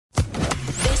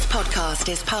podcast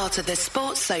is part of the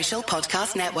Sports Social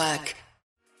Podcast Network.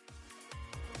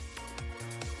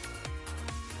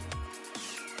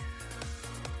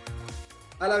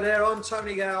 Hello there, I'm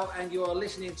Tony Gale and you are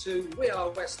listening to We Are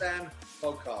West Ham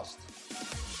podcast.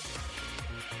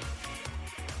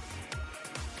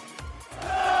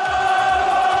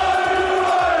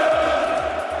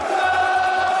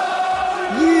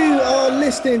 You are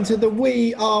listening to the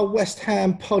We Are West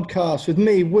Ham podcast with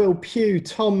me, Will Pugh,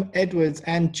 Tom Edwards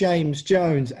and James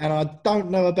Jones. And I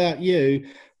don't know about you,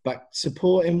 but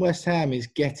supporting West Ham is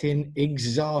getting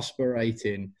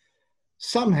exasperating.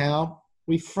 Somehow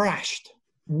we thrashed,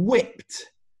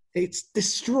 whipped, it's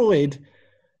destroyed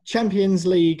Champions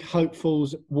League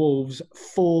hopefuls Wolves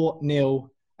 4-0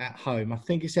 at home. I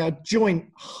think it's our joint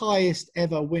highest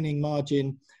ever winning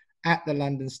margin at the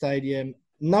London Stadium.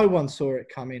 No one saw it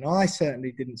coming. I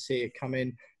certainly didn't see it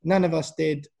coming. None of us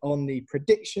did on the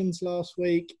predictions last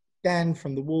week. Dan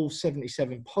from the Wolves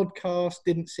 77 podcast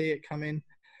didn't see it coming.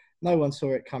 No one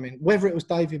saw it coming. Whether it was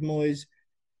David Moyes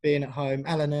being at home,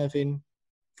 Alan Irvine,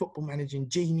 football managing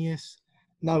genius,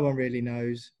 no one really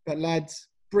knows. But lads,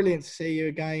 brilliant to see you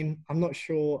again. I'm not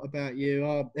sure about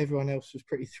you. Everyone else was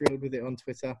pretty thrilled with it on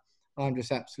Twitter. I'm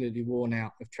just absolutely worn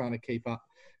out of trying to keep up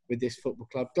with this football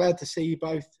club. Glad to see you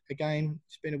both again.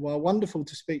 It's been a while. Wonderful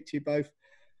to speak to you both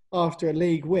after a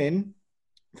league win.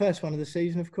 First one of the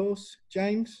season, of course.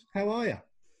 James, how are you?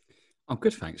 I'm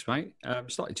good, thanks, mate.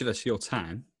 Slightly jealous of your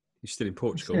tan. You're still in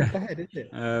Portugal. Not bad, is it?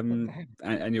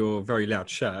 And your very loud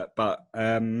shirt. But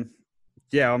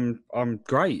yeah, I'm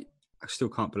great. I still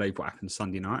can't believe what happened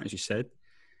Sunday night, as you said.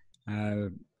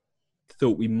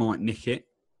 Thought we might nick it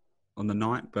on the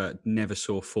night, but never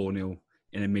saw 4-0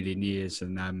 in a million years.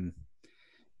 And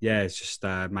yeah, it's just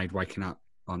made waking up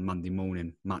on Monday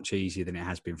morning much easier than it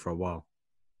has been for a while.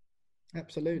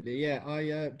 Absolutely, yeah.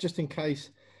 I just in case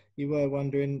you were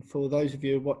wondering, for those of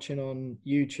you watching on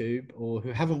YouTube or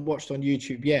who haven't watched on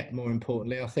YouTube yet, more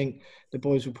importantly, I think the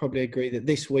boys will probably agree that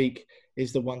this week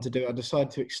is the one to do. I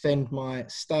decided to extend my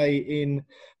stay in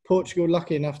Portugal,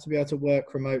 lucky enough to be able to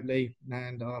work remotely.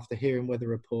 And after hearing weather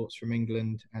reports from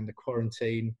England and the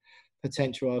quarantine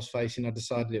potential I was facing, I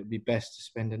decided it would be best to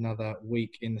spend another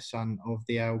week in the sun of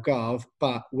the Algarve.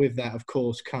 But with that, of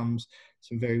course, comes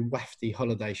some very wafty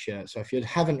holiday shirts. So if you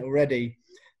haven't already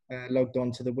logged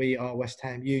on to the We Are West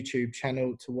Ham YouTube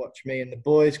channel to watch me and the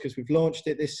boys, because we've launched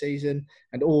it this season,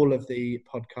 and all of the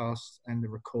podcasts and the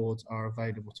records are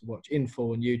available to watch in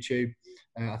full on YouTube.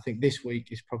 I think this week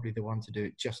is probably the one to do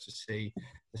it, just to see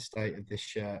the state of this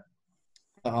shirt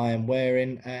that I am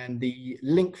wearing. And the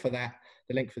link for that,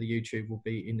 the link for the YouTube, will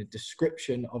be in the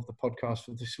description of the podcast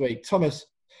for this week. Thomas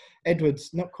Edwards,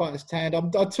 not quite as tanned.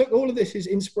 I took all of this as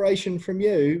inspiration from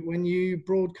you when you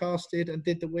broadcasted and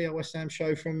did the We Are West Ham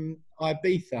show from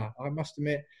Ibiza. I must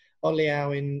admit,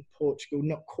 Oleão in Portugal,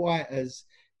 not quite as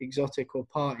exotic or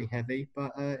party heavy,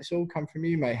 but it's all come from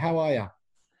you, mate. How are you?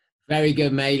 Very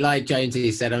good, mate. Like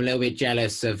Jonesy said, I'm a little bit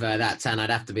jealous of that tan.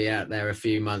 I'd have to be out there a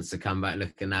few months to come back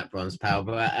looking at bronze pal.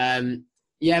 But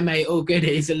yeah, mate, all good.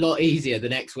 It's a lot easier the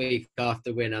next week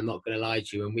after win, I'm not going to lie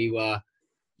to you. And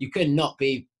you could not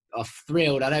be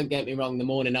thrilled. I don't get me wrong. The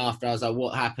morning after, I was like,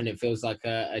 what happened? It feels like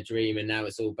a dream. And now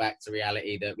it's all back to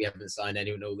reality that we haven't signed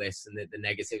anyone, all this, and the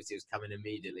negativity was coming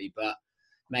immediately. But,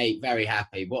 mate, very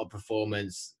happy. What a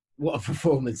performance. What a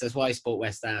performance. That's why I support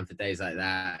West Ham for days like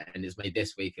that. And it's made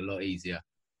this week a lot easier.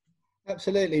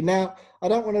 Absolutely. Now, I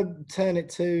don't want to turn it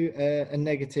to a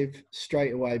negative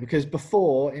straight away, because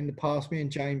before, in the past, me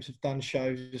and James have done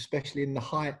shows, especially in the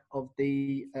height of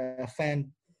the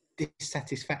fan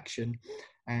dissatisfaction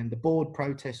and the board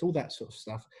protests, all that sort of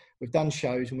stuff. We've done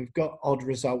shows and we've got odd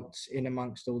results in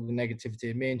amongst all the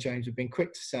negativity. And me and James have been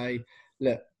quick to say,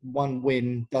 look, one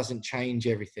win doesn't change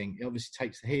everything. It obviously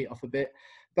takes the heat off a bit.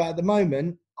 But at the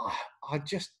moment, I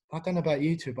don't know about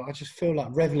you two, but I just feel like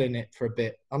reveling it for a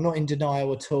bit. I'm not in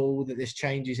denial at all that this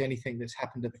changes anything that's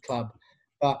happened at the club.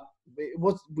 But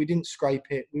we didn't scrape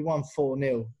it. We won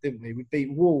 4-0, didn't we? We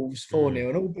beat Wolves 4-0.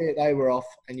 And albeit they were off,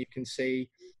 and you can see,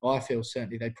 I feel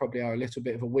certainly they probably are a little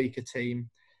bit of a weaker team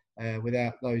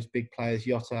without those big players,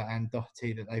 Jota and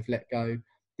Doherty, that they've let go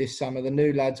this summer. The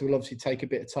new lads will obviously take a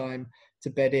bit of time to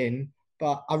bed in.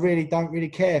 But I really don't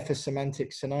care for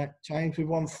semantics tonight, James. We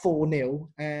won 4-0.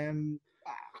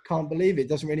 I can't believe it. It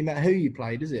doesn't really matter who you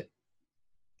play, does it?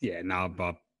 Yeah, no,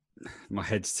 but my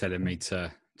head's telling me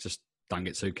to just don't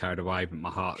get too carried away, but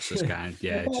my heart's just going,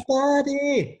 yeah.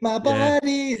 My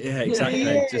body. Yeah, exactly.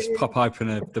 Yeah. Just pop open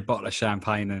the bottle of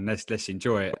champagne and let's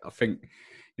enjoy it. I think,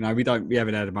 we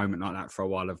haven't had a moment like that for a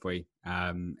while, have we?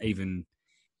 Even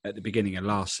at the beginning of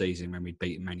last season when we'd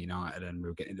beaten Man United and we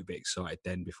were getting a bit excited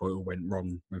then before it all went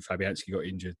wrong when Fabianski got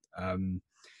injured.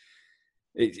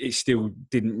 It still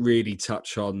didn't really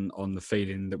touch on the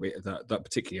feeling that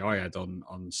particularly I had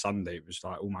on Sunday. It was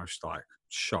like almost like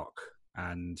shock.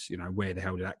 And, where the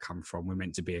hell did that come from? We're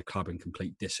meant to be a club in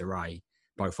complete disarray,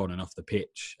 both on and off the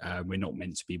pitch. We're not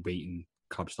meant to be beating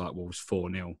clubs like Wolves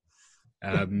 4-0.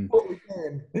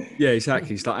 Yeah,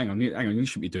 exactly. It's like, hang on, you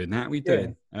shouldn't be doing that. What are you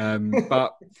doing?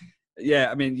 But yeah,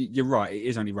 I mean, you're right. It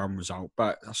is only one result.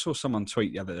 But I saw someone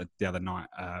tweet the other night.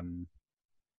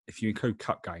 If you include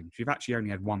cup games, you've actually only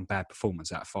had one bad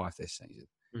performance out of 5 this season.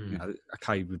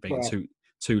 Okay, we've beaten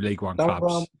two League One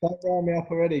clubs. Don't round me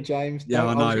up already, James. Yeah,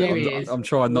 I know. I'm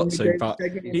trying not to, but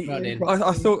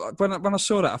I thought when I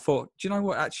saw that, I thought, do you know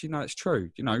what? Actually, no, it's true.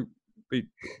 We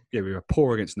were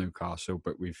poor against Newcastle,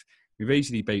 but we've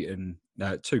easily beaten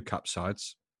 2 cup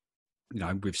sides.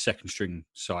 With second string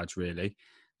sides really.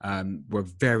 We're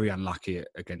very unlucky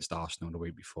against Arsenal the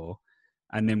week before,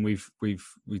 and then we've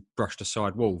brushed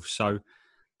aside Wolves. So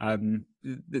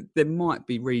there might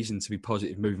be reason to be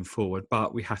positive moving forward,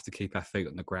 but we have to keep our feet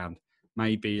on the ground.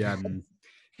 Maybe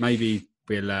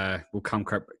we'll come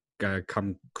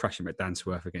crashing back down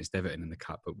to earth against Everton in the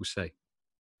cup, but we'll see.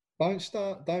 Don't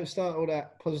start all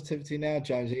that positivity now,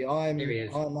 Jonesy. I'm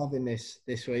loving this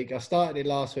week. I started it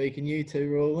last week, and you two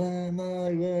were all,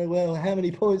 well, how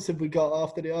many points have we got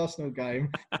after the Arsenal game?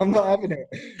 I'm not having it.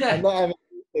 I'm not having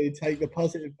it to take the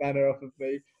positive banner off of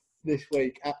me this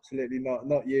week. Absolutely not.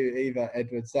 Not you either,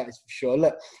 Edwards. That is for sure.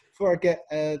 Look, before I get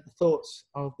the thoughts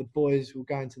of the boys, we'll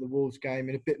go into the Wolves game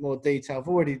in a bit more detail. I've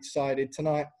already decided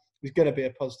tonight is going to be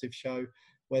a positive show.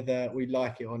 Whether we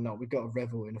like it or not, we've got to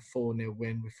revel in a 4-0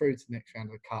 win. We're through to the next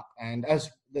round of the Cup. And as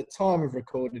the time of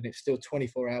recording, it's still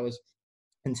 24 hours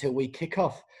until we kick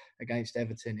off against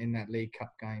Everton in that League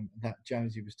Cup game that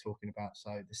Jonesy was talking about. So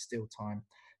there's still time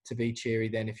to be cheery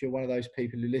then. If you're one of those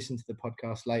people who listen to the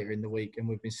podcast later in the week and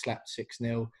we've been slapped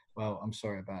 6-0, well, I'm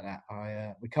sorry about that.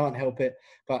 We can't help it.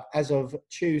 But as of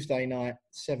Tuesday night,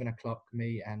 7 o'clock,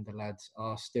 me and the lads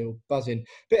are still buzzing.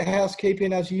 Bit of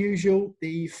housekeeping as usual.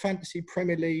 The Fantasy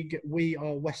Premier League, We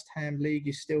Are West Ham League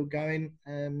is still going.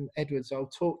 Edwards, I'll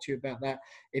talk to you about that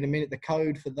in a minute. The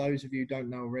code, for those of you who don't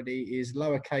know already, is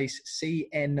lowercase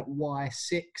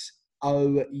CNY6.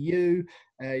 OU.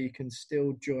 You can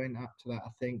still join up to that, I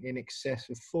think, in excess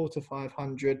of 400 to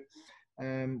 500.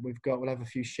 We'll have a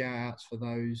few shout outs for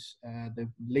those. The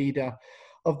leader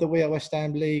of the We Are West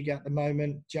Ham League at the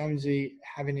moment, Jonesy,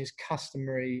 having his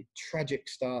customary tragic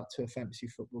start to a fantasy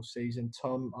football season.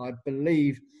 Tom, I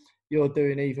believe you're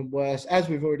doing even worse. As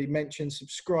we've already mentioned,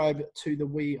 subscribe to the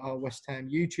We Are West Ham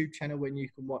YouTube channel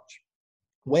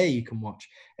where you can watch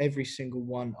every single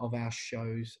one of our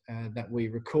shows that we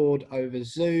record over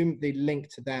Zoom. The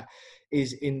link to that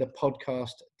is in the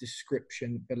podcast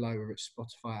description below, whether it's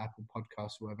Spotify, Apple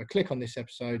Podcasts, or whatever. Click on this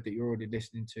episode that you're already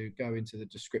listening to, go into the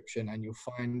description, and you'll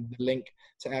find the link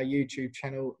to our YouTube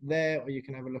channel there, or you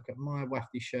can have a look at my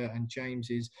Wafty shirt and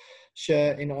James's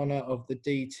shirt in honour of the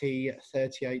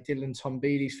DT38 Dylan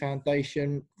Tombides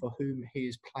Foundation, for whom he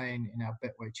is playing in our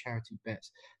Betway charity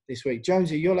bets this week.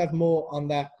 Jonesy, you'll have more on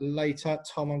that later.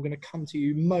 Tom, I'm going to come to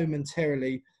you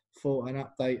momentarily for an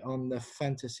update on the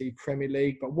Fantasy Premier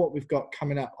League. But what we've got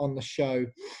coming up on the show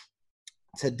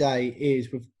today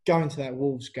is we're going to that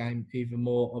Wolves game even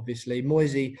more, obviously.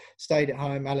 Moisey stayed at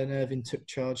home. Alan Irvine took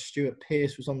charge. Stuart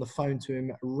Pearce was on the phone to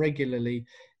him regularly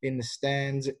in the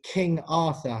stands. King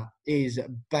Arthur is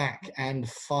back and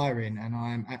firing, and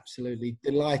I am absolutely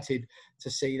delighted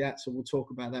to see that. So we'll talk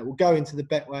about that. We'll go into the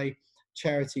Betway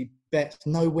charity bets.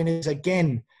 No winners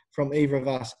again from either of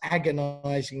us.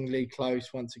 Agonisingly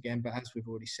close once again, but as we've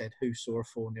already said, who saw a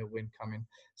 4-0 win coming?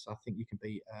 So I think you can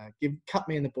cut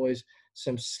me and the boys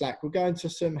some slack. We'll go into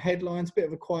some headlines. Bit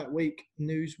of a quiet week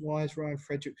news-wise. Ryan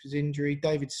Fredericks' injury.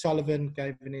 David Sullivan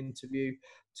gave an interview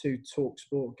to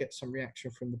TalkSport. Get some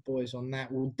reaction from the boys on that.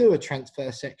 We'll do a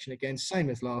transfer section again, same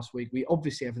as last week. We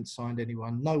obviously haven't signed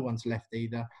anyone. No one's left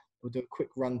either. We'll do a quick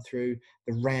run through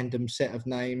the random set of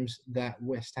names that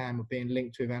West Ham are being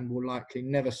linked with and will likely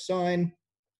never sign.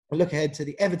 We'll look ahead to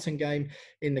the Everton game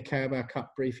in the Carabao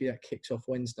Cup briefly. That kicks off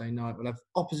Wednesday night. We'll have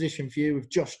opposition view with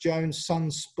Josh Jones,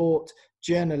 Sun Sport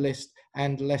journalist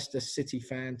and Leicester City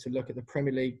fan, to look at the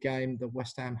Premier League game that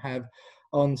West Ham have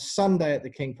on Sunday at the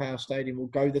King Power Stadium. We'll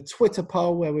go the Twitter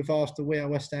poll where we've asked the We Are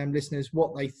West Ham listeners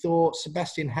what they thought.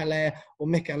 Sebastian Haller or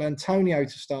Mikel Antonio to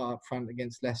start up front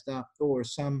against Leicester, or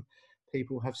as some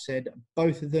people have said,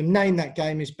 both of them. Name That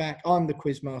Game is back. I'm the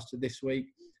quizmaster this week.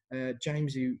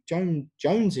 Jonesy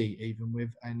even with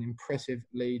an impressive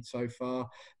lead so far.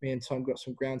 Me and Tom got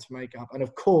some ground to make up. And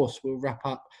of course, we'll wrap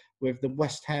up with the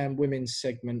West Ham women's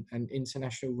segment and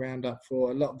international roundup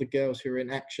for a lot of the girls who are in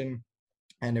action,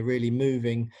 and a really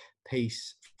moving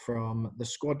piece from the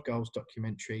Squad Goals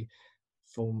documentary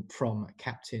from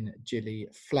Captain Gilly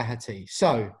Flaherty.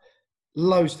 So,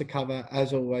 loads to cover,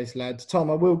 as always, lads. Tom,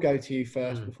 I will go to you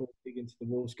first before we dig into the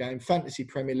Wolves game. Fantasy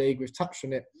Premier League, we've touched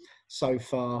on it so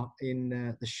far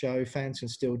in the show. Fans can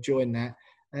still join that.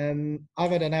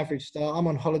 I've had an average start. I'm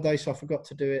on holiday, so I forgot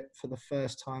to do it for the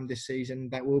first time this season.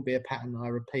 That will be a pattern that I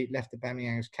repeat. Left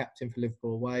Aubameyang as captain for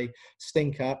Liverpool away.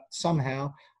 Stinker.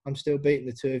 Somehow, I'm still beating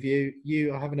the two of you.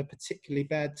 You are having a particularly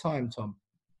bad time, Tom.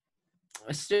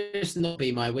 It's just not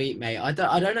been my week, mate. I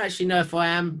don't actually know if I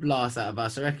am last out of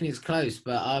us. I reckon it's close,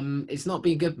 but it's not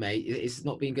been good, mate. It's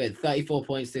not been good. 34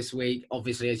 points this week.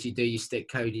 Obviously, as you do, you stick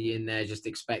Cody in there, just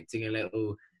expecting a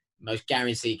little most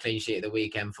guaranteed clean sheet of the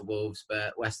weekend for Wolves.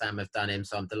 But West Ham have done him,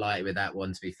 so I'm delighted with that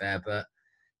one, to be fair. But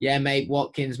yeah, mate,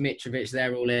 Watkins, Mitrovic,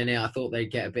 they're all in it. I thought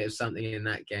they'd get a bit of something in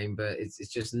that game, but it's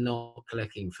just not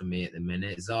clicking for me at the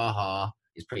minute. Zaha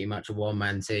is pretty much a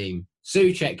one-man team.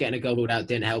 Souček getting a goal ruled out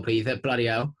didn't help either. Bloody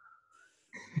hell.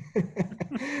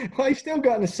 Well, he still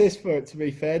got an assist for it, to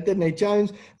be fair, didn't he,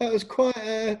 Jones? That was quite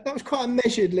a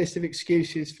measured list of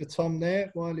excuses for Tom there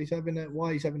while he's having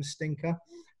a stinker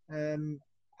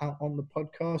out on the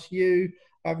podcast. You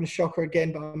having a shocker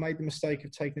again, but I made the mistake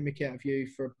of taking the mickey out of you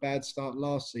for a bad start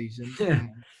last season.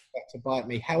 Back to bite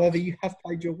me. However, you have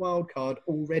played your wild card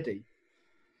already.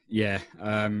 Yeah,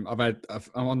 I'm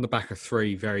on the back of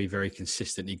 3 very, very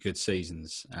consistently good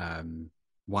seasons.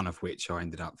 One of which I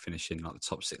ended up finishing like the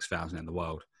top 6,000 in the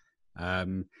world.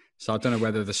 So I don't know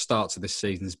whether the start of this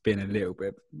season has been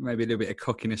maybe a little bit of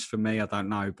cockiness for me. I don't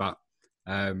know, but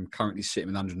currently sitting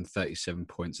with 137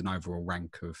 points, an overall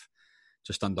rank of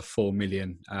just under 4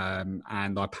 million.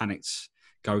 And I panicked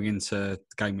going into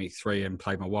game week 3 and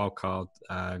played my wild card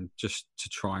just to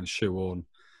try and shoe on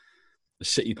a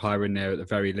City player in there at the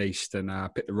very least, and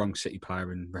picked the wrong City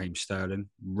player in Raheem Sterling.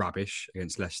 Rubbish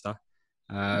against Leicester.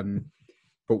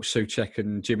 Brought Souček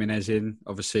and Jimenez in.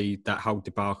 Obviously, that whole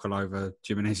debacle over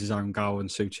Jimenez's own goal and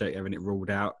Souček having it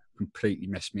ruled out completely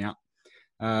messed me up.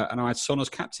 And I had Son as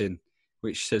captain,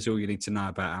 which says all you need to know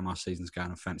about how my season's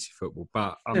going on fantasy football.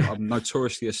 But I'm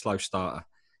notoriously a slow starter,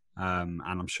 and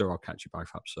I'm sure I'll catch you both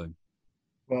up soon.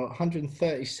 Well,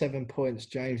 137 points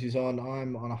James is on.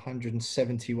 I'm on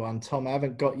 171. Tom, I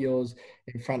haven't got yours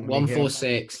in front of me.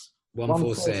 146.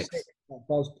 146. That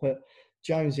does put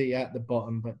Jonesy at the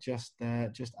bottom, but just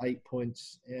 8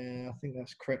 points. Yeah, I think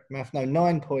that's correct math. No,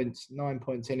 9 points. 9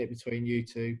 points in it between you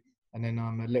two. And then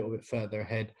I'm a little bit further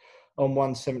ahead on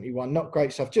 171. Not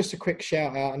great stuff. Just a quick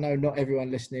shout out. I know not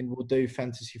everyone listening will do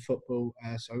fantasy football,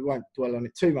 so we won't dwell on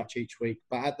it too much each week.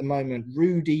 But at the moment,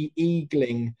 Rudy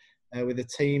Eagling, with a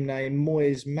team name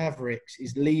Moyes Mavericks,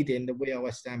 is leading the We Are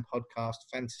West Ham podcast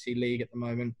fantasy league at the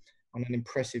moment on an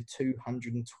impressive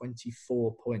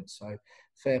 224 points. So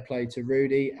fair play to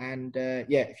Rudy. And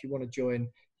if you want to join,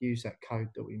 use that code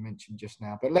that we mentioned just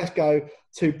now. But let's go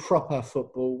to proper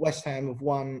football. West Ham have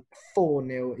won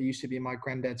 4-0. It used to be my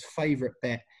granddad's favourite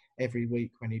bet every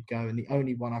week when he'd go. And the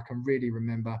only one I can really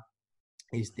remember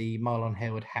is the Marlon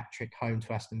Harewood hat-trick home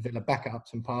to Aston Villa back at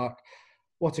Upton Park.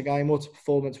 What a game, what a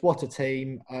performance, what a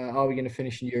team. Are we going to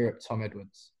finish in Europe, Tom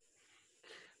Edwards?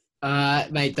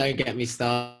 Mate, don't get me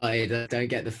started. Don't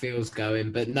get the feels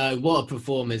going. But no, what a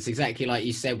performance. Exactly like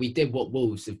you said, we did what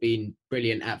Wolves have been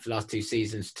brilliant at for the last 2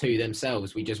 seasons to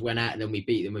themselves. We just went out and then we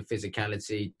beat them with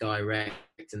physicality, direct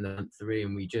in the 3,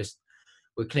 and we just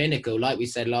were clinical. Like we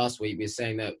said last week, we were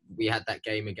saying that we had that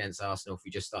game against Arsenal if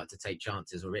we just started to take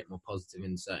chances or a bit more positive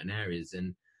in certain areas.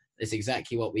 And it's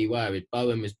exactly what we were.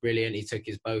 Bowen was brilliant. He took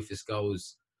both his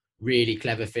goals, really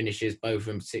clever finishes, both of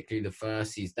them, particularly the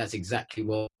first. That's exactly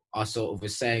what I sort of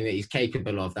was saying that he's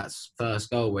capable of. That first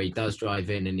goal where he does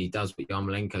drive in and he does what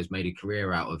Yarmolenko's made a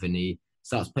career out of, and he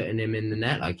starts putting him in the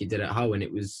net like he did at Hull. And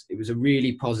it was a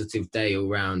really positive day all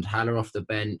round. Haller off the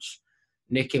bench,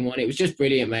 nicking one. It was just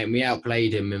brilliant, mate. And we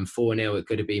outplayed him, and 4-0 it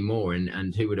could have been more.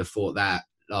 And who would have thought that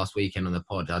last weekend on the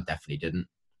pod? I definitely didn't.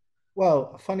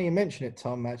 Well, funny you mention it,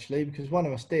 Tom, actually, because one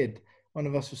of us did. One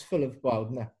of us was full of, well,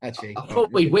 no, actually. I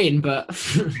thought we'd win, but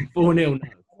 4-0 now.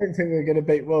 I don't think we were going to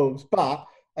beat Wolves. But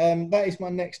that is my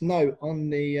next note on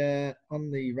the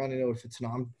running order for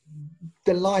tonight. I'm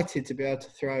delighted to be able to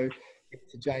throw it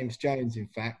to James Jones, in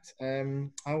fact.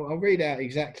 I'll read out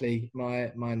exactly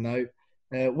my note.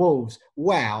 Wolves,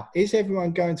 wow. Is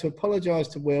everyone going to apologise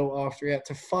to Will after he had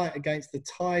to fight against the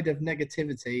tide of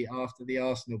negativity after the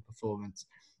Arsenal performance?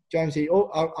 Jonesy,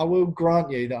 I will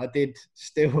grant you that I did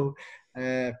still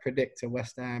predict a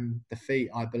West Ham defeat,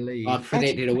 I believe. I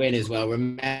predicted a win as well.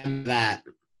 Remember that.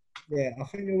 Yeah, I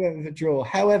think I went with a draw.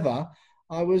 However,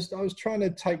 I was trying to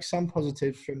take some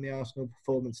positives from the Arsenal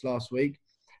performance last week.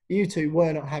 You two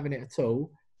were not having it at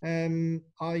all.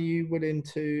 Are you willing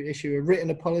to issue a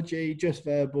written apology, just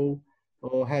verbal,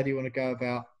 or how do you want to go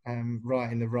about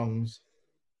righting the wrongs?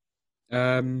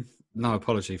 No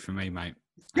apology from me, mate.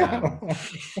 No,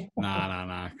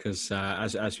 because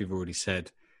as we've already said,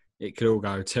 it could all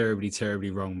go terribly,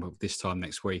 terribly wrong this time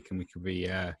next week, and we could be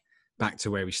back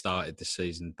to where we started this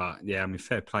season. But yeah, I mean,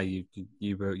 fair play.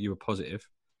 You were positive.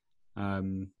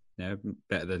 Yeah,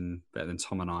 better than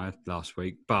Tom and I last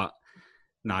week. But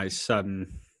no, it's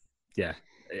yeah.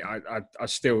 I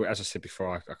still, as I said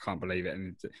before, I can't believe it,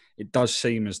 and it does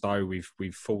seem as though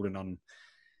we've fallen on.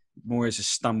 Moyes has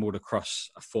stumbled across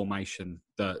a formation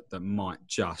that might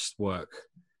just work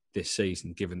this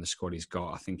season, given the squad he's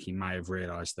got. I think he may have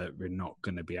realised that we're not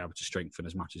going to be able to strengthen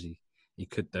as much as he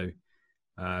could do.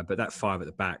 But that five at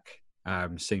the back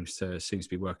seems to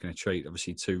be working a treat.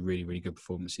 Obviously, two really, really good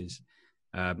performances.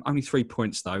 Only 3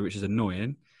 points, though, which is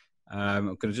annoying. I'm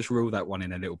going to just rule that one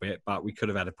in a little bit, but we could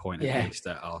have had a point at least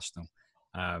at Arsenal.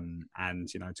 And,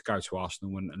 to go to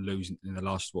Arsenal and lose in the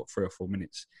last, 3 or 4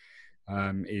 minutes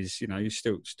is,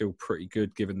 still pretty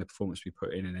good given the performance we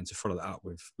put in. And then to follow that up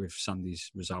with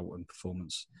Sunday's result and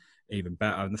performance, even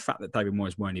better. And the fact that David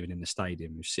Moyes weren't even in the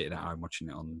stadium, he was sitting at home watching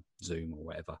it on Zoom or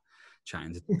whatever,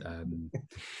 chatting to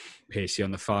Piercy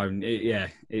on the phone.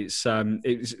 It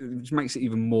makes it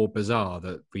even more bizarre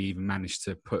that we even managed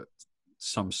to put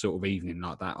some sort of evening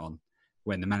like that on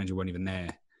when the manager wasn't even there.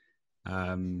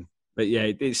 But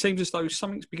yeah, it seems as though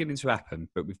something's beginning to happen,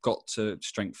 but we've got to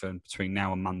strengthen between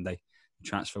now and Monday, the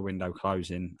transfer window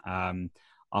closing.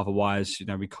 Otherwise,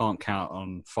 we can't count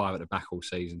on five at the back all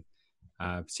season,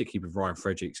 particularly with Ryan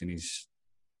Fredericks and his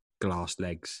glass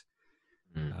legs.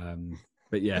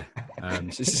 But yeah,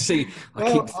 the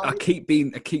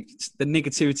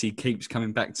negativity keeps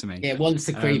coming back to me. Yeah, it wants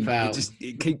to creep out.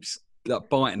 It keeps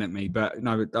biting at me, but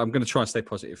no, I'm going to try and stay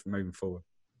positive from moving forward.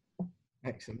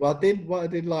 Excellent. Well, what I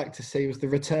did like to see was the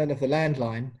return of the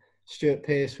landline. Stuart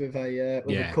Pearce with a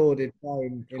recorded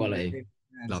phone. Quality.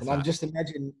 And I'm just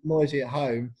imagining Moisey at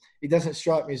home. He doesn't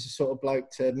strike me as the sort of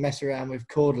bloke to mess around with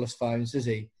cordless phones, does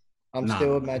he? I'm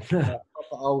still imagining proper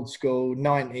old school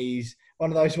 90s.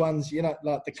 One of those ones,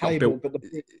 like the cable, but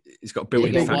he's got a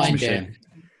built-in fax machine.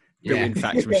 Built-in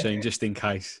fax machine, just in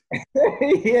case.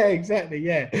 Yeah, exactly.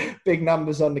 Yeah, big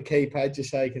numbers on the keypad,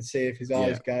 just so you can see if his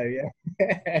eyes go.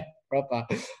 Yeah, proper.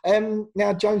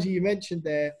 Now, Jonesy, you mentioned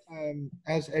there,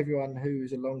 as everyone who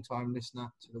is a long-time listener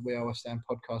to the We Are West Ham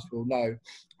podcast will know,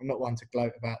 I'm not one to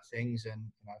gloat about things, and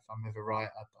if I'm ever right,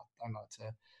 I don't like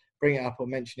to bring it up or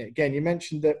mention it again. You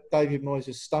mentioned that David Moyes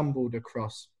has stumbled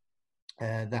across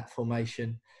that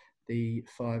formation, the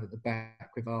five at the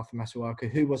back with Arthur Masuaku,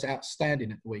 who was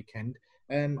outstanding at the weekend.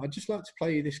 I'd just like to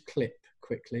play you this clip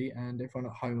quickly, and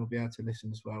everyone at home will be able to listen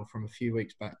as well, from a few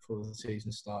weeks back before the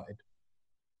season started.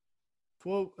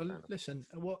 Well, listen,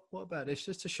 what about this?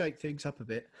 Just to shake things up a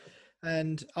bit.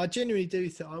 And I genuinely do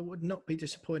think I would not be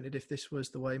disappointed if this was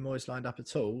the way Moyes lined up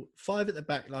at all. Five at the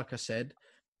back, like I said.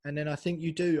 And then I think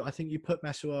you put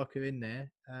Masuaku in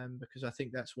there because I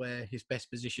think that's where his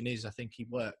best position is. I think he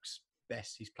works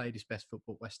best. He's played his best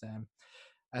football at West Ham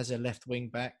as a left wing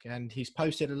back, and he's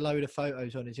posted a load of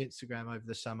photos on his Instagram over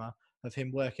the summer of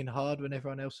him working hard when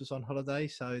everyone else was on holiday.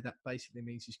 So that basically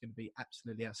means he's going to be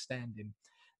absolutely outstanding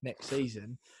next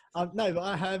season. No, but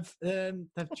I have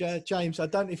James. I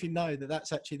don't know if you know that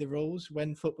that's actually the rules.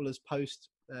 When footballers post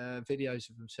videos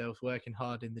of themselves working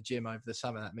hard in the gym over the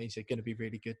summer, that means they're going to be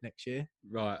really good next year.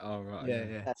 Right. All right.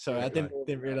 Yeah. Sorry, I didn't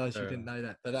realise you didn't know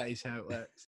that, but that is how it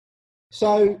works.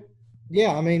 So,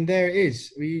 yeah, I mean, there it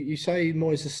is. You say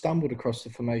Moyes has stumbled across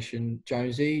the formation,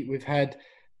 Jonesy. We've had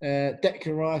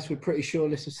Declan Rice, we're pretty sure,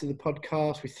 listens to the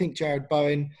podcast. We think Jared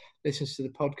Bowen listens to the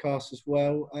podcast as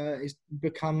well. It's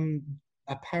become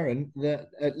apparent that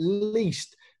at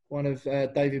least one of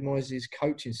David Moyes'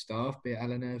 coaching staff, be it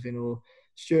Alan Irvine or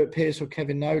Stuart Pearce or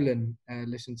Kevin Nolan,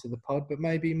 listen to the pod, but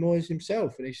maybe Moyes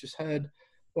himself, and he's just heard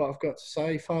what I've got to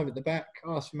say. Five at the back,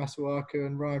 ask for Masuaku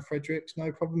and Ryan Fredericks,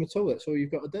 no problem at all. That's all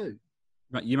you've got to do.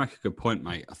 Right, you make a good point,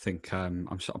 mate. I think I'm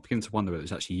beginning to wonder whether it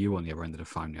was actually you on the other end of the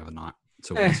phone the other night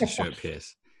talking to Stuart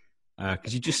Pearce,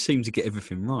 because you just seem to get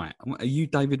everything right. Are you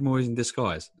David Moyes in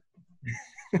disguise?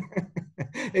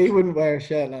 He wouldn't wear a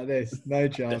shirt like this. No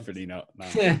chance. Definitely not. No.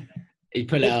 He'd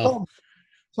pull it off.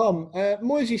 Tom,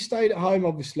 Moyes stayed at home,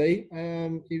 obviously.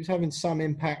 He was having some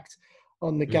impact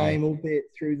on the game, albeit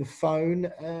through the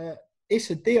phone.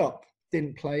 Issa Diop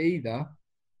didn't play either.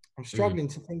 I'm struggling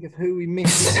to think of who we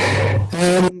missed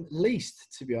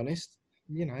least, to be honest.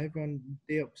 You know,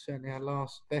 Diop certainly our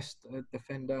last best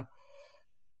defender.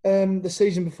 The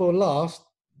season before last,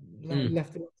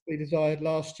 left a lot to be desired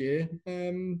last year.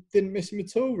 Didn't miss him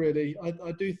at all, really.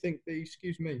 I do think the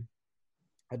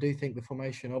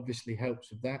formation obviously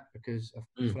helps with that, because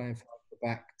playing for the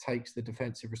back takes the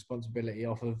defensive responsibility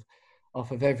off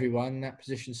of everyone. That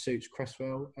position suits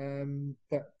Cresswell,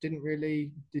 but didn't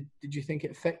really. Did you think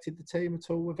it affected the team at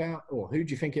all? Or who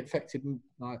do you think it affected?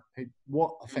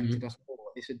 What affected us more?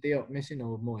 Is it Diop missing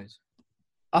or Moyes?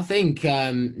 I think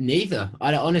neither.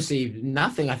 Honestly,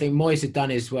 nothing. I think Moyes had done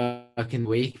his work in the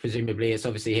week. Presumably, it's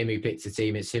obviously him who picks the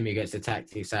team. It's him who gets the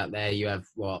tactics out there. You have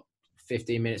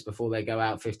 15 minutes before they go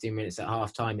out, 15 minutes at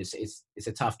half time. It's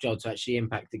a tough job to actually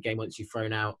impact the game once you've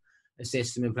thrown out a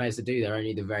system and players to do that.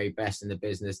 Only the very best in the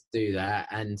business do that.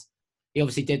 And he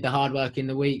obviously did the hard work in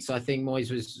the week. So I think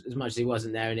Moyes was, as much as he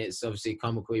wasn't there, and it's obviously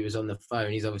comical he was on the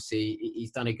phone,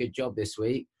 he's done a good job this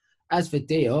week. As for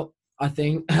Diop, I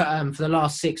think for the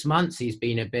last 6 months, he's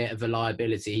been a bit of a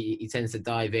liability. He tends to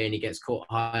dive in, he gets caught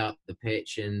high up the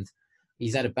pitch, and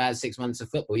he's had a bad 6 months of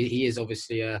football. He is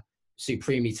obviously a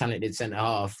supremely talented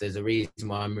centre-half. There's a reason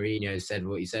why Mourinho said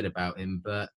what he said about him,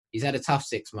 but he's had a tough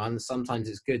 6 months. Sometimes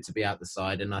it's good to be out the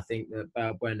side, and I think that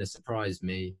Balbuena surprised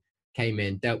me, came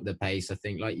in, dealt with the pace. I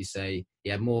think, like you say,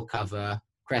 he had more cover.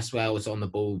 Cresswell was on the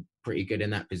ball pretty good in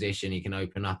that position. He can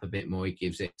open up a bit more. He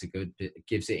gives it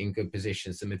in good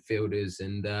positions to midfielders,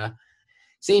 and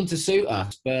seemed to suit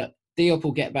us. But Diop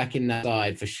will get back in that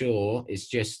side for sure. It's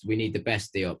just we need the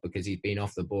best Diop, because he's been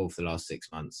off the ball for the last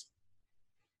 6 months.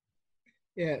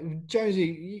 Yeah,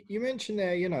 Jonesy, you mentioned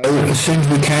there, as soon as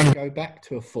we can go back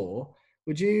to a 4,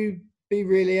 would you be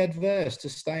really adverse to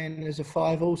staying as a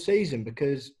 5 all season?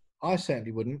 Because I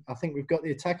certainly wouldn't. I think we've got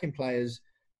the attacking players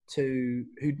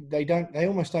they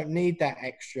almost don't need the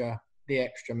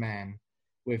extra man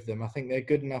with them. I think they're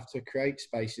good enough to create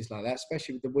spaces like that,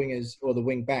 especially with the wingers or the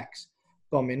wing backs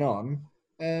bombing on.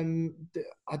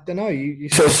 I don't know. You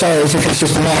sort of say as if it's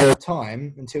just a matter of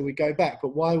time until we go back.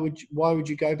 But why would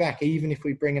you go back, even if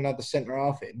we bring another centre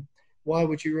half in? Why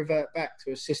would you revert back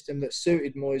to a system that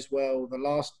suited Moyes well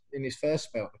in his first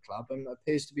spell at the club, and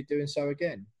appears to be doing so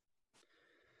again?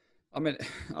 I mean,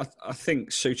 I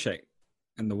think Souček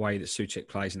and the way that Souček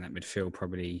plays in that midfield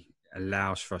probably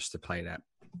allows for us to play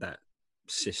that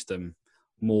system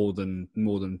more than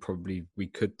probably we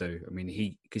could do. I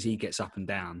mean, because he gets up and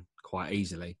down quite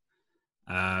easily.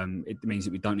 It means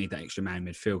that we don't need that extra man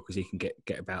in midfield, because he can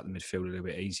get about the midfield a little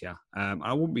bit easier.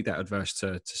 I wouldn't be that adverse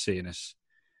to seeing us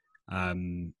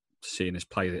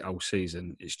play the whole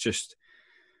season. It's just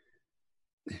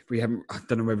I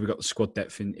don't know whether we've got the squad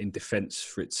depth in defence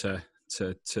for it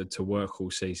to work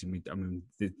all season.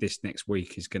 This next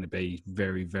week is going to be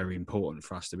very, very important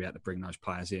for us to be able to bring those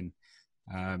players in.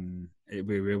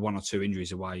 We're 1 or 2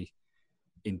 injuries away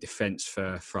in defence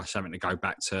for us having to go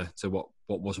back to what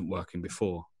wasn't working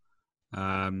before.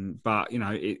 But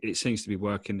it seems to be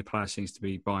working. The player seems to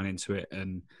be buying into it,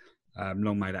 and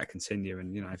long may that continue.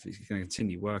 And if it's going to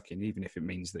continue working, even if it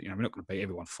means that we're not going to beat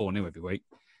everyone 4-0 every week,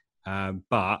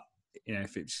 but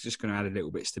if it's just going to add a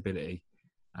little bit of stability,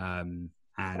 and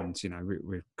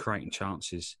we're creating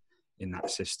chances in that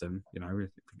system.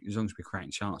 As long as we're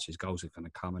creating chances, goals are going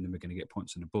to come, and then we're going to get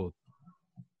points on the board.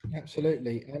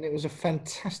 Absolutely. And it was a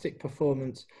fantastic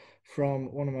performance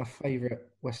from one of my favourite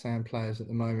West Ham players at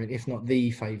the moment, if not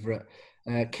the favourite,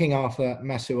 King Arthur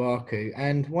Masuaku.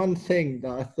 And one thing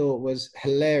that I thought was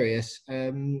hilarious,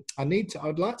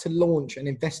 I'd like to launch an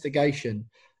investigation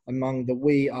among the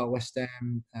We Are West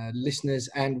Ham listeners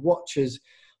and watchers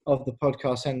of the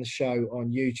podcast and the show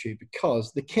on YouTube,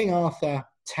 because the King Arthur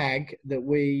tag that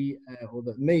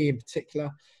that me in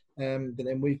particular, that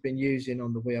then we've been using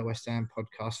on the We Are West Ham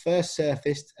podcast, first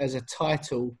surfaced as a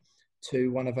title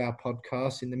to one of our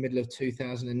podcasts in the middle of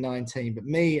 2019. But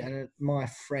me and my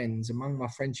friends, among my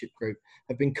friendship group,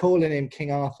 have been calling him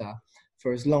King Arthur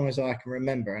for as long as I can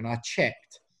remember. And I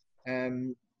checked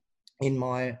on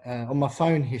my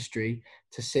phone history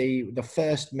to see the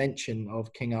first mention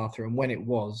of King Arthur and when it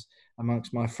was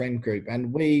amongst my friend group.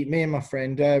 And me and my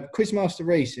friend, Quizmaster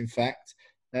Reese, in fact,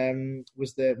 me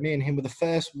and him were the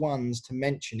first ones to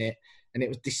mention it. And it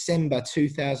was December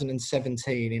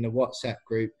 2017 in a WhatsApp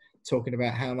group, talking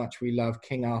about how much we love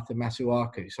King Arthur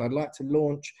Masuaku. So I'd like to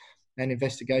launch an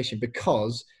investigation,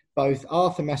 because both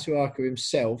Arthur Masuaku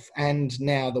himself and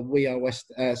now the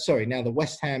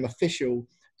West Ham official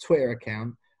Twitter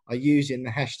account are using the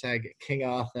hashtag King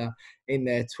Arthur in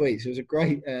their tweets. It was a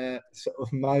great sort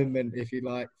of moment, if you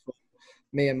like,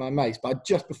 me and my mates. But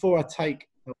just before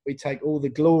we take all the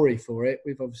glory for it,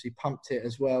 we've obviously pumped it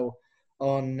as well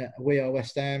on We Are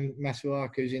West Ham.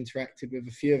 Masuaku's interacted with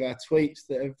a few of our tweets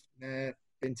that have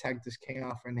been tagged as King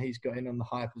Arthur, and he's got in on the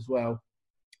hype as well.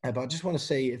 But I just want to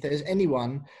see if there's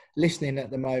anyone listening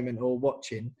at the moment or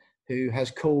watching who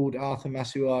has called Arthur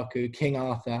Masuaku King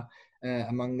Arthur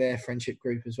among their friendship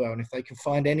group as well. And if they can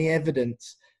find any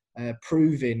evidence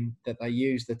proving that they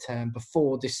used the term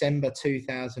before December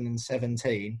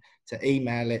 2017, to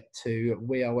email it to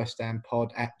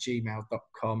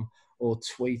wearewesthampod@gmail.com or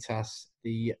tweet us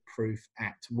the proof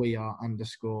at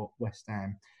weare_West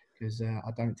Ham, because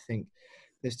I don't think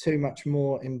there's too much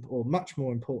more or much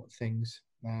more important things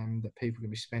that people can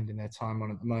be spending their time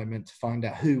on at the moment to find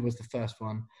out who was the first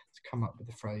one to come up with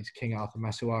the phrase King Arthur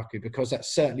Masuaku, because that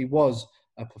certainly was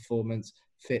a performance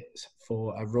fit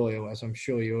for a royal, as I'm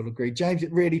sure you'll agree. James,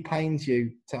 it really pains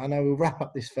you I know we'll wrap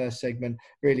up this first segment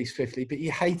really swiftly, but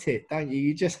you hate it, don't you?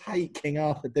 You just hate King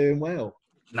Arthur doing well.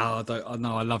 No, I don't.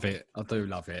 No, I love it. I do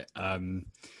love it. The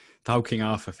whole King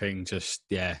Arthur thing, just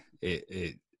I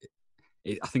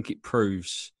think it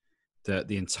proves that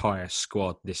the entire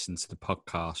squad listened to the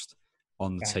podcast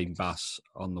on the team bus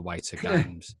on the way to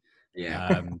games.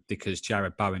 Because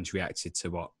Jared Bowen's reacted to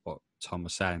what Tom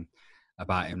was saying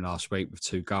about him last week with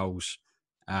 2 goals.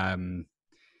 Masuaku's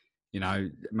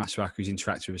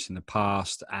interacted with us in the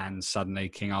past, and suddenly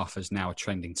King Arthur's now a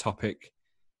trending topic.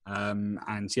 It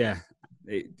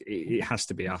has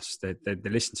to be us. They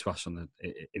listen to us in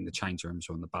the change rooms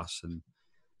or on the bus, and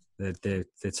they're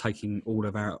taking all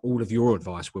of your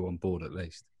advice. We're on board at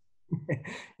least.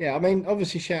 Yeah, I mean,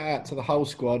 obviously shout out to the whole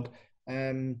squad,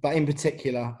 but in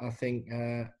particular, I think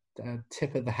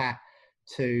tip of the hat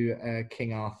to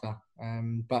King Arthur.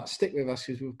 But stick with us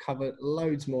because we'll cover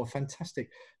loads more fantastic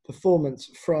performance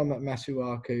from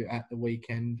Masuaku at the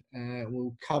weekend.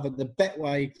 We'll cover the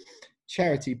Betway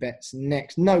charity bets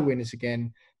next. No winners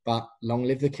again, but long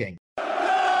live the King.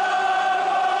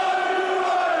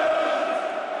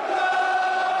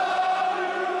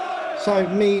 So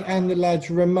me and the lads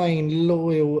remain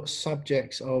loyal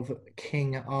subjects of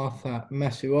King Arthur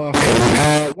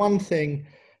Masuaku. One thing,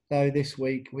 though, this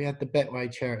week, we had the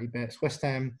Betway charity bets. West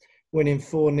Ham winning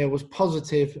 4-0 was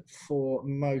positive for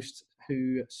most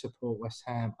who support West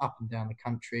Ham up and down the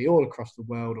country, all across the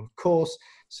world, of course,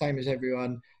 same as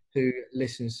everyone who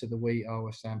listens to the We Are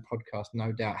West Ham podcast,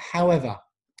 no doubt. However,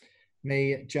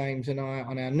 me, James and I,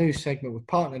 on our new segment, we've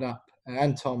partnered up,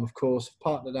 and Tom, of course, have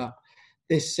partnered up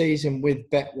this season with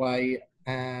Betway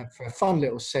for a fun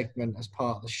little segment as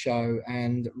part of the show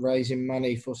and raising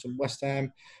money for some West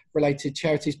Ham related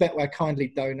charities. Betway kindly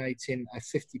donating a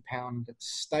 £50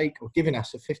 stake, or giving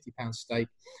us a £50 stake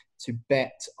to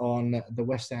bet on the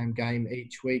West Ham game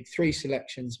each week. 3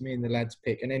 selections me and the lads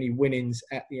pick, and any winnings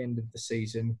at the end of the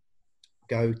season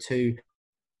go to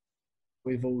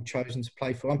we've all chosen to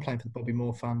play for. I'm playing for the Bobby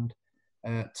Moore Fund.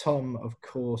 Tom, of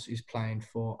course, is playing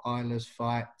for Isla's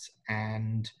Fight,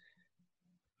 and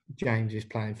James is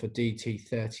playing for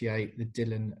DT38, the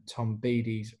Dylan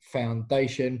Tombides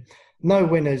Foundation. No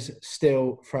winners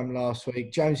still from last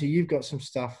week. Jonesy, you've got some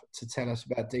stuff to tell us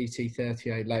about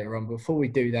DT38 later on. Before we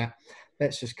do that,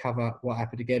 let's just cover what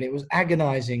happened again. It was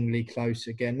agonisingly close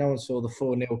again. No one saw the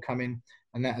 4-0 coming,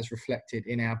 and that has reflected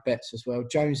in our bets as well.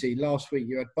 Jonesy, last week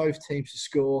you had both teams to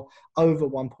score over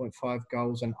 1.5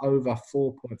 goals and over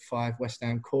 4.5 West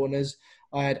Ham corners.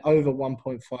 I had over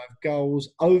 1.5 goals,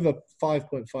 over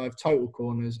 5.5 total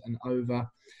corners, and over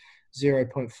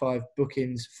 0.5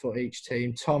 bookings for each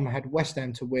team. Tom had West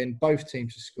Ham to win, both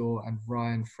teams to score, and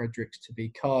Ryan Fredericks to be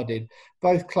carded.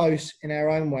 Both close in our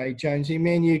own way. Jonesy,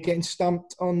 me and you getting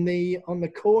stumped on the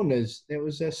corners. There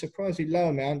was a surprisingly low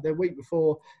amount. The week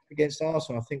before against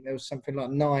Arsenal, I think there was something like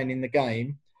 9 in the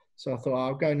game. So I thought,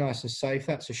 I'll go nice and safe.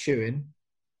 That's a shoo-in.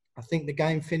 I think the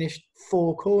game finished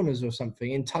 4 corners or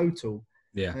something in total.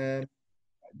 Yeah.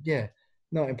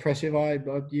 Not impressive.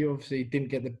 You obviously didn't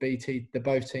get the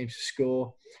both teams to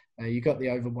score. You got the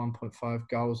over 1.5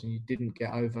 goals, and you didn't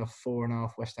get over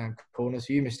 4.5 West Ham corners.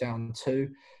 So you missed out on 2.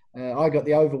 I got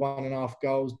the over 1.5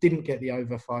 goals, didn't get the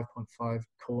over 5.5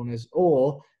 corners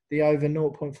or the over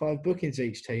 0.5 bookings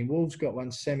each team. Wolves got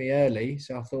one semi-early,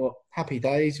 so I thought, happy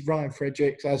days. Ryan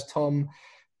Fredericks, as Tom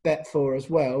bet for as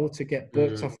well, to get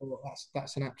booked. I thought,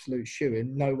 that's an absolute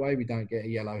shoo-in. No way we don't get a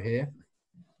yellow here.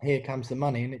 Here comes the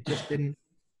money, and it just didn't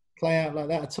play out like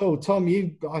that at all. Tom,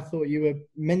 I thought you were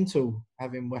mental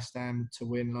having West Ham to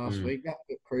win last week. That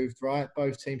proved right.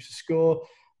 Both teams to score.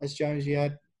 As Jones, you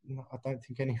had, I don't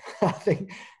think any. I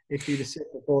think if you'd have said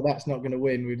before that's not going to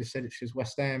win, we'd have said it's because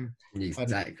West Ham.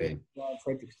 Exactly. Ryan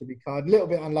Fredericks to be carded. A little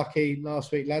bit unlucky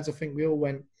last week, lads. I think we all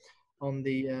went on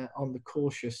the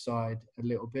cautious side a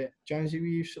little bit. Jonesy, were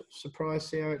you sort of surprised to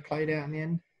see how it played out in the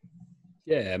end?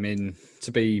 Yeah, I mean,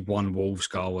 to be one Wolves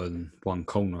goal and one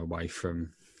corner away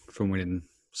from winning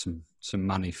some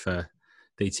money for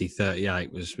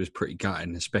DT38 was pretty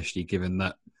gutting, especially given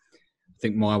that I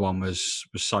think my one was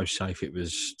so safe it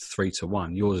was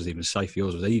 3-1. Yours was even safe.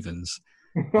 Yours was evens.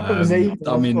 I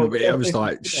mean, it was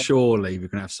like, surely we're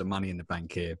going to have some money in the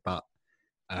bank here, but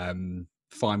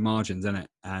fine margins, isn't it?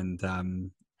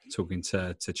 And talking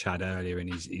to Chad earlier,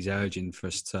 and he's urging for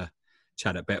us to,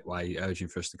 Chad at Betway, urging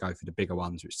for us to go for the bigger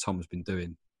ones, which Tom's been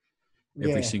doing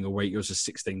every single week. It was a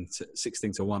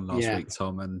 16-1 last week,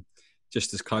 Tom, and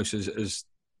just as close as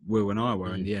Will and I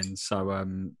were in the end. So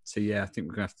yeah, I think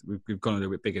we're gonna have to, we've gone a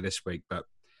little bit bigger this week, but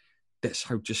that's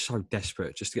so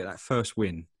desperate just to get that first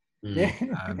win.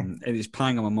 And it's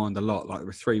playing on my mind a lot. Like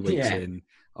we're 3 weeks in,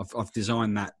 I've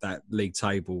designed that league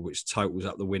table which totals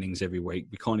up the winnings every week.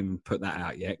 We can't even put that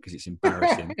out yet because it's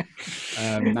embarrassing.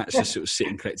 That's just sort of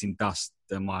sitting collecting dust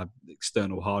on my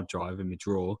external hard drive in my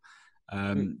drawer.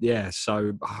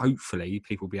 So hopefully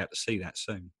people will be able to see that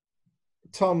soon.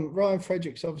 Tom, Ryan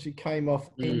Fredericks obviously came off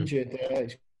injured.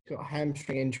 He's got a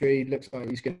hamstring injury. Looks like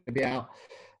he's going to be out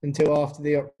until after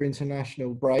the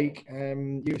international break.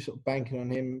 You were sort of banking on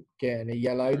him getting a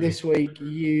yellow. This week,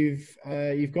 you've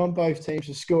gone both teams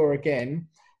to score again.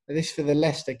 This for the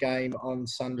Leicester game on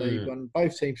Sunday. You've gone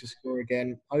both teams to score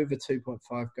again, over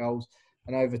 2.5 goals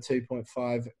and over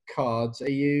 2.5 cards. Are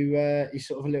you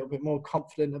sort of a little bit more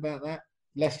confident about that?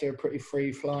 Leicester are pretty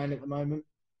free flying at the moment.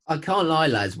 I can't lie,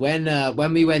 lads. When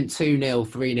we went 2-0,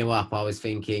 3-0 up, I was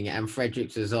thinking, and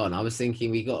Fredericks was on, I was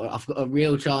thinking I've got a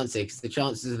real chance here, because the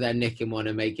chances of them nicking one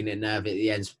and making it nervy at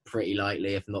the end's pretty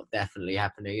likely, if not definitely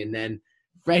happening. And then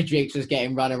Fredericks was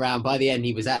getting run around. By the end,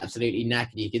 he was absolutely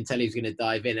knackered. You can tell he was going to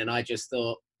dive in, and I just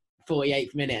thought,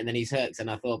 48th minute, and then he's hooked, and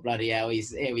I thought, bloody hell,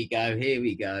 here we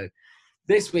go.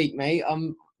 This week, mate,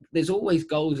 there's always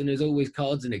goals and there's always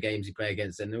cards in the games you play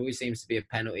against, and there always seems to be a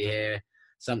penalty here.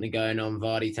 Something going on.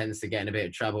 Vardy tends to get in a bit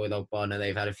of trouble with Ogbonna.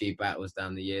 They've had a few battles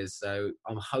down the years, so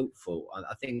I'm hopeful.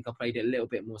 I think I played it a little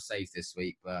bit more safe this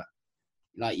week, but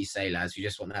like you say, lads, we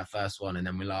just want that first one, and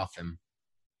then we laugh them.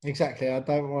 Exactly. I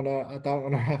don't want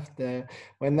to have to,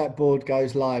 when that board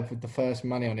goes live with the first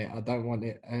money on it, I don't want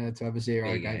it to have a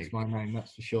zero against my name.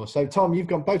 That's for sure. So, Tom, you've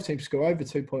gone both teams to score over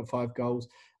 2.5 goals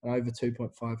and over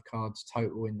 2.5 cards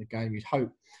total in the game. You'd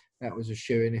hope that was a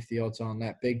shoo-in if the odds aren't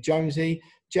that big. Jonesy,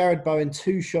 Jared Bowen,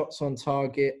 2 shots on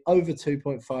target, over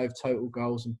 2.5 total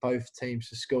goals, and both teams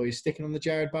to score. You're sticking on the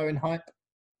Jared Bowen hype?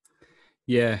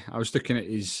 Yeah, I was looking at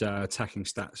his attacking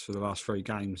stats for the last 3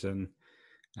 games, and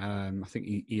I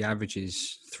think he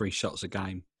averages 3 shots a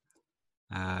game.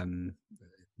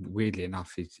 Weirdly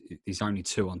enough, he's only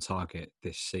 2 on target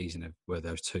this season were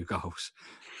those 2 goals.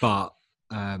 But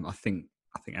I think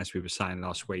as we were saying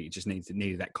last week, he just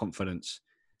needed that confidence.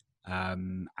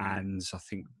 And I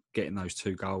think getting those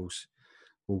 2 goals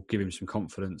will give him some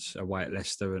confidence away at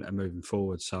Leicester and moving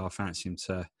forward. So I fancy him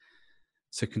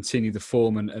to continue the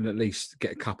form and at least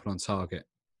get a couple on target.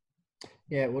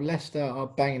 Yeah, well, Leicester are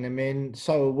banging them in.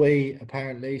 So are we,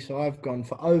 apparently. So I've gone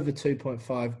for over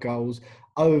 2.5 goals,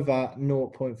 over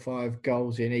 0.5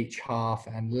 goals in each half,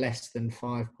 and less than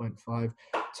 5.5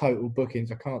 total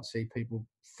bookings. I can't see people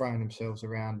throwing themselves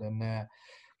around and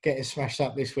getting smashed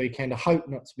up this weekend. I hope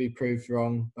not to be proved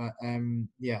wrong, but I'm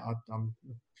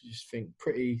just think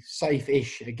pretty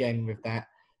safe-ish again with that.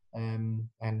 And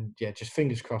yeah, just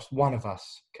fingers crossed one of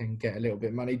us can get a little bit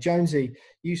of money. Jonesy,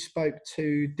 you spoke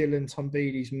to Dylan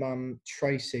Tombidi's mum,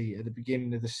 Tracy, at the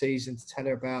beginning of the season to tell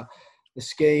her about the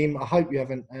scheme. I hope you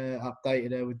haven't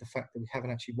updated her with the fact that we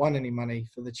haven't actually won any money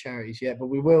for the charities yet, but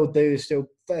we will do. There's still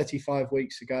 35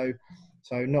 weeks to go,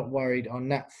 so not worried on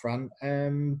that front.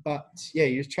 But yeah,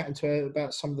 you was chatting to her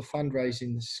about some of the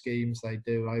fundraising schemes they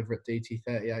do over at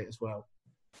DT38 as well.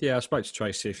 Yeah, I spoke to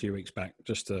Tracy a few weeks back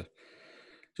just to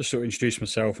sort of introduce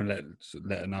myself and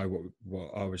let her know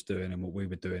what I was doing and what we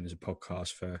were doing as a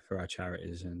podcast for our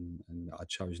charities, and I'd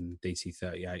chosen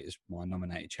DT38 as my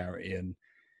nominated charity,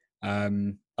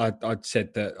 and I'd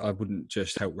said that I wouldn't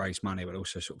just help raise money, but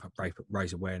also sort of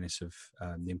raise awareness of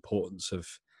the importance of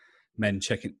men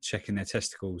checking their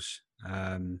testicles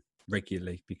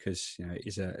regularly, because it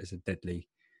is a deadly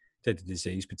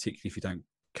disease, particularly if you don't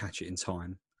catch it in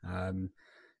time.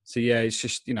 So yeah, it's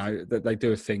just that they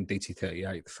do a thing,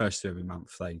 DT38, the first of every month.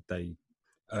 They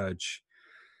urge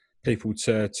people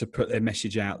to put their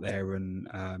message out there and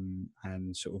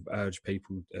sort of urge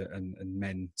people and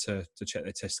men to check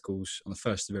their testicles on the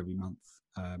first of every month.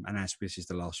 And as this is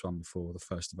the last one before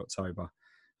the 1st of October,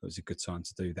 it was a good time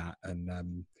to do that.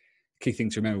 And key thing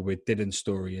to remember with Dylan's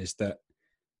story is that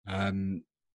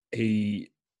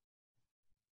he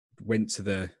went to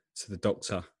the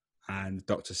doctor, and the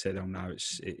doctor said, "Oh no,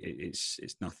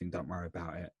 it's nothing. Don't worry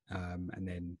about it." And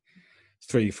then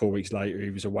 3-4 weeks later,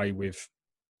 he was away with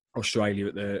Australia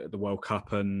at the World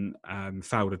Cup and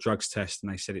failed a drugs test,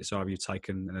 and they said it's either you've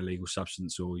taken an illegal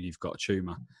substance or you've got a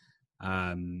tumour.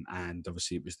 And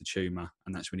obviously it was the tumour,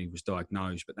 and that's when he was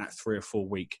diagnosed. But that 3 or 4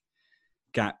 week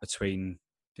gap between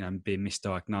being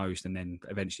misdiagnosed and then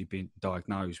eventually being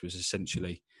diagnosed was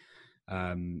essentially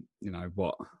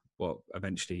what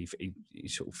eventually he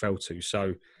sort of fell to.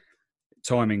 So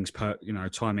timing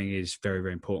is very,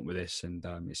 very important with this, and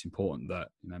it's important that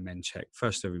men check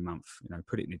first every month.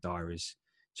 Put it in your diaries,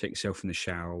 check yourself in the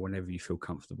shower whenever you feel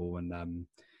comfortable, and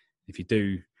if you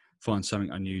do find something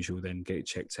unusual, then get it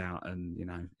checked out, and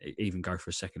even go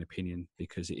for a second opinion,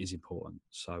 because it is important.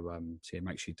 So yeah,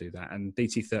 make sure you do that. And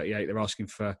DT38, they're asking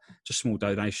for just small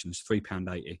donations,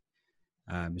 £3.80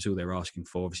 is all they're asking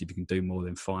for. Obviously, if you can do more,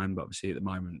 then fine. But obviously, at the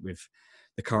moment, with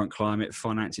the current climate,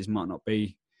 finances might not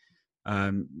be,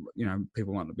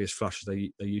 people might not be as flush as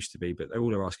they used to be. But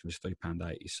all they're asking is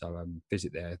 £3.80. So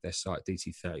visit their site,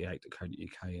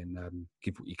 dt38.co.uk, and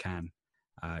give what you can.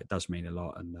 It does mean a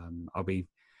lot, and I'll be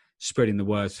spreading the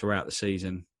word throughout the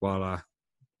season while I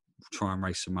try and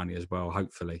raise some money as well,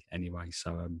 hopefully, anyway.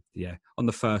 So, yeah, on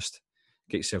the 1st,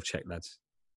 get yourself checked, lads.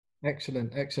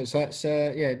 Excellent. So that's,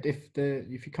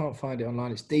 if you can't find it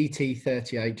online, it's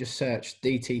DT38. Just search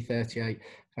DT38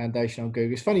 Foundation on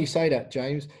Google. It's funny you say that,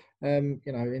 James. In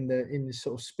the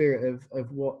sort of spirit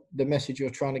of what the message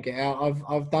you're trying to get out.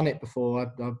 I've done it before.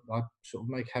 I sort of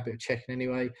make a habit of checking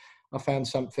anyway. I found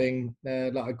something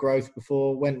like a growth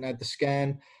before, went and had the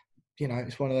scan.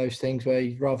 It's one of those things where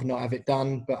you'd rather not have it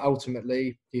done, but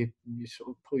ultimately you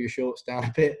sort of pull your shorts down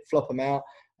a bit, flop them out,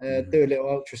 do a little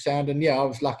ultrasound. And yeah, I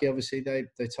was lucky. Obviously, they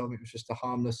told me it was just a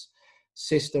harmless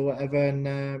cyst or whatever, and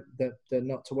that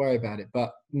not to worry about it.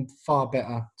 But far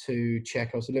better to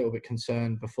check. I was a little bit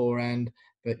concerned beforehand,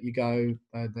 but you go,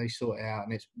 they sort it out.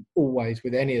 And it's always,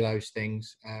 with any of those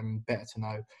things, better to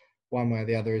know one way or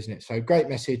the other, isn't it? So great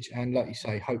message. And like you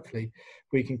say, hopefully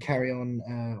we can carry on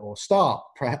or start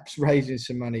perhaps raising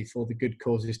some money for the good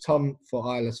causes. Tom for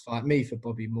Isla's Fight, me for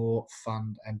Bobby Moore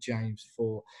Fund, and James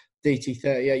for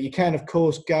DT38. You can, of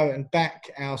course, go and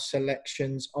back our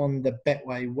selections on the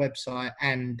Betway website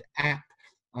and app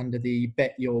under the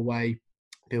Bet Your Way,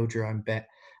 Build Your Own Bet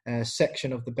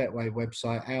section of the Betway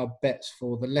website. Our bets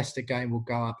for the Leicester game will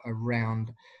go up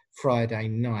around Friday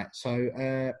night.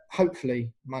 So hopefully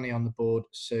money on the board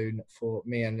soon for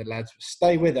me and the lads.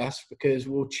 Stay with us, because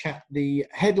we'll chat the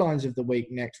headlines of the week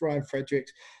next. Ryan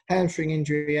Fredericks, hamstring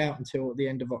injury, out until the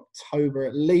end of October,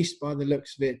 at least by the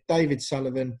looks of it. David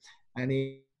Sullivan, and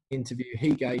the interview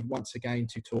he gave once again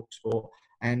to TalkSport,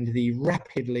 and the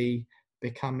rapidly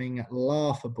becoming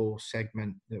laughable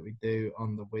segment that we do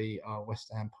on the We Are West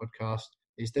Ham podcast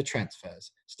is the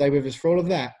transfers. Stay with us for all of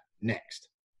that next.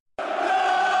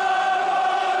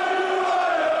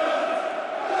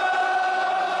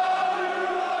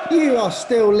 You are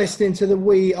still listening to the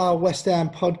We Are West Ham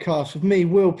podcast with me,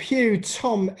 Will Pugh,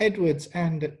 Tom Edwards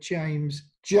and James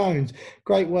Jones.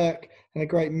 Great work and a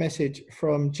great message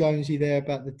from Jonesy there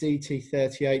about the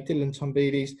DT38, Dylan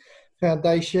Tombides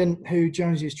Foundation, who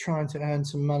Jonesy is trying to earn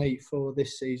some money for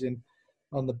this season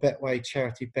on the Betway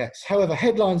charity bets. However,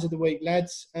 headlines of the week,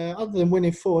 lads, other than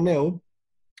winning 4-0,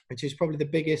 which is probably the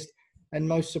biggest and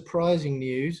most surprising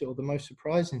news, or the most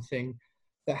surprising thing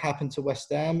that happened to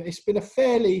West Ham. It's been a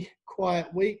fairly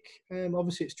quiet week.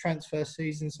 Obviously, it's transfer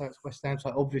season, so it's West Ham,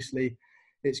 so obviously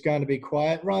it's going to be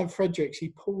quiet. Ryan Fredericks, he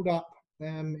pulled up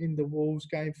in the Wolves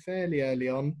game fairly early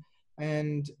on,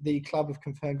 and the club have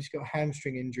confirmed he's got a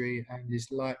hamstring injury and is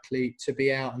likely to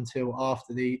be out until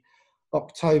after the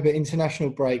October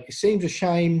international break. It seems a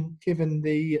shame, given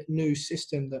the new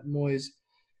system that Moyes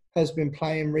has been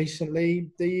playing recently.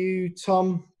 Do you,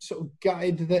 Tom, sort of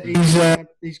gutted that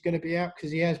he's going to be out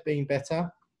because he has been better?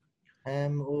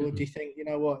 Or do you think, you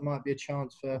know what, it might be a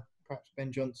chance for perhaps Ben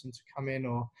Johnson to come in,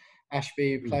 or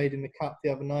Ashby, who played in the Cup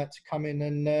the other night, to come in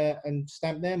and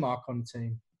stamp their mark on the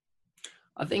team?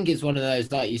 I think it's one of those,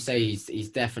 like you say, he's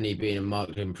definitely been a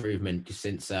marked improvement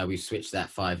since we've switched that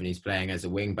 5 and he's playing as a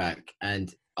wing back.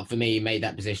 And for me, he made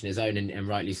that position his own, and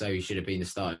rightly so. He should have been the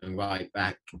starting right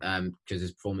back because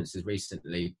his performances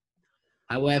recently.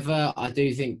 However, I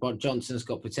do think Bob Johnson's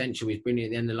got potential. He's brilliant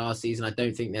at the end of last season. I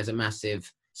don't think there's a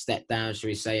massive step down, shall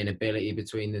we say, in ability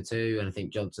between the two. And I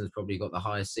think Johnson's probably got the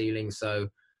highest ceiling. So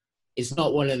it's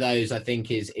not one of those I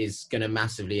think is going to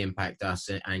massively impact us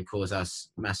and cause us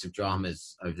massive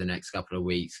dramas over the next couple of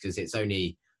weeks, because it's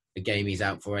only a game he's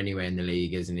out for anyway in the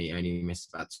league, isn't he? Only missed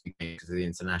about 2 games because of the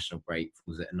international break.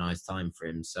 Was at a nice time for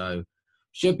him, so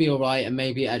should be all right. And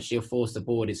maybe actually will force the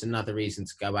board. It's another reason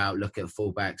to go out, look at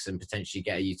fullbacks, and potentially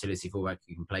get a utility fullback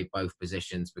who can play both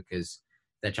positions, because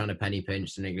they're trying to penny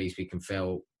pinch, and at least we can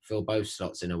fill both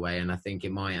slots in a way. And I think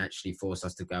it might actually force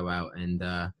us to go out and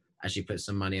actually put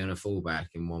some money on a fullback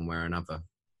in one way or another.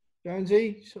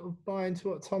 Jonesy, sort of buy into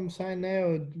what Tom's saying there,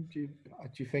 or do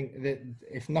you think that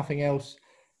if nothing else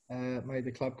made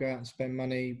the club go out and spend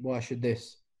money, why should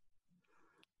this?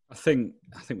 I think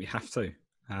we have to.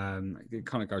 It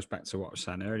kind of goes back to what I was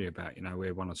saying earlier about,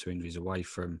 we're 1 or 2 injuries away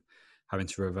from having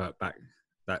to revert back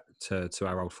to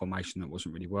our old formation that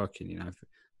wasn't really working.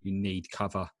 We need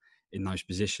cover in those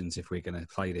positions if we're going to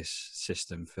play this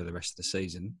system for the rest of the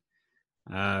season.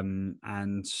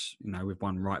 And with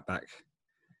one right back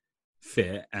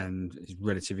fit and is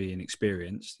relatively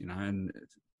inexperienced, and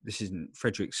this isn't,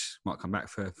 Fredericks might come back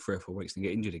for 3 or 4 weeks and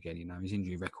get injured again. His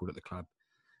injury record at the club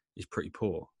is pretty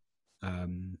poor.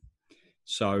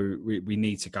 So we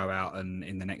need to go out and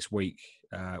in the next week,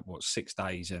 6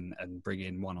 days, and bring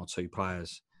in 1 or 2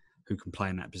 players who can play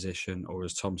in that position, or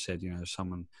as Tom said,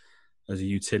 someone as a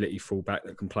utility fullback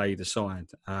that can play either side.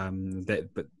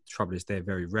 But the trouble is they're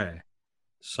very rare.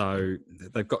 So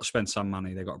they've got to spend some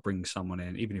money. They've got to bring someone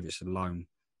in, even if it's a loan,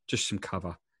 just some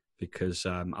cover, because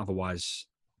otherwise,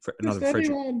 another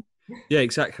Frederick. Yeah,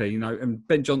 exactly. And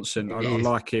Ben Johnson, I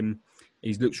like him.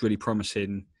 He looks really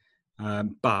promising,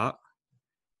 but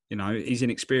he's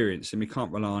inexperienced, and we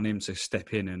can't rely on him to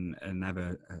step in and have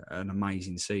an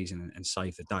amazing season and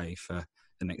save the day for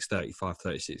the next 35,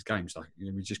 36 games.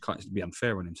 We just can't be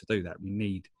unfair on him to do that. We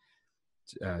need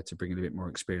to bring in a bit more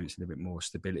experience and a bit more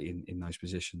stability in those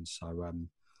positions. So,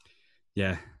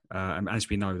 as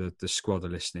we know, the squad are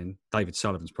listening. David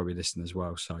Sullivan's probably listening as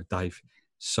well. So, Dave,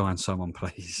 sign someone,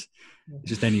 please.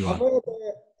 Just anyone.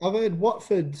 I've heard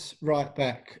Watford's right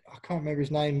back, I can't remember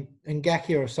his name,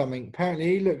 Ngaki or something. Apparently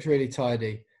he looks really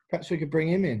tidy. Perhaps we could bring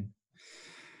him in.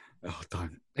 Oh,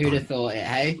 don't. Who'd have thought it,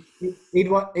 hey?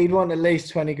 He'd want at least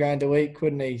 20 grand a week,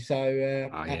 wouldn't he? So,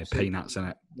 peanuts, isn't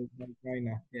it?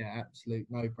 No-brainer. Yeah, absolute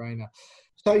no-brainer.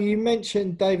 So you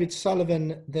mentioned David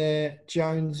Sullivan there,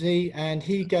 Jonesy, and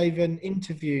he gave an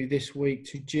interview this week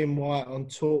to Jim White on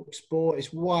TalkSport.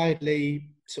 It's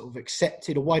widely sort of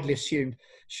accepted or widely assumed,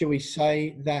 shall we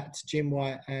say, that Jim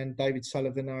White and David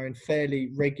Sullivan are in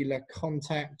fairly regular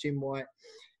contact. Jim White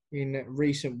in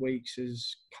recent weeks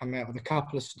has come out with a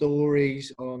couple of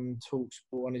stories on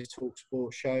TalkSport, on his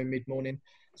TalkSport show mid-morning,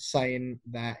 saying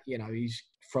that, he's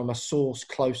from a source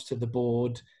close to the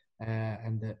board,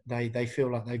 and that they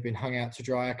feel like they've been hung out to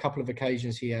dry. A couple of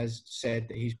occasions he has said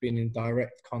that he's been in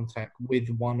direct contact with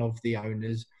one of the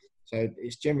owners. So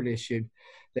it's generally assumed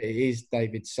that it is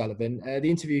David Sullivan. The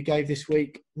interview he gave this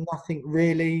week, nothing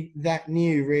really that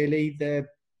new, really. The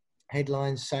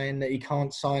headlines saying that he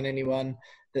can't sign anyone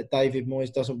that David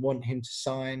Moyes doesn't want him to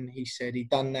sign. He said he'd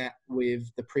done that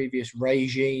with the previous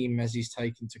regime, as he's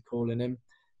taken to calling them,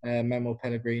 Manuel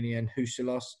Pellegrini and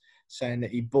Huselos, saying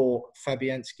that he bought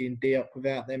Fabianski and Diop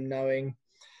without them knowing.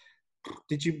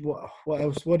 What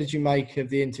else? What did you make of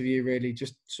the interview, really?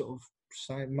 Just sort of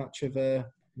saying much of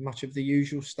the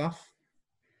usual stuff?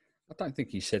 I don't think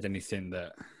he said anything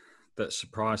that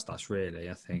surprised us, really.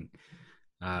 I think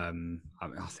I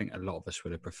think a lot of us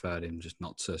would have preferred him just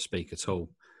not to speak at all,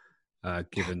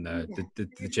 given the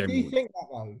general. Do you think that,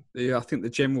 though? Yeah, I think the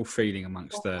general feeling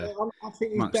amongst the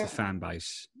fan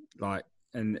base,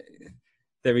 and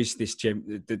there is this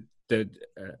an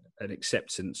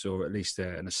acceptance, or at least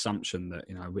an assumption that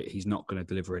he's not going to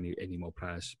deliver any more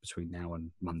players between now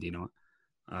and Monday night.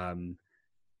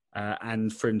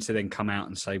 And for him to then come out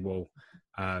and say, well,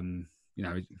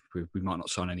 we might not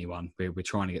sign anyone. We're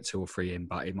trying to get 2 or 3 in,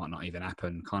 but it might not even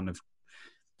happen. Kind of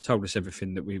told us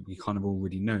everything that we kind of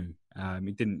already knew.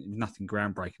 Nothing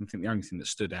groundbreaking. I think the only thing that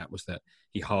stood out was that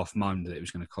he half moaned that it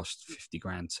was going to cost 50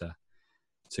 grand to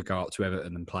go up to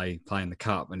Everton and play in the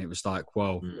cup. And it was like,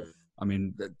 well, I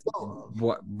mean,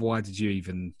 why did you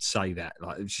even say that?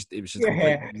 Like, it was just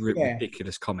a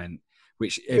ridiculous comment,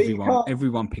 which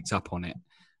everyone picked up on it.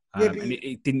 And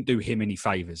it didn't do him any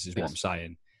favours, is what I'm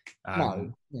saying.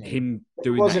 Him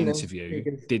doing that interview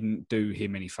didn't do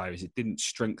him any favours. It didn't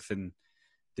strengthen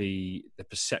the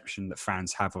perception that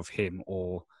fans have of him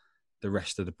or the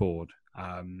rest of the board.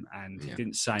 And he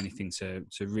didn't say anything to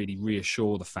really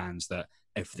reassure the fans that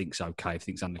everything's okay,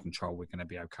 everything's under control, we're going to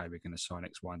be okay, we're going to sign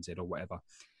X, Y, and Z or whatever.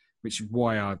 Which is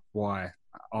why I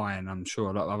and I'm sure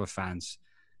a lot of other fans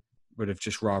would have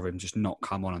just rather him just not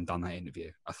come on and done that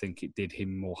interview. I think it did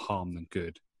him more harm than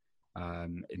good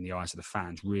in the eyes of the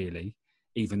fans, really.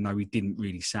 even though he didn't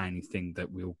really say anything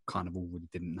that we all kind of already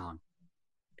didn't know.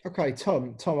 Okay,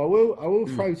 Tom, I will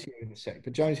throw to you in a sec.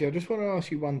 But Jonesy, I just want to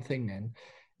ask you one thing then.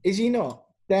 Is he not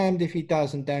damned if he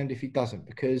does and damned if he doesn't?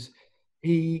 Because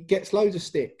he gets loads of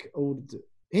stick.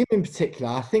 Him in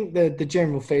particular, I think the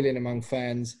general feeling among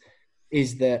fans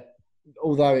is that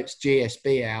although it's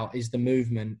GSB out, is the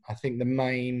movement. I think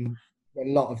a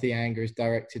lot of the anger is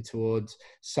directed towards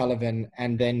Sullivan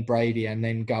and then Brady and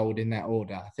then Gold in that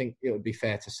order. I think it would be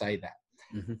fair to say that.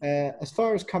 Mm-hmm. As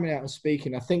far as coming out and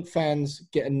speaking, I think fans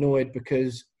get annoyed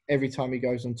because every time he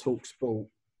goes on TalkSport,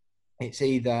 it's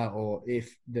either, or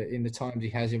in the times he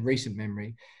has in recent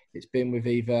memory, it's been with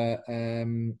either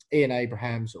Ian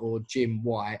Abrahams or Jim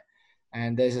White.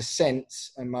 And there's a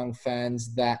sense among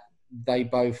fans that they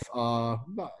both are,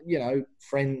 not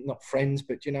friends,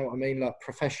 but you know what I mean, like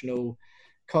professional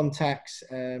contacts,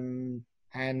 and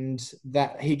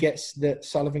that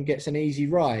Sullivan gets an easy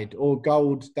ride. Or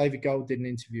David Gold did an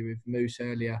interview with Moose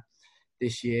earlier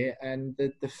this year, and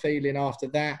the feeling after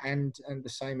that, and the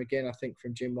same again, I think,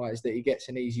 from Jim White, is that he gets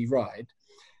an easy ride.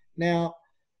 Now,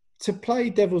 to play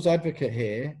devil's advocate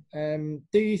here,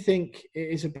 do you think it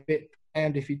is a bit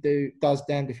damned if he does,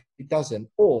 damned if he doesn't?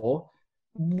 Or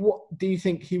what do you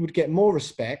think he would get more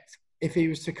respect if he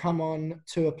was to come on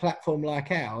to a platform like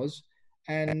ours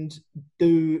and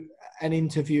do an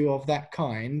interview of that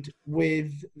kind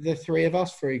with the three of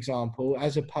us, for example,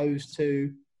 as opposed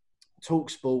to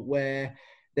TalkSport, where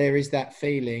there is that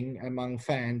feeling among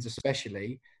fans,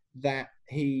 especially, that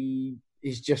he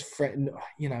is just,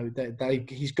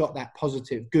 he's got that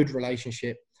positive, good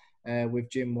relationship with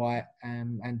Jim White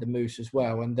and the Moose as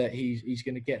well, and that he's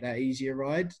going to get that easier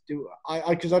ride.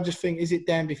 Because I just think, is it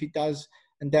damned if he does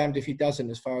and damned if he doesn't,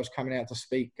 as far as coming out to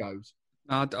speak goes?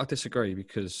 I disagree,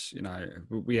 because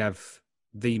we have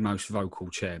the most vocal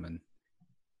chairman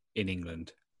in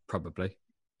England, probably,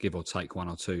 give or take one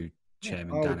or two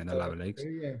chairmen down in the lower leagues.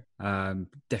 Yeah.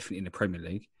 Definitely in the Premier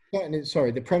League.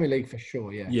 Sorry, the Premier League for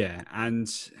sure. Yeah. Yeah, and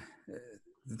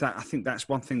that, I think that's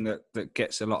one thing that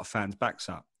gets a lot of fans' backs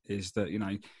up, is that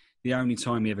the only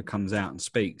time he ever comes out and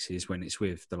speaks is when it's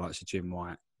with the likes of Jim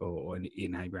White or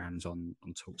Ian Abrahams on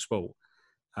TalkSport.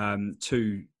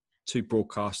 Two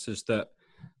broadcasters that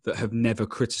have never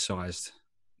criticised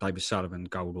David Sullivan,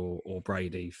 Gold or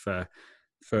Brady for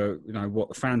what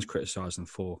the fans criticise them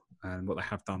for, and what they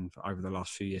have done over the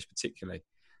last few years particularly.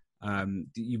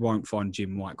 You won't find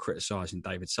Jim White criticising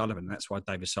David Sullivan. That's why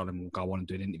David Sullivan will go on and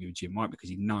do an interview with Jim White, because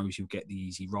he knows he'll get the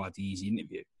easy ride, the easy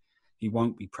interview. He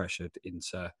won't be pressured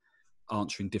into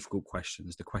answering difficult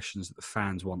questions, the questions that the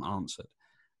fans want answered.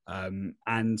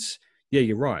 And yeah,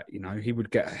 you're right. He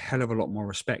would get a hell of a lot more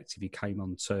respect if he came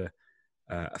onto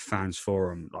a fans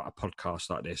forum, like a podcast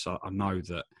like this. I know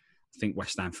that, I think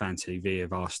West Ham Fan TV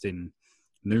have asked him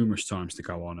numerous times to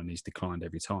go on, and he's declined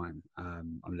every time,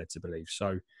 I'm led to believe. So,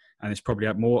 and there's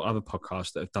probably more other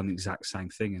podcasts that have done the exact same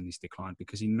thing, and he's declined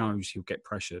because he knows he'll get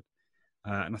pressured.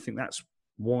 And I think that's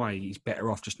why he's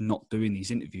better off just not doing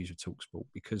these interviews with TalkSport,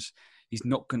 because he's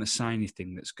not going to say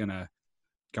anything that's going to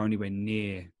go anywhere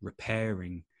near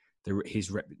repairing the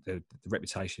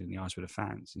reputation in the eyes of the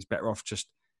fans. He's better off just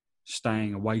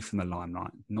staying away from the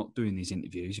limelight, not doing these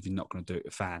interviews if you're not going to do it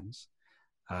with fans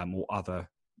or other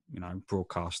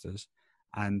broadcasters,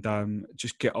 and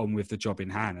just get on with the job in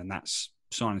hand, and that's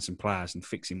signing some players and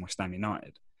fixing West Ham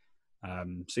United.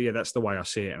 So yeah, that's the way I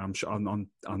see it, and I'm sure I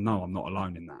know I'm not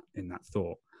alone in that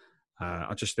thought.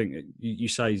 I just think you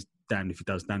say he's damned if he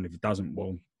does, damned if he doesn't.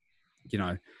 Well,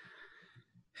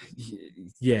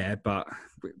 yeah, but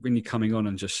when you're coming on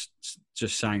and just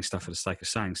saying stuff for the sake of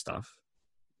saying stuff,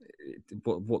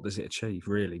 what does it achieve,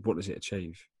 really? What does it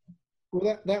achieve?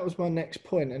 Well, that was my next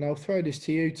point, and I'll throw this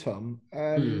to you, Tom,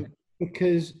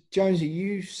 because Jonesy,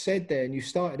 you said there, and you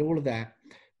started all of that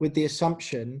with the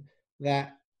assumption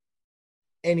that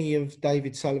any of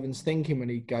David Sullivan's thinking when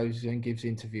he goes and gives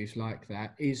interviews like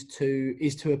that is to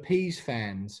appease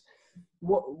fans.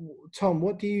 Tom,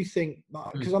 what do you think?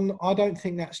 Because I don't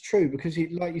think that's true, because he,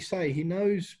 like you say, he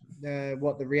knows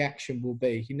what the reaction will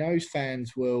be. He knows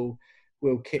fans will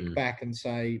kick back and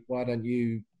say, why don't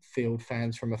you field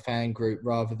fans from a fan group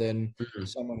rather than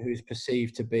someone who's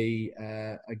perceived to be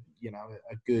a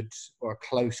good or a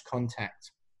close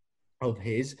contact of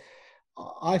his.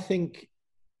 I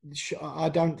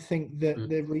don't think that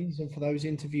the reason for those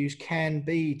interviews can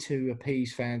be to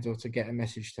appease fans or to get a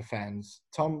message to fans.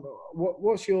 Tom,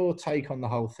 what's your take on the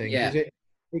whole thing? Yeah.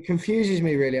 It confuses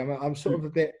me, really. I'm sort of a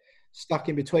bit stuck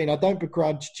in between. I don't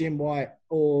begrudge Jim White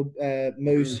or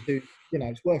Moose, who,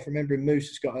 it's worth remembering Moose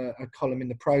has got a column in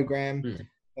the programme.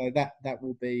 So that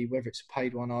will be, whether it's a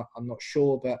paid one, I'm not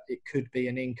sure, but it could be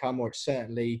an income, or it's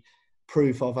certainly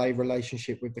proof of a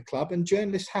relationship with the club. And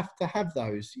journalists have to have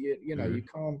those. You know, you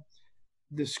can't.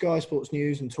 The Sky Sports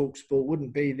News and TalkSport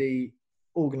wouldn't be the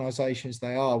organisations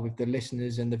they are with the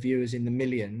listeners and the viewers in the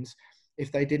millions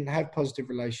if they didn't have positive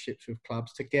relationships with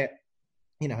clubs to get,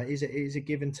 you know, it is a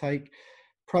give and take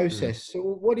process. So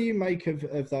what do you make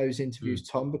of those interviews,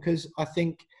 Tom? Because I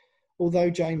think, although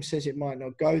James says it might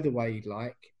not go the way he'd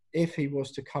like, if he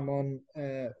was to come on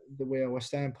the We Are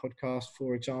West Ham podcast,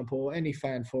 for example, or any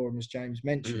fan forum, as James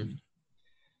mentioned,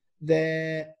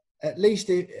 there, at least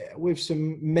with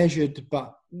some measured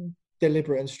but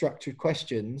deliberate and structured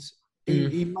questions,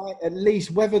 he might at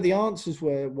least, whether the answers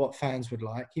were what fans would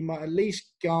like, he might at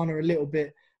least garner a little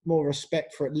bit more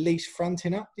respect for at least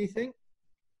fronting up, do you think?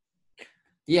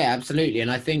 Yeah, absolutely.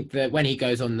 And I think that when he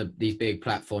goes on these big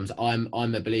platforms, I'm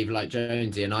a believer like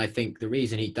Jonesy, and I think the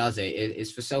reason he does it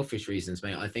is for selfish reasons,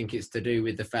 mate. I think it's to do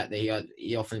with the fact that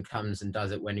he often comes and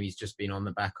does it when he's just been on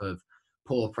the back of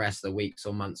poor press the weeks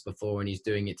or months before, and he's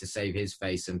doing it to save his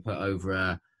face and put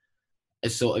over a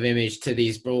sort of image to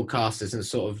these broadcasters and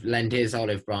sort of lend his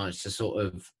olive branch to sort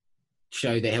of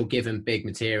show that he'll give him big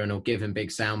material and he'll give him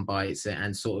big sound bites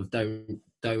and sort of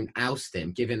don't oust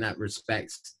him, give him that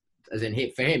respect. As in,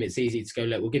 for him, it's easy to go,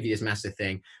 look, we'll give you this massive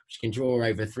thing, which can draw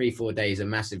over 3-4 days of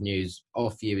massive news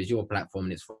off you as your platform,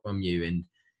 and it's from you, and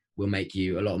we'll make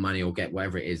you a lot of money or get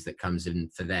whatever it is that comes in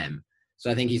for them.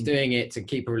 So I think he's doing it to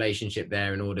keep a relationship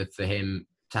there in order for him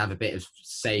to have a bit of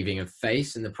saving of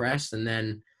face in the press. And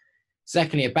then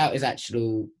secondly, about his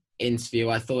actual interview,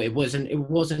 I thought it wasn't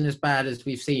as bad as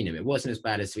we've seen him. It wasn't as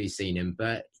bad as we've seen him,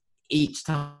 but each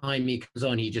time he comes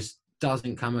on, he just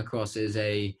doesn't come across as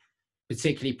a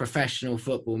particularly professional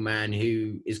football man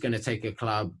who is going to take a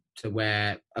club to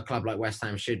where a club like West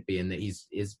Ham should be, and that his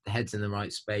head's in the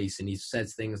right space. And he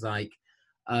says things like,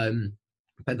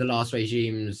 but the last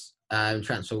regime's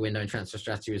transfer window and transfer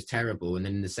strategy was terrible. And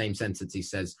then in the same sentence, he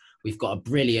says, we've got a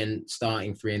brilliant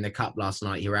starting three in the cup last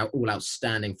night. Here are all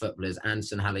outstanding footballers.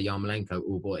 Anson, Haller, Yarmolenko,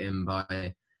 all brought in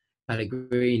by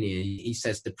Pellegrini. He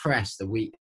says depressed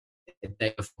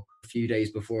a few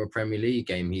days before a Premier League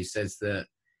game. He says that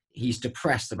he's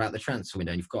depressed about the transfer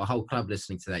window. And you've got a whole club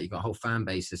listening to that. You've got a whole fan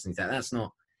base listening to that. That's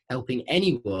not helping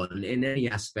anyone in any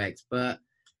aspect. But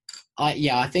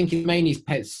I think it's mainly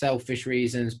selfish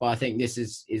reasons, but I think this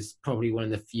is probably one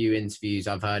of the few interviews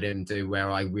I've heard him do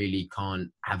where I really can't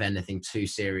have anything too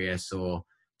serious or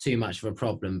too much of a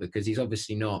problem, because he's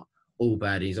obviously not all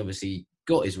bad. He's obviously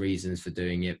got his reasons for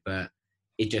doing it, but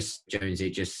it just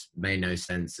made no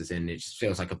sense, as in it just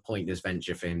feels like a pointless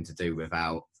venture for him to do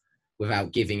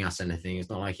without giving us anything. It's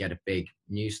not like he had a big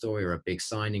news story or a big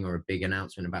signing or a big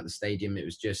announcement about the stadium. It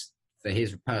was just for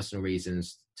his personal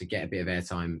reasons to get a bit of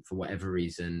airtime for whatever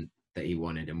reason that he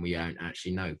wanted, and we don't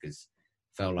actually know because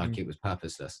it felt like it was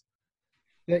purposeless.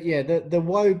 Yeah, the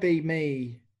woe be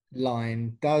me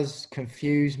line does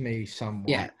confuse me somewhat.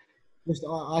 Yeah. Just,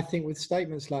 I think with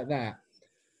statements like that,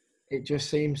 it just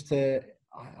seems to,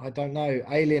 I don't know,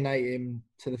 alienate him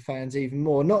to the fans even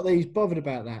more. Not that he's bothered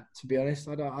about that, to be honest.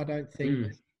 I don't think,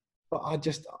 but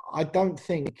I don't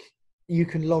think you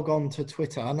can log on to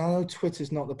Twitter. I know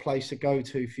Twitter's not the place to go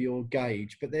to for your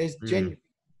gauge, but there's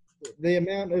the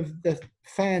amount of the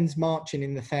fans marching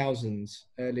in the thousands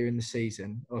earlier in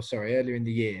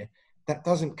the year, that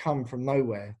doesn't come from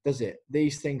nowhere, does it?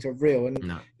 These things are real. And,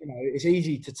 it's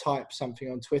easy to type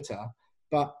something on Twitter,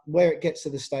 but where it gets to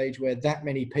the stage where that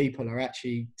many people are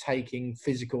actually taking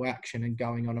physical action and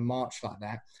going on a march like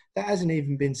that, that hasn't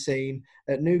even been seen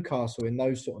at Newcastle in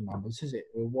those sort of numbers, has it?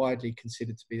 We're widely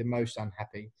considered to be the most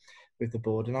unhappy with the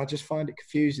board. And I just find it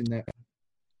confusing that,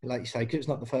 like you say, because it's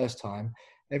not the first time,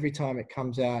 every time it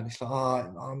comes out, it's like,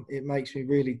 it makes me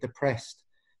really depressed.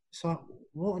 It's like,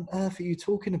 what on earth are you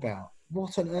talking about?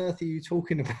 What on earth are you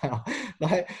talking about?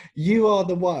 Like, you are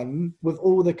the one with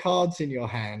all the cards in your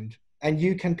hand, and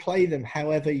you can play them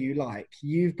however you like.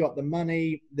 You've got the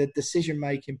money, the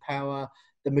decision-making power,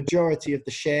 the majority of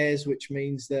the shares, which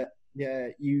means that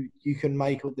you can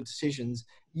make all the decisions.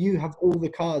 You have all the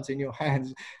cards in your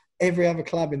hands. Every other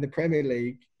club in the Premier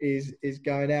League is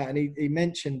going out. And he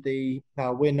mentioned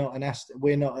we're not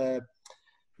a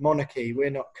monarchy,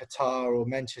 we're not Qatar or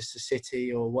Manchester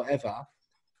City or whatever.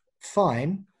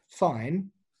 Fine.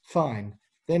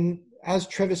 Then, as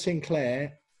Trevor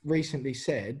Sinclair recently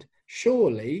said,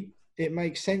 surely it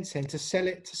makes sense then to sell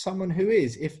it to someone who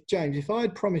is. If I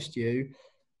had promised you,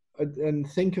 and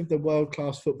think of the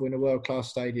world-class football in a world-class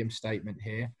stadium statement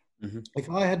here, if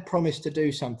I had promised to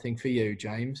do something for you,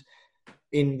 James,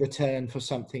 in return for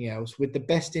something else, with the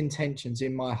best intentions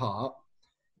in my heart,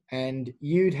 and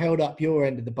you'd held up your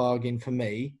end of the bargain for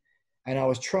me, and I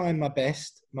was trying my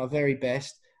best, my very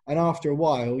best. And after a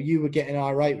while, you were getting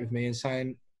irate with me and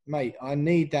saying, mate, I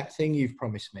need that thing you've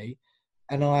promised me.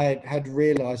 And I had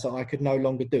realised that I could no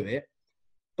longer do it.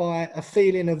 By a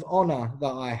feeling of honour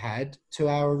that I had to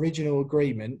our original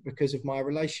agreement, because of my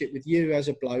relationship with you as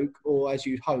a bloke, or as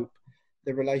you'd hope,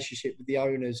 the relationship with the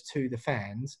owners to the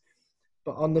fans.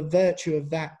 But on the virtue of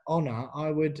that honour,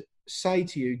 I would say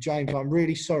to you, James, I'm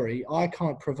really sorry, I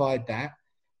can't provide that,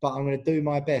 but I'm going to do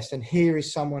my best. And here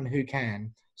is someone who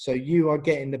can. So you are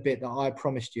getting the bit that I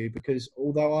promised you, because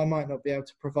although I might not be able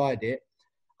to provide it,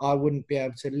 I wouldn't be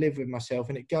able to live with myself.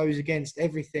 And it goes against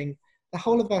everything. The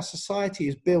whole of our society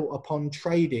is built upon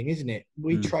trading, isn't it?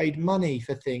 We trade money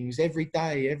for things every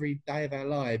day of our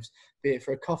lives, be it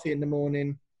for a coffee in the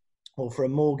morning or for a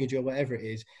mortgage or whatever it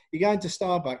is. You go into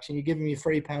Starbucks and you give them your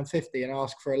 £3.50 and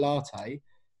ask for a latte,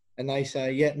 and they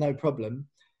say, yeah, no problem.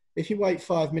 If you wait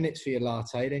 5 minutes for your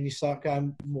latte, then you start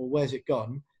going, well, where's it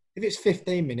gone? If it's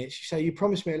 15 minutes, you say, you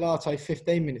promised me a latte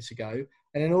 15 minutes ago,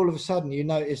 and then all of a sudden you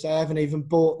notice they haven't even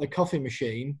bought the coffee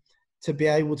machine to be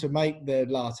able to make the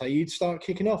latte. You'd start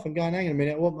kicking off and going, hang on a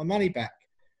minute, I want my money back.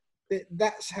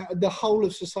 That's how the whole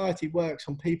of society works,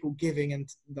 on people giving and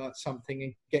something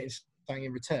and getting something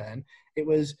in return. It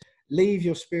was leave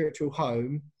your spiritual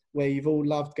home where you've all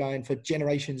loved going, for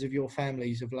generations of your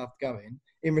families have loved going.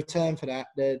 In return for that,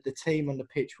 the team on the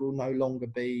pitch will no longer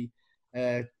be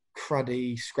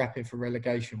cruddy, scrapping for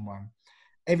relegation one.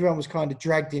 Everyone was kind of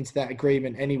dragged into that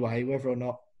agreement anyway, whether or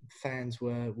not fans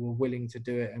were willing to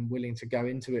do it and willing to go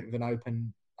into it with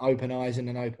an open eyes and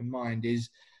an open mind is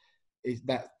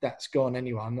that's gone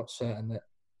anyway. I'm not certain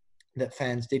that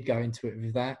fans did go into it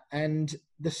with that. And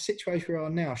the situation we're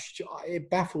on now, it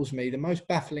baffles me. The most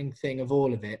baffling thing of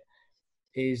all of it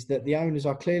is that the owners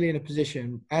are clearly in a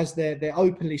position, as they're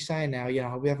openly saying now, you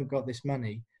know, we haven't got this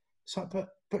money. So,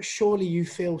 but surely you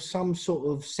feel some sort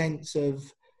of sense of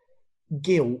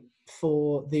guilt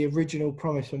for the original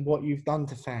promise and what you've done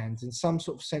to fans, and some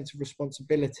sort of sense of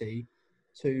responsibility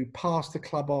to pass the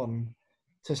club on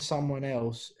to someone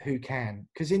else who can.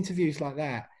 Because interviews like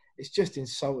that, it's just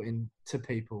insulting to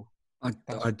people.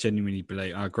 I genuinely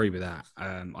believe, I agree with that.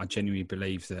 I genuinely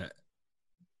believe that,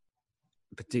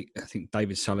 I think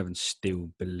David Sullivan still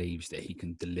believes that he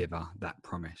can deliver that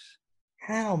promise.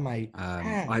 How, mate?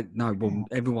 How? Well,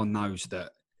 everyone knows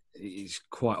that it's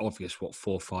quite obvious, 4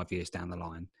 or 5 years down the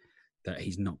line, that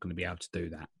he's not going to be able to do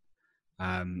that.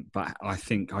 But I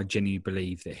genuinely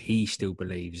believe that he still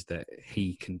believes that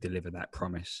he can deliver that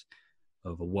promise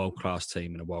of a world-class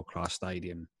team and a world-class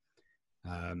stadium.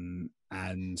 And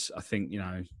I think, you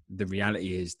know, the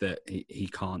reality is that he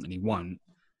can't and he won't.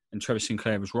 And Trevor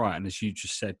Sinclair was right. And as you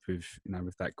just said with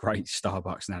that great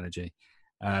Starbucks analogy,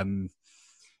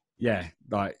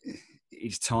 like,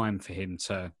 it's time for him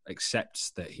to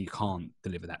accept that he can't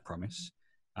deliver that promise.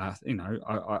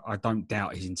 I don't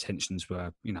doubt his intentions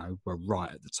were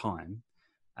right at the time,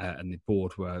 and the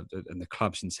board and the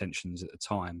club's intentions at the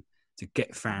time to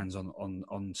get fans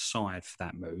on side for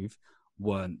that move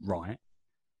weren't right.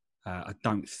 I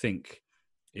don't think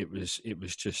it was a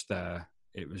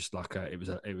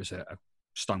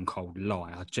stone cold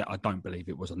lie. I don't believe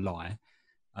it was a lie.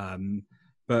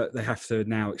 But they have to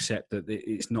now accept that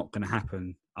it's not going to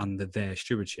happen under their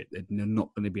stewardship. They're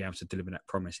not going to be able to deliver that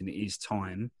promise. And it is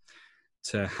time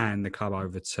to hand the club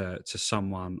over to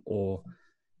someone or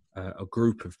a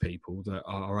group of people that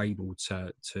are able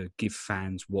to give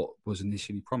fans what was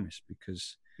initially promised.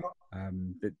 Because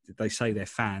they say they're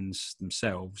fans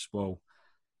themselves. Well,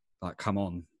 like, come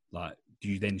on. Like,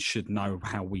 you then should know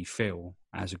how we feel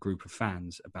as a group of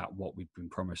fans about what we've been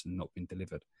promised and not been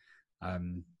delivered.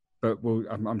 But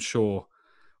I'm sure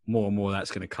more and more that's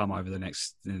going to come over the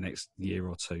next year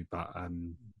or two. But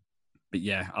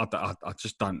yeah, I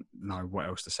just don't know what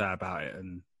else to say about it.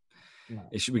 And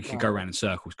we could go around in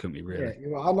circles, couldn't we? Really?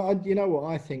 Yeah. You know what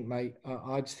I think, mate?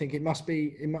 I just think it must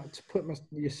to put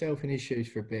yourself in his shoes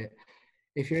for a bit.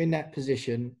 If you're in that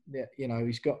position, you know,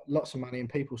 he's got lots of money, and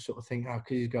people sort of think, oh,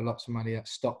 because he's got lots of money, that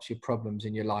stops your problems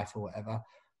in your life or whatever.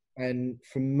 And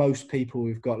for most people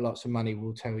who've got lots of money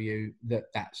will tell you that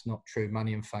that's not true.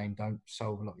 Money and fame don't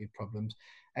solve a lot of your problems.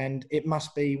 And it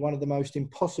must be one of the most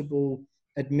impossible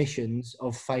admissions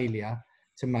of failure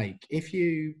to make. If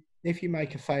you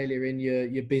make a failure in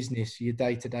your business, your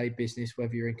day-to-day business,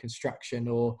 whether you're in construction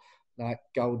or like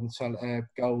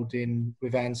gold in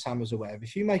with Ann Summers or whatever,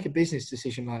 if you make a business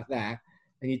decision like that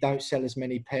and you don't sell as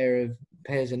many pairs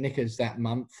of knickers that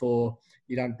month, or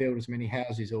you don't build as many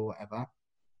houses or whatever,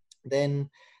 then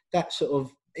that sort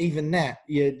of, even that,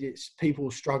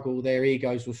 people struggle, their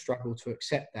egos will struggle to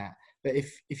accept that. But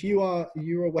if you're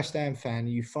a West Ham fan and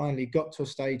you finally got to a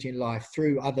stage in life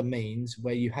through other means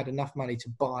where you had enough money to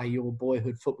buy your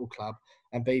boyhood football club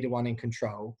and be the one in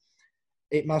control,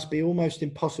 it must be almost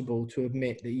impossible to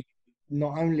admit that you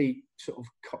not only sort of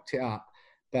cocked it up,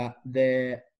 but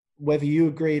whether you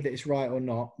agree that it's right or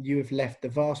not, you have left the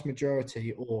vast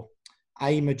majority or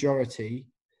a majority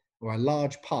or a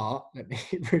large part, let me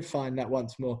refine that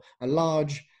once more, a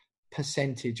large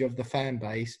percentage of the fan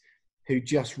base who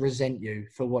just resent you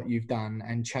for what you've done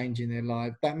and changing their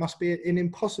life. That must be an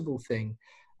impossible thing.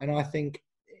 And I think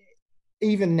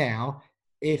even now,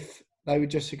 if they were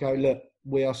just to go, look,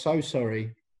 we are so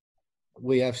sorry,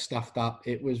 we have stuffed up.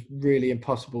 It was really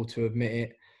impossible to admit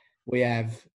it. We'll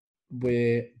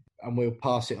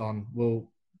pass it on.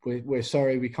 We're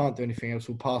sorry, we can't do anything else.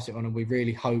 We'll pass it on, and we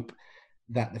really hope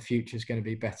that the future is going to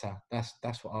be better.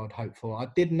 That's what I would hope for. I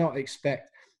did not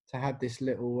expect to have this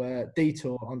little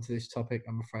detour onto this topic,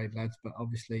 I'm afraid, lads, but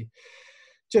obviously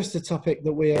just a topic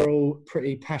that we are all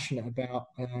pretty passionate about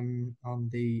on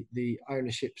the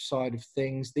ownership side of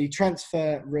things. The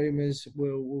transfer rumours,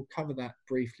 we'll cover that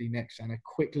briefly next, and a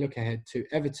quick look ahead to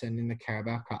Everton in the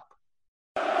Carabao Cup.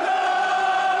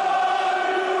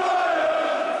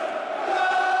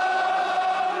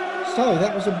 So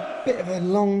that was a bit of a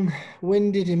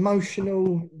long-winded,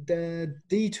 emotional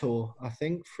detour, I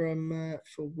think, for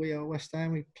We Are West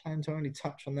Ham. We plan to only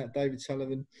touch on that David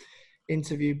Sullivan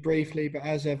interview briefly, but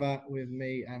as ever with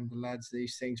me and the lads,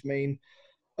 these things mean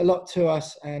a lot to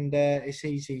us, and it's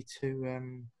easy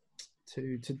to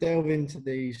delve into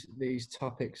these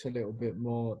topics a little bit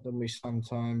more than we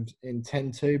sometimes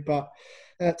intend to. But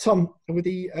Tom, with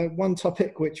the one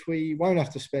topic which we won't have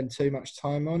to spend too much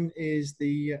time on is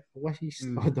the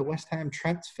West Ham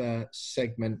transfer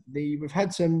segment. We've had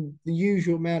the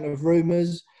usual amount of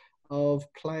rumours of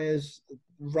players,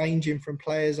 ranging from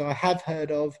players I have heard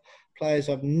of, players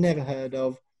I've never heard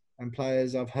of, and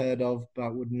players I've heard of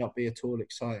but would not be at all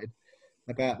excited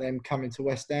about them coming to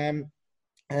West Ham.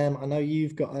 I know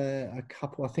you've got a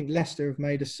couple. I think Leicester have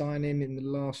made a signing in the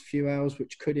last few hours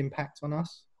which could impact on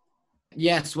us.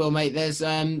 Yes, well, mate, there's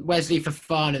Wesley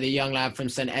Fofana, the young lad from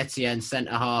St Etienne,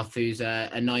 centre-half, who's a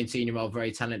 19-year-old,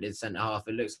 very talented centre-half.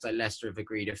 It looks like Leicester have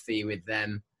agreed a fee with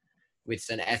them, with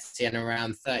St Etienne,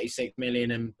 around 36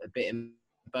 million and a bit in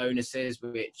bonuses,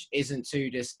 which isn't too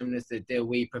dissimilar to the deal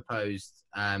we proposed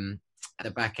at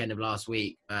the back end of last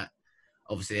week. But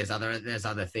obviously, there's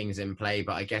other things in play,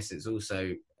 but I guess it's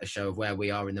also a show of where we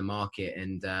are in the market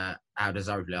and how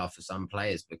desirable they are for some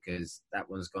players, because that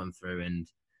one's gone through and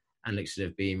looks to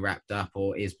have been wrapped up,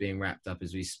 or is being wrapped up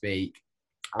as we speak.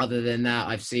 Other than that,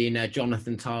 I've seen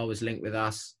Jonathan Tah was linked with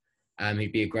us.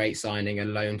 He'd be a great signing, a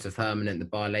loan to permanent, the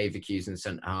Bayer Leverkusen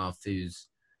centre-half, who's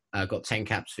got 10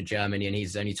 caps for Germany, and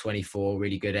he's only 24,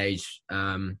 really good age.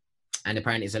 And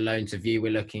apparently it's a loan to View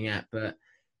we're looking at, but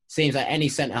seems like any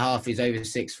centre-half who's over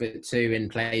 6'2"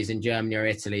 and plays in Germany or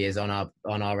Italy is on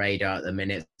our radar at the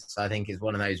minute. So I think it's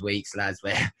one of those weeks, lads,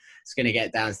 where it's going to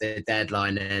get down to the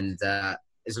deadline, and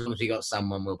as long as we got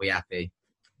someone, we'll be happy.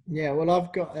 Yeah, well,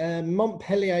 I've got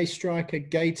Montpellier striker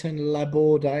Gaëtan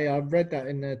Laborde. I've read that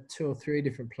in 2 or 3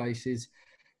 different places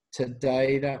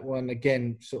today. That one,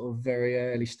 again, sort of very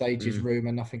early stages,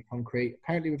 rumour, nothing concrete.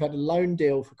 Apparently, we've had a loan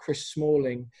deal for Chris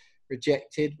Smalling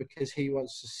rejected because he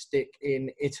wants to stick in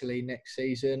Italy next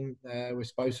season. We're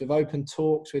supposed to have opened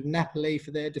talks with Napoli for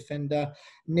their defender,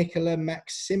 Nikola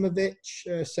Maksimovic,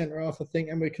 centre-half, I think,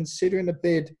 and we're considering a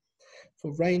bid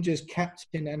for Rangers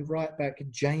captain and right-back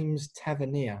James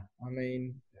Tavernier. I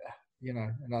mean, you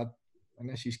know,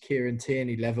 unless he's Kieran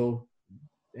Tierney level,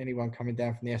 anyone coming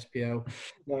down from the SPL,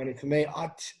 knowing it for me,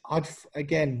 I've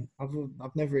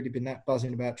never really been that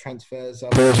buzzing about transfers.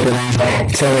 I've always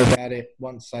been about it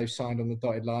once they've signed on the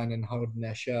dotted line and holding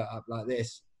their shirt up like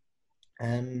this.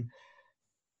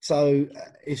 So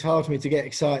it's hard for me to get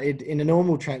excited in a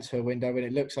normal transfer window when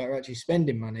it looks like we're actually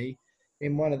spending money.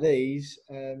 In one of these,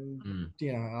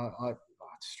 you know, I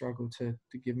struggle to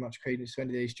give much credence to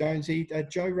any of these. Jonesy,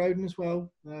 Joe Rodon as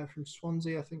well from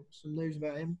Swansea. I think some news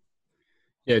about him.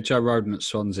 Yeah, Joe Rodon at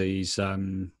Swansea. He's got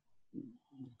a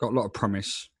lot of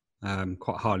promise,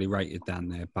 quite highly rated down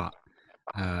there, but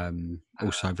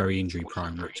also very injury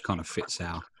prone, which kind of fits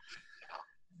our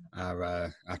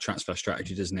transfer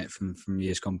strategy, doesn't it, from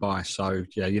years gone by. So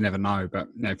yeah, you never know, but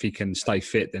you know, if he can stay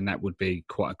fit, then that would be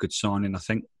quite a good signing, I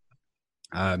think.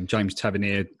 James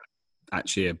Tavernier,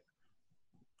 actually a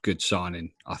good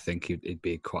signing. I think it'd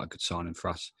be quite a good signing for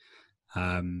us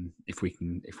if we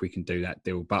can do that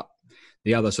deal. But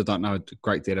the others I don't know a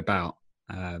great deal about.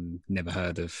 Never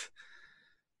heard of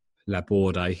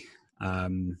Laborde,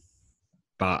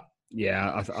 but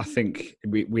Yeah, I think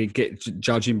we get,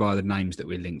 judging by the names that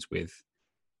we're linked with,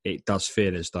 it does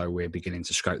feel as though we're beginning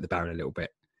to scrape the barrel a little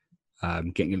bit,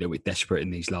 getting a little bit desperate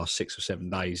in these last 6 or 7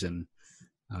 days, and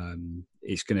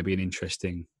it's going to be an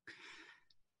interesting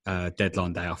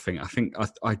deadline day. I think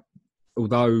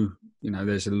although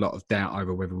there's a lot of doubt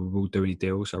over whether we will do any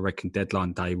deals, I reckon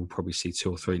deadline day we'll probably see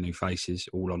 2 or 3 new faces,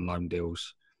 all on loan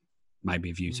deals.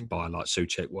 Maybe a view to buy like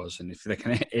Souček was, and if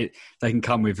they can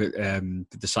come with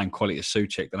the same quality as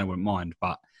Souček, then I wouldn't mind.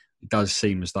 But it does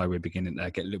seem as though we're beginning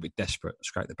to get a little bit desperate,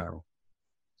 scrape the barrel.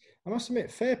 I must admit,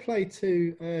 fair play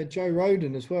to Joe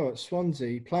Roden as well at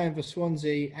Swansea, playing for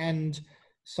Swansea and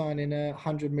signing a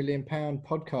 £100 million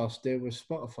podcast deal with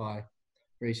Spotify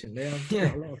recently. I've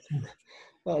got a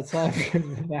lot of time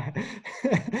for that.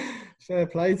 Fair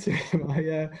play to him.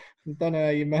 I don't know how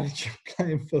you manage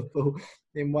playing football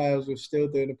in Wales with still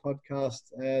doing a podcast,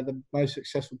 the most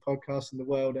successful podcast in the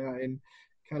world out in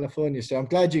California. So I'm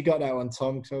glad you got that one,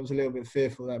 Tom, because I was a little bit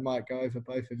fearful that might go over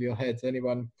both of your heads.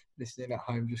 Anyone listening at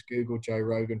home, just Google Joe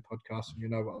Rogan podcast and you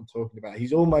know what I'm talking about.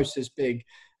 He's almost as big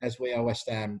as We Are West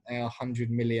Ham. Our £100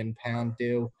 million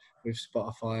deal with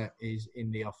Spotify is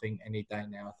in the offing any day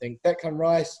now. I think Declan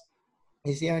Rice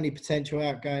is the only potential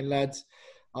outgoing, lads.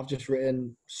 I've just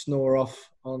written snore off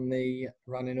on the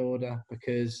running order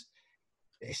because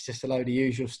it's just a load of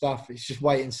usual stuff. It's just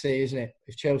wait and see, isn't it?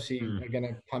 If Chelsea are going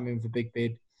to come in with a big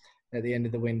bid at the end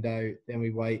of the window, then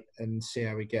we wait and see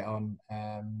how we get on.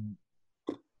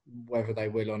 Whether they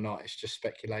will or not, it's just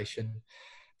speculation.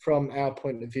 From our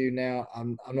point of view now,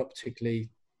 I'm not particularly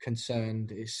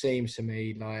concerned. It seems to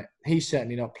me like he's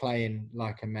certainly not playing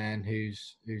like a man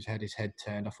who's had his head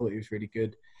turned. I thought he was really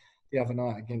good the other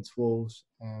night against Wolves.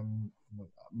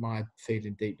 My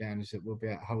feeling deep down is that we'll be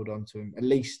able to hold on to him at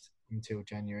least until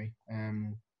January. I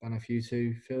don't know if you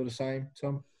two feel the same,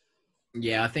 Tom.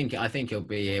 Yeah, I think he'll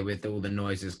be here with all the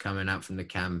noises coming out from the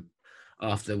camp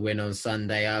after the win on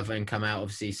Sunday. Irvine come out,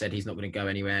 obviously he said he's not going to go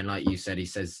anywhere, and like you said, he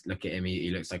says, look at him, he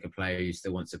looks like a player who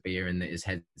still wants to be here and that his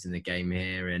head's in the game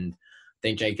here. And I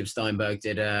think Jacob Steinberg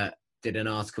did an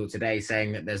article today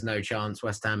saying that there's no chance.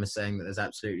 West Ham is saying that there's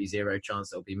absolutely zero chance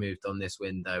that will be moved on this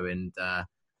window, and I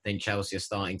think Chelsea are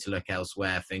starting to look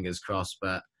elsewhere, fingers crossed.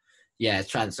 But yeah,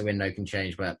 transfer window can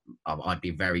change, but I'd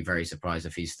be very, very surprised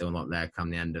if he's still not there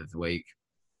come the end of the week.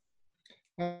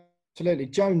 Absolutely.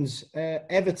 Jones,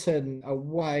 Everton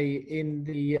away in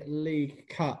the League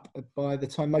Cup. By the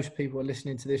time most people are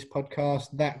listening to this podcast,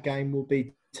 that game will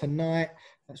be tonight.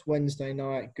 That's Wednesday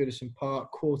night, Goodison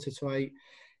Park, 7:45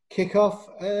 kick-off.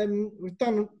 We've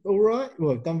done all right.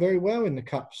 Well, we've done very well in the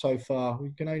Cup so far.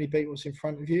 We can only beat what's in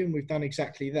front of you, and we've done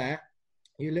exactly that.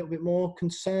 Are you a little bit more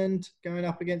concerned going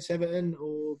up against Everton,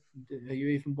 or are you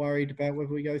even worried about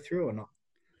whether we go through or not?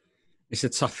 It's a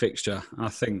tough fixture. I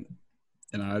think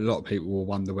a lot of people will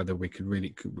wonder whether we can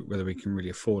really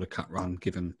afford a cut run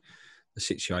given the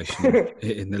situation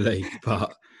in the league.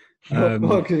 But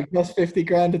because it costs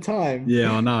 $50,000 a time.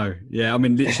 Yeah, I know. Yeah, I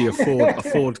mean, literally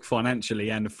afford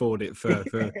financially and afford it for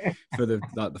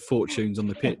the fortunes on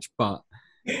the pitch. But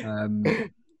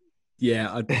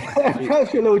yeah,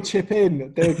 perhaps you'll all chip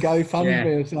in, do a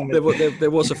GoFundMe or something.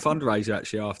 There was a fundraiser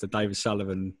actually after David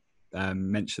Sullivan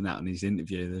mentioned that in his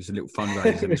interview. There's a little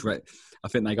fundraiser. I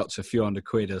think they got to a few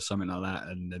 £100 or something like that,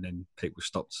 and then people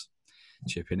stopped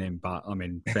chipping in. But I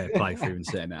mean, fair play for even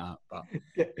setting it up. But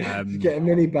get a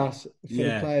minibus for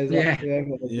the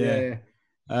players.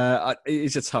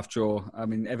 It's a tough draw. I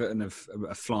mean, Everton are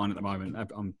flying at the moment.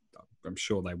 I'm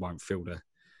sure they won't field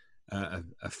a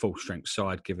full strength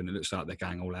side, given it looks like they're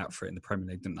going all out for it in the Premier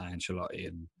League, didn't they? Ancelotti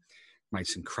and made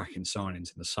some cracking signings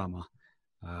in the summer.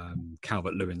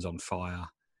 Calvert-Lewin's on fire.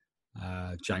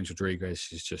 James Rodriguez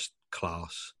is just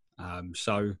class.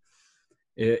 So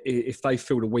if they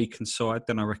field a weakened side,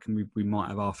 then I reckon we might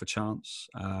have half a chance.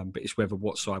 But it's whether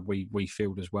what side we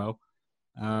field as well.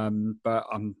 But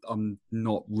I'm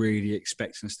not really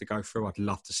expecting us to go through. I'd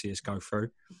love to see us go through,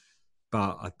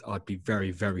 but I'd be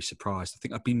very, very surprised. I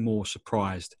think I'd be more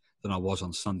surprised than I was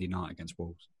on Sunday night against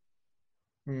Wolves.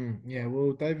 Yeah,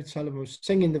 well, David Sullivan was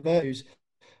singing the virtues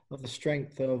of the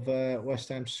strength of West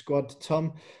Ham's squad,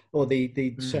 Tom, or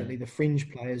certainly the fringe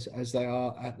players as they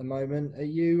are at the moment. Are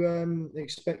you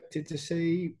expected to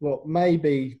see what may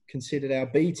be considered our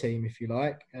B team, if you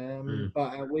like,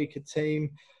 but our weaker team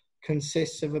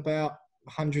consists of about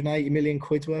 180 million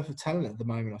quid's worth of talent at the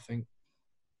moment, I think.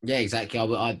 Yeah, exactly.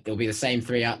 There'll be the same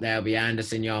three up there. It'll be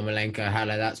Anderson, Yarmolenko,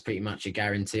 Haller. That's pretty much a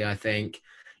guarantee, I think.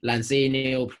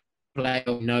 Lanzini will play.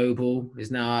 Noble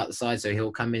is now outside, so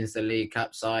he'll come into the League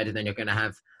Cup side, and then you're going to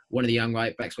have one of the young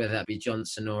right backs, whether that be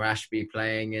Johnson or Ashby,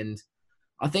 playing. And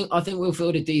I think we'll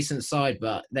field a decent side,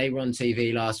 but they were on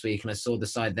TV last week and I saw the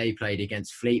side they played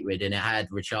against Fleetwood and it had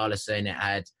Richarlison, it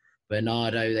had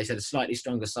Bernardo. They said a slightly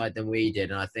stronger side than we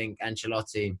did. And I think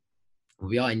Ancelotti,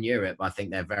 we are in Europe, I think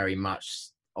they're very much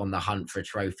on the hunt for a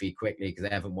trophy quickly because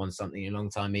they haven't won something in a long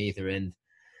time either. And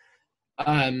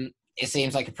it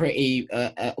seems like a pretty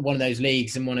one of those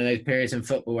leagues and one of those periods in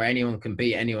football where anyone can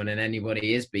beat anyone and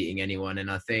anybody is beating anyone.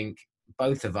 And I think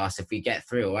both of us, if we get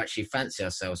through, will actually fancy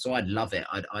ourselves. So I'd love it.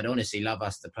 I'd honestly love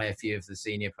us to play a few of the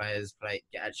senior players,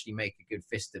 actually make a good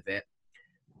fist of it,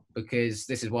 because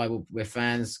this is why we're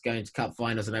fans going to cup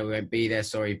finals. I know we won't be there,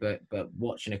 sorry, but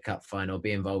watching a cup final,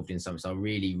 be involved in something. So I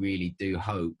really, really do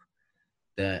hope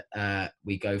that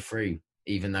we go through,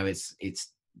 even though it's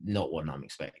not what I'm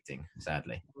expecting,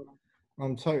 sadly.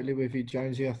 I'm totally with you,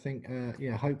 Jonesy. I think,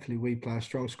 hopefully we play a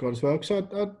strong squad as well. Because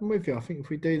I'm with you. I think if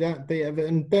we do that, beat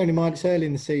Everton, bearing in mind it's early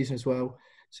in the season as well,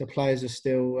 so players are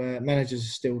still, managers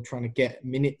are still trying to get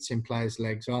minutes in players'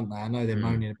 legs, aren't they? I know they're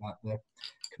moaning about the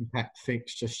compact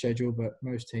fixture schedule, but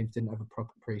most teams didn't have a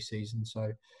proper pre-season.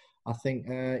 So I think,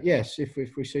 yes, if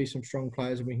we see some strong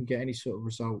players and we can get any sort of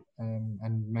result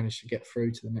and manage to get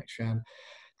through to the next round,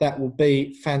 that will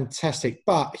be fantastic.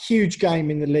 But huge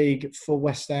game in the league for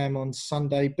West Ham on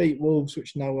Sunday. Beat Wolves,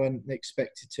 which no one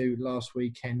expected to last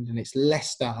weekend. And it's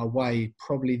Leicester away,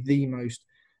 probably the most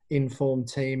informed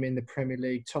team in the Premier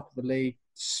League, top of the league.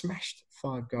 Smashed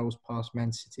 5 goals past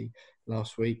Man City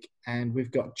last week. And we've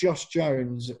got Josh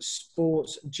Jones,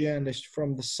 sports journalist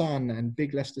from The Sun and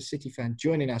big Leicester City fan,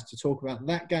 joining us to talk about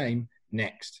that game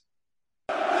next.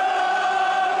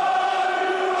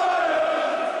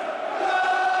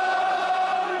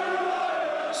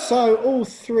 So all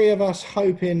three of us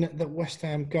hoping that West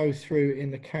Ham go through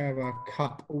in the Carabao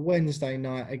Cup Wednesday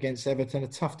night against Everton. A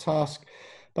tough task,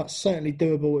 but certainly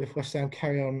doable if West Ham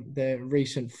carry on their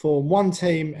recent form. One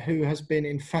team who has been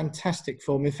in fantastic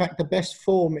form, in fact, the best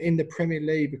form in the Premier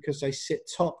League because they sit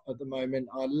top at the moment,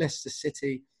 are Leicester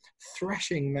City,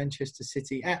 thrashing Manchester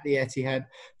City at the Etihad,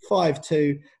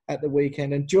 5-2 at the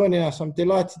weekend. And joining us, I'm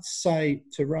delighted to say,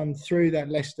 to run through that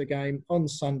Leicester game on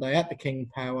Sunday at the King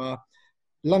Power,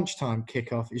 lunchtime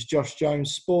kickoff, is Josh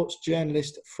Jones, sports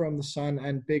journalist from The Sun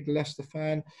and big Leicester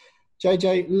fan.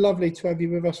 JJ, lovely to have you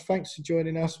with us. Thanks for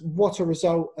joining us. What a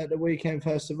result at the weekend,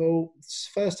 first of all.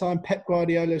 First time Pep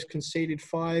Guardiola has conceded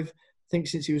 5, I think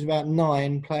since he was about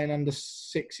 9, playing under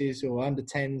 6s or under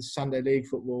 10s, Sunday League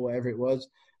football, whatever it was.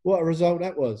 What a result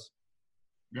that was.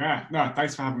 Yeah, no,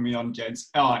 thanks for having me on, gents.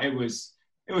 It was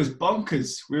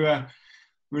bonkers. We were a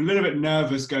little bit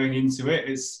nervous going into it.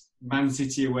 It's Man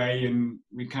City away, and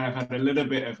we kind of had a little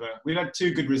bit of we had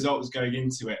 2 good results going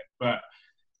into it, but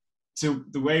to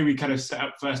the way we kind of set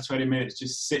up first 20 minutes,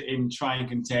 just sit in, try and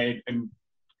contain, and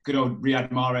good old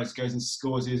Riyad Mahrez goes and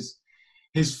scores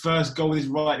his first goal with his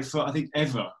right foot, I think,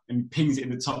 ever, and pings it in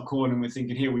the top corner, and we're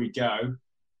thinking, here we go.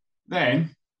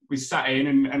 Then we sat in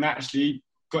and actually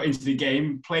got into the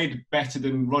game, played better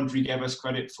than Rodri gave us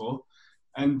credit for,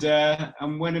 and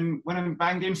went and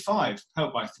banged in 5,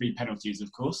 helped by 3 penalties,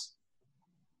 of course.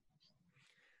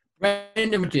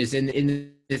 Brendan Rodgers,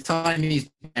 in the time he's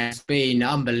been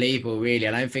unbelievable, really.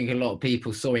 I don't think a lot of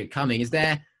people saw it coming. Is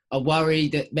there a worry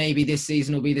that maybe this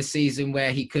season will be the season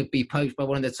where he could be poached by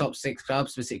one of the top 6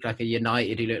 clubs, particularly like a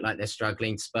United who look like they're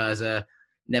struggling? Spurs are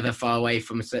never far away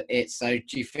from it. So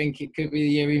do you think it could be the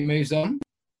year he moves on?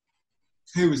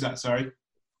 Who was that, sorry?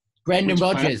 Brendan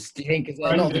Rodgers. Do you think a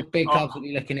lot of the big clubs will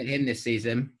be looking at him this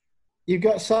season? You've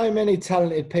got so many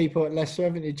talented people at Leicester,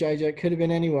 haven't you, JJ? It could have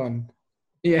been anyone.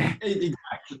 Yeah,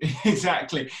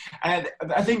 exactly. And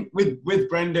I think with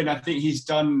Brendan, I think he's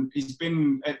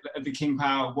been at the King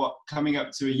Power, coming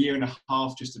up to a year and a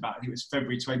half, just about. I think it was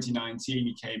February 2019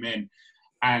 he came in,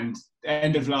 and the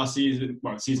end of last season,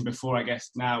 season before, I guess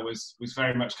now, was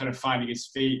very much kind of finding his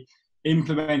feet,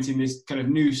 implementing this kind of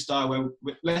new style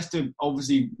where Leicester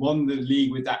obviously won the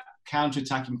league with that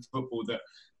counter-attacking football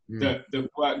that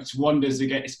worked wonders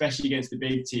especially against the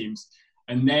big teams.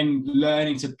 And then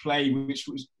learning to play, which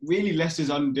was really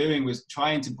Leicester's undoing, was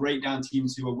trying to break down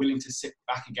teams who were willing to sit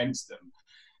back against them.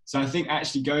 So I think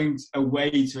actually going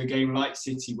away to a game like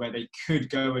City where they could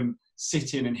go and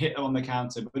sit in and hit on the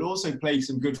counter, but also play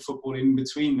some good football in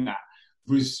between that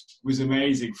was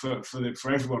amazing for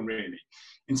everyone, really.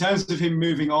 In terms of him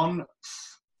moving on,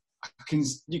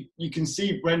 you can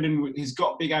see Brendan, he's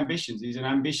got big ambitions. He's an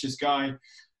ambitious guy.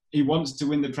 He wants to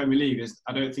win the Premier League.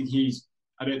 I don't think he'd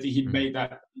made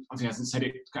that. I think he hasn't said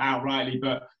it outrightly,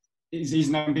 but he's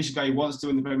an ambitious guy. He wants to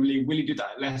win the Premier League. Will he do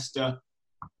that at Leicester?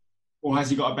 Or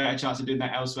has he got a better chance of doing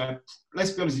that elsewhere?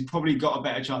 Let's be honest, he's probably got a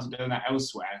better chance of doing that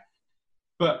elsewhere.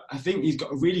 But I think he's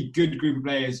got a really good group of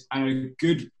players and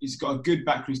he's got a good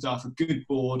backroom staff, a good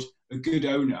board, a good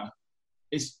owner.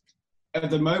 It's at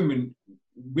the moment,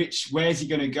 where's he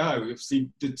going to go? Obviously,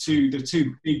 the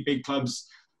two big clubs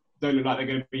don't look like they're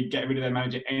going to be getting rid of their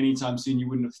manager anytime soon. You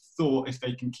wouldn't have thought if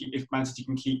Man City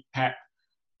can keep Pep.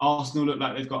 Arsenal look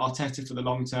like they've got Arteta for the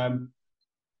long term.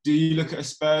 Do you look at a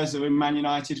Spurs or a Man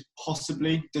United?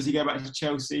 Possibly. Does he go back to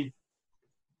Chelsea?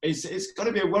 It's got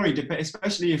to be a worry,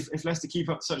 especially if Leicester keep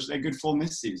up such their good form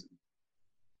this season.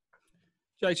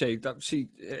 JJ, see,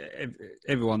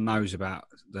 everyone knows about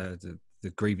the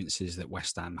grievances that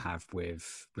West Ham have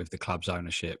with the club's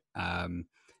ownership.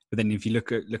 But then if you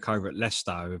look over at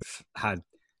Leicester, who've had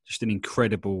just an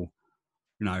incredible,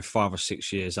 5 or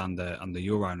 6 years under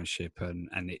your ownership, and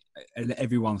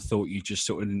everyone thought you just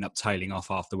sort of ended up tailing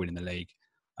off after winning the league.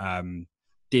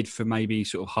 Did for maybe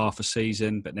sort of half a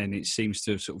season, but then it seems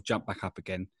to have sort of jumped back up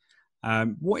again.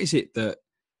 What is it that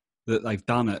they've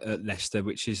done at Leicester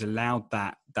which has allowed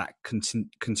that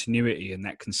continuity and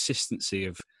that consistency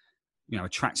of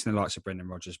attracting the likes of Brendan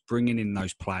Rodgers, bringing in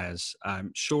those players?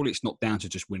 Surely it's not down to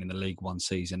just winning the league one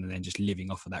season and then just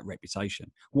living off of that reputation.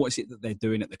 What is it that they're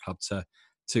doing at the club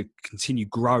to continue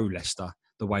grow Leicester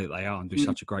the way that they are and do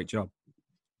such a great job?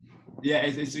 Yeah,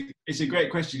 it's a great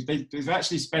question. They've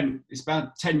actually spent, it's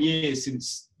about 10 years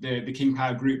since the King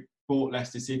Power Group bought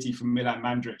Leicester City from Milan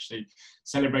Mandaric. They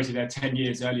celebrated their 10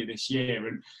 years earlier this year,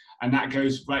 and that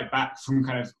goes right back from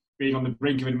kind of being on the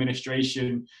brink of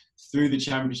administration through the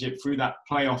Championship, through that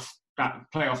playoff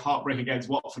heartbreak against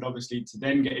Watford, obviously, to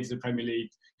then get into the Premier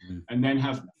League, and then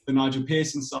have the Nigel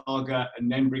Pearson saga,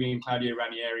 and then bring in Claudio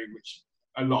Ranieri, which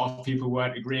a lot of people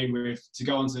weren't agreeing with, to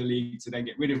go onto the league, to then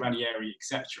get rid of Ranieri,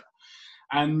 etc.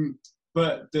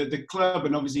 But the club,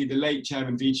 and obviously the late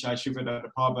chairman Vichai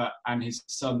Shrivadapaba and his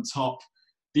son Top,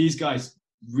 these guys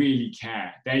really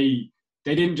care. They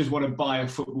didn't just want to buy a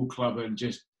football club and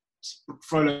just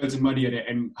throw loads of money at it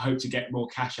and hope to get more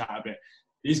cash out of it.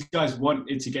 These guys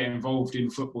wanted to get involved in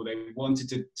football. They wanted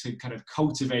to kind of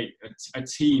cultivate a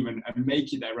team and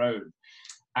make it their own.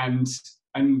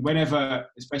 And whenever,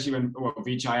 especially when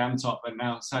Vichai and Top, and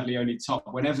now sadly only Top,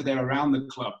 whenever they're around the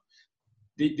club,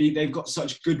 they've got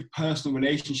such good personal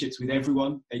relationships with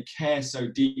everyone. They care so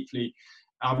deeply.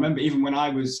 I remember even when I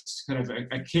was kind of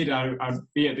a kid, I'd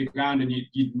be at the ground and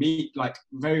you'd meet like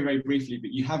very, very briefly,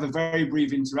 but you have a very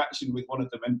brief interaction with one of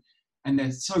them, and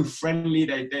they're so friendly.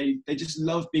 They just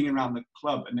love being around the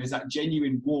club, and there's that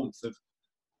genuine warmth of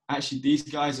actually these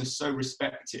guys are so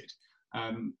respected.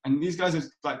 And these guys are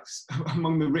like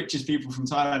among the richest people from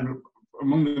Thailand,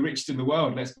 among the richest in the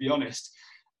world, let's be honest,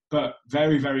 but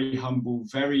very, very humble,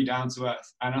 very down to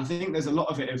earth. And I think there's a lot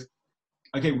of it of,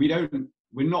 okay,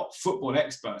 we're not football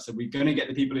experts, so we're going to get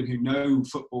the people in who know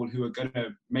football, who are going to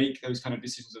make those kind of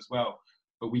decisions as well.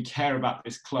 But we care about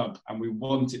this club, and we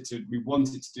want it to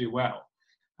do well,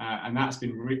 and that's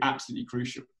been absolutely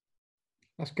crucial.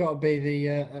 That's got to be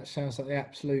that sounds like the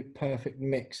absolute perfect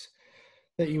mix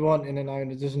that you want in an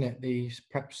owner, doesn't it?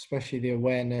 Perhaps especially the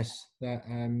awareness that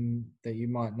that you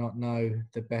might not know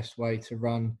the best way to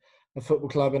run a football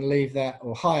club, and leave that,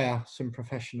 or hire some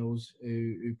professionals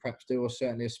who perhaps do, or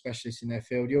certainly a specialist in their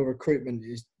field. Your recruitment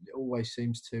always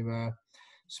seems to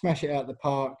smash it out of the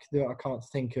park. I can't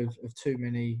think of too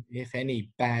many, if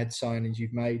any, bad signings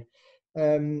you've made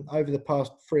over the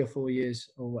past 3 or 4 years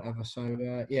or whatever.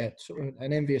 So sort of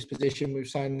an envious position. We were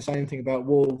saying the same thing about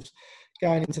Wolves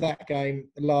going into that game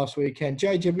last weekend.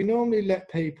 JJ, we normally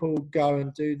let people go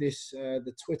and do this,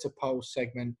 the Twitter poll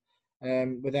segment,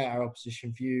 without our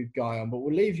opposition view guy on, but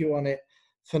we'll leave you on it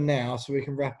for now so we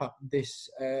can wrap up this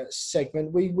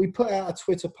segment. We put out a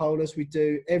Twitter poll, as we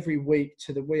do every week,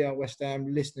 to the We Are West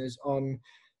Ham listeners on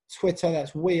Twitter.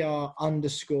 That's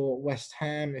 @WeAre_West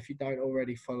Ham. If you don't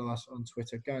already follow us on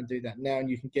Twitter, go and do that now, and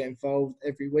you can get involved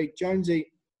every week.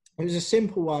 Jonesy, it was a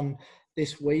simple one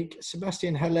this week.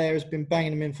 Sebastian Haller has been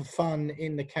banging them in for fun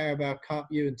in the Carabao Cup.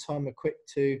 You and Tom are quick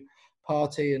to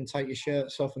party and take your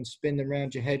shirts off and spin them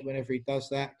around your head whenever he does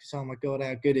that, because, oh my God,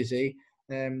 how good is he?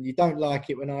 You don't like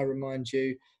it when I remind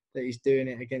you that he's doing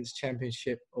it against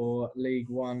Championship or League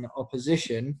One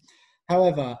opposition.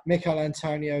 However, Mikel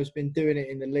Antonio has been doing it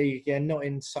in the league again, not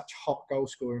in such hot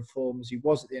goal-scoring form as he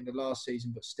was at the end of last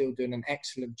season, but still doing an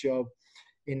excellent job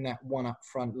in that one up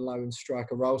front lone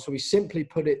striker role. So we simply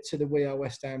put it to the We Are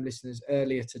West Ham listeners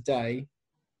earlier today,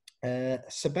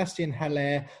 Sebastian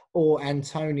Haller or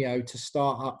Antonio to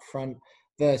start up front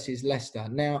versus Leicester.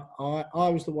 Now, I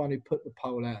was the one who put the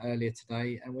poll out earlier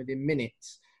today, and within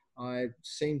minutes, I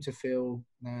seem to feel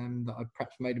that I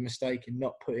perhaps made a mistake in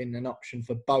not putting an option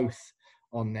for both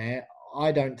on there.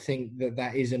 I don't think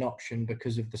that is an option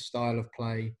because of the style of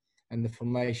play and the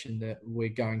formation that we're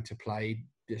going to play.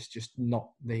 He's just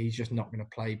not going to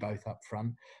play both up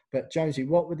front. But Jonesy,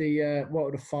 what were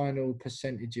the final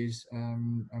percentages,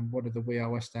 and what do the We Are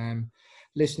West Ham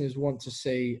listeners want to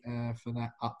see for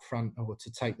that up front, or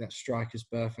to take that striker's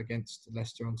berth against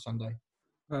Leicester on Sunday?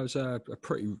 Well, it was a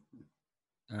pretty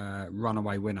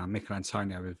runaway winner, Mikel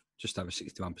Antonio, with just over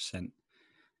 61%.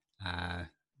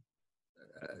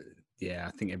 Yeah,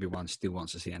 I think everyone still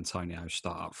wants to see Antonio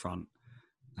start up front,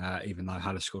 even though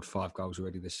Haller scored 5 goals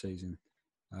already this season,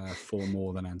 4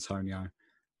 more than Antonio.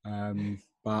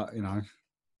 But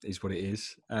is what it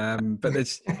is. But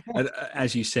there's,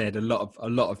 as you said, a lot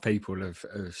of people have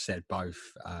said both.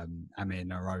 Amir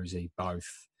Narozi,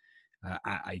 both.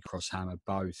 At Across Hammer,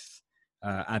 both.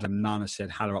 Adam Nunn has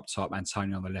said Haller up top,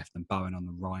 Antonio on the left, and Bowen on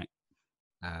the right.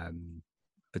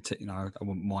 But I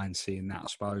wouldn't mind seeing that, I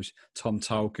suppose. Tom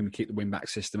Toll, can we keep the wing-back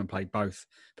system and play both?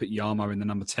 Put Yarmo in the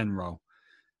number 10 role,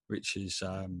 which is,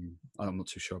 I'm not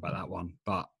too sure about that one.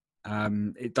 But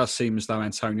it does seem as though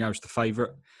Antonio's the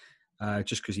favourite,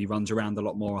 just because he runs around a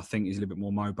lot more. I think he's a little bit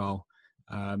more mobile.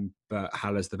 But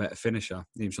Haller's the better finisher.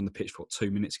 He was on the pitch for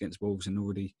 2 minutes against Wolves and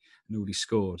already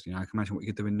scored. I can imagine what he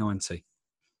could do in 90.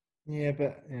 Yeah,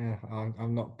 but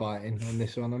I'm not biting on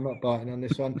this one.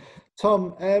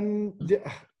 Tom,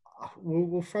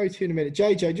 we'll throw to you in a minute.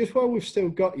 JJ, just while we've still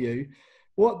got you,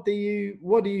 what do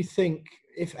you think?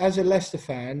 If, as a Leicester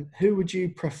fan, who would you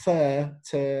prefer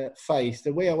to face?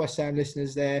 The We Are West Ham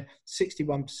listeners there,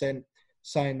 61%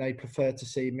 saying they prefer to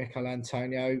see Mikel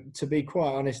Antonio. To be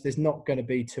quite honest, there's not going to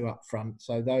be 2 up front.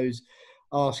 So those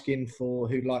asking for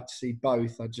who'd like to see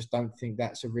both, I just don't think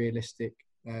that's a realistic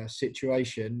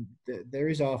situation. There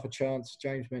is half a chance.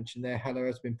 James mentioned there, Haller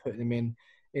has been putting him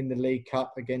in the League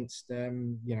Cup against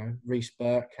Reece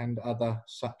Burke and other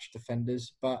such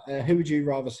defenders. But who would you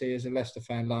rather see as a Leicester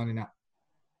fan lining up?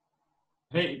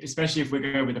 I think, especially if we're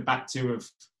going with the back 2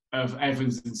 of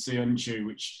Evans and Söyüncü,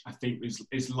 which I think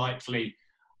is likely,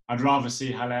 I'd rather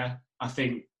see Haller. I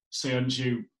think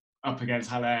Söyüncü up against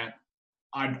Haller,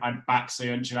 I'd back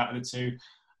Söyüncü out of the 2.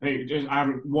 I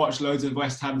haven't watched loads of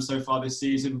West Ham so far this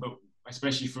season, but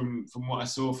especially from what I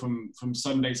saw from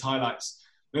Sunday's highlights,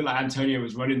 looked like Antonio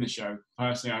was running the show.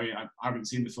 Personally, I haven't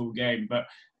seen the full game, but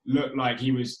looked like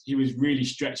he was really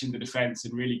stretching the defence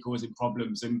and really causing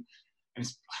problems. And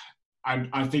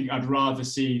I think I'd rather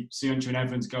see Söyüncü and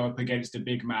Evans go up against a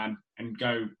big man and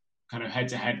go kind of head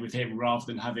to head with him, rather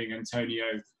than having Antonio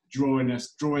drawing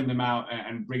them out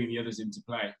and bringing the others into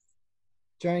play.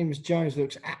 James Jones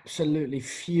looks absolutely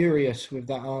furious with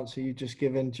that answer you've just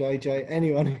given, JJ.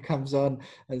 Anyone who comes on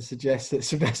and suggests that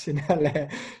Sebastian Haller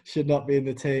should not be in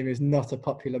the team is not a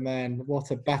popular man. What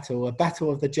a battle of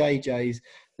the JJs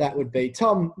that would be.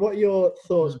 Tom, what are your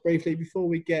thoughts briefly before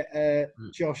we get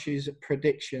Josh's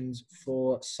predictions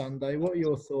for Sunday? What are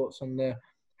your thoughts on the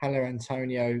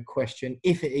Haller-Antonio question,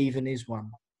 if it even is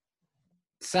one?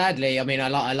 Sadly, I mean, I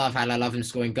love Haller. I love him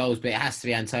scoring goals, but it has to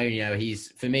be Antonio.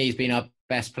 He's been our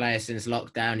best player since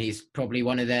lockdown.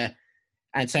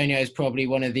 Antonio's probably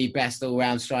one of the best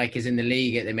all-round strikers in the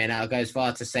league at the minute. I'll go as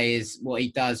far to say is what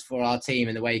he does for our team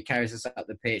and the way he carries us up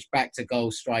the pitch. Back to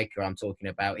goal striker, I'm talking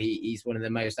about. He's one of the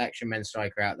most action men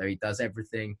striker out there. He does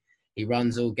everything. He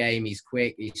runs all game. He's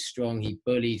quick. He's strong. He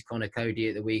bullied Conor Cody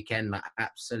at the weekend,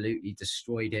 absolutely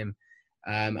destroyed him.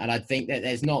 And I think that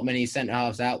there's not many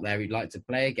centre-halves out there who'd like to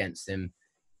play against him.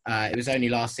 It was only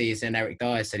last season Eric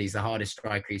Dyer said he's the hardest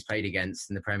striker he's played against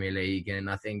in the Premier League, and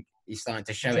I think he's starting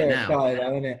to show it now. Dyer,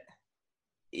 though, isn't it?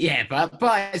 Yeah, but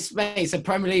it's a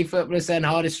Premier League footballer saying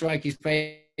hardest striker he's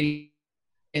played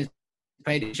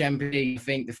in Champions League. I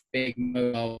think the big,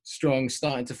 mobile, strong,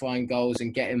 starting to find goals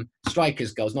and get him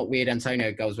strikers' goals, not weird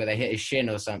Antonio goals where they hit his shin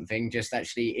or something, just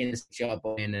actually inside job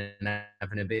in and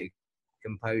having a bit of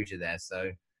composure there.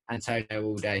 So Antonio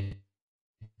all day.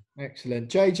 Excellent.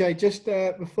 JJ, just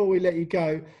before we let you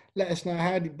go, let us know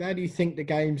how do you think the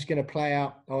game's going to play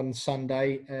out on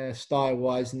Sunday,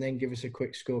 style-wise, and then give us a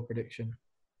quick score prediction.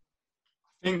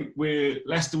 I think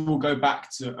Leicester will go back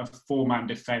to a 4-man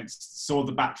defence. Saw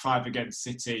the back 5 against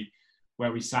City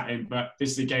where we sat in, but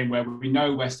this is a game where we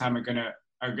know West Ham are going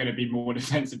to be more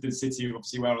defensive than City,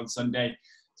 obviously, well on Sunday.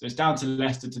 So it's down to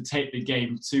Leicester to take the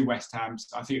game to West Ham.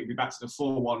 So I think it'll be back to the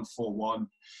 4-1-4-1.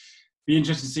 Be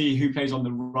interested to see who plays on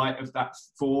the right of that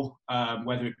 4,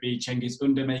 whether it be Cengiz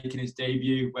Under making his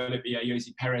debut, whether it be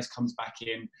Yossi Perez comes back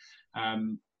in.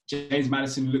 James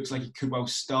Maddison looks like he could well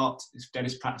start if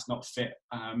Dennis Pratt's not fit.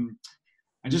 And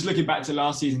just looking back to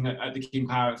last season at the King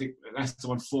Power, I think Leicester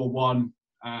won 4-1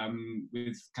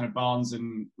 with kind of Barnes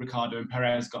and Ricardo, and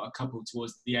Perez got a couple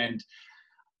towards the end.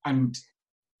 and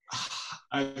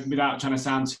without trying to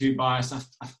sound too biased,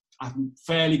 I'm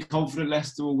fairly confident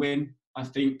Leicester will win. I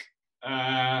think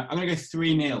I'm going to go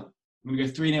 3-0. I'm going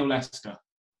to go 3-0 Leicester.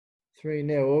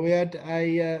 3-0. Well, we had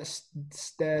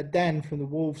Dan from the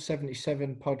Wolves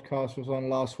 77 podcast was on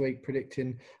last week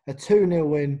predicting a 2-0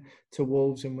 win to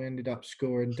Wolves, and we ended up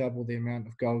scoring double the amount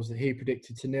of goals that he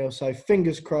predicted to nil. So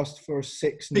fingers crossed for a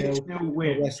 6-0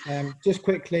 win. for West Ham. Just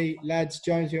quickly, lads,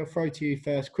 Jonesy, I'll throw to you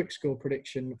first. Quick score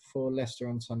prediction for Leicester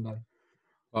on Sunday.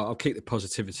 Well, I'll keep the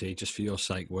positivity just for your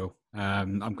sake, Will.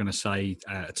 I'm going to say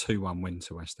a 2-1 win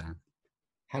to West Ham.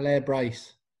 Haller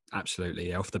Brace. Absolutely,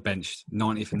 yeah, off the bench,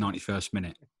 90th and 91st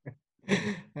minute.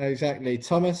 Exactly.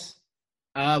 Thomas?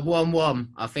 1-1.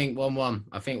 I think 1-1.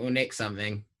 I think we'll nick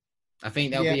something. I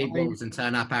think they'll be Wolves and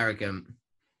turn up arrogant.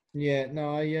 Yeah,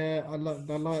 no, I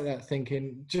like that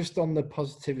thinking. Just on the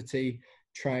positivity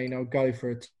train, I'll go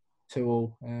for a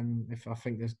 2-2. If I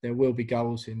think there will be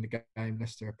goals in the game.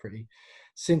 Leicester are pretty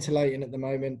scintillating at the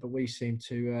moment, but we seem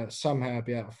to somehow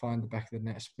be able to find the back of the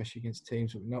net, especially against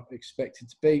teams that we're not expected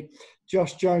to beat.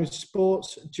 Josh Jones,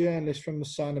 sports journalist from the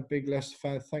Sun, a big Leicester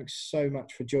fan. Thanks so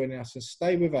much for joining us, and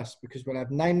stay with us because we'll have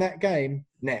Name That Game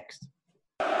next.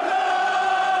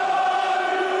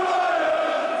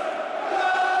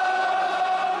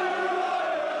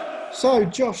 So,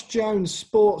 Josh Jones,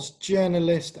 sports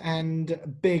journalist and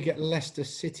big Leicester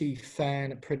City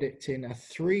fan, predicting a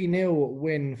 3-0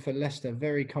 win for Leicester.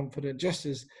 Very confident, just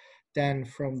as Dan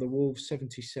from the Wolves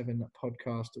 77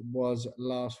 podcast was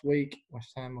last week.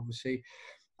 West Ham obviously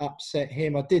upset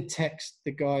him. I did text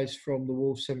the guys from the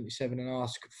Wolves 77 and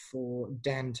ask for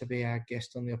Dan to be our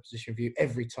guest on the Opposition View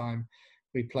every time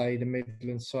we play the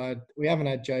Midlands side. We haven't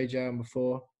had JJ on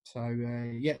before. So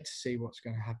yet to see what's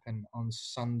going to happen on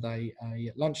Sunday,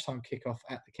 a lunchtime kickoff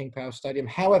at the King Power Stadium.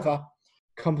 However,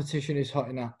 competition is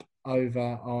hotting up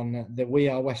over on the We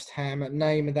Are West Ham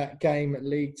Name of That Game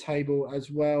league table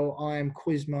as well. I am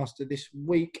quizmaster this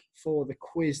week for the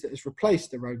quiz that has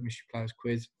replaced the Road Mystery Players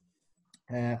quiz.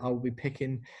 I will be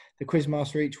picking, the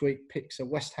quizmaster each week picks a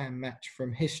West Ham match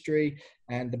from history,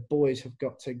 and the boys have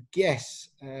got to guess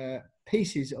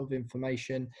pieces of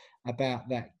information about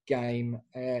that game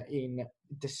in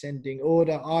descending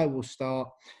order. I will start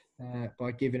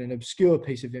by giving an obscure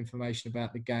piece of information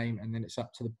about the game, and then it's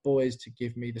up to the boys to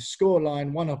give me the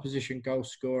scoreline, one opposition goal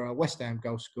scorer, West Ham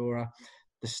goal scorer,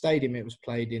 the stadium it was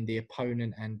played in, the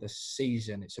opponent, and the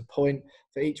season. It's a point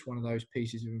for each one of those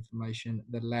pieces of information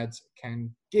the lads can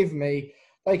give me.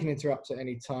 They can interrupt at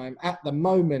any time. At the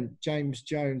moment, James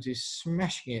Jones is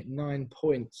smashing it, 9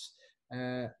 points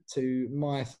to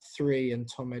my 3, and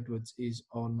Tom Edwards is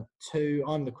on 2.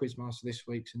 I'm the quizmaster this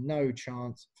week, so no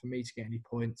chance for me to get any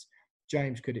points.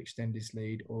 James could extend his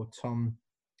lead, or Tom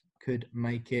could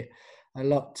make it a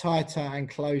lot tighter and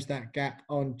close that gap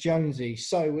on Jonesy.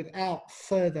 So without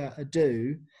further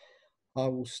ado, I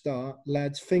will start.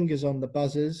 Lads, fingers on the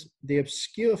buzzers. The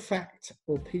obscure fact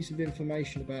or piece of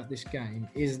information about this game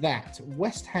is that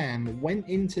West Ham went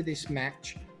into this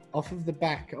match off of the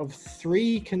back of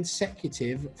 3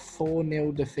 consecutive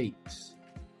 4-0 defeats.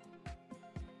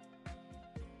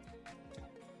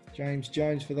 James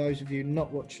Jones, for those of you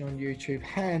not watching on YouTube,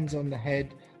 hands on the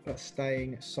head, but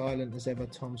staying silent as ever.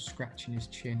 Tom scratching his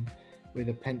chin with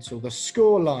a pencil. The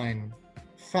scoreline,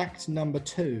 fact number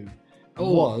 2,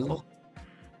 was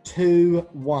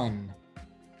 2-1.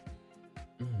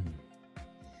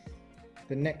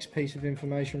 The next piece of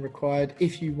information required,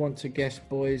 if you want to guess,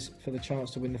 boys, for the chance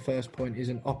to win the first point, is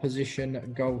an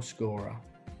opposition goal scorer.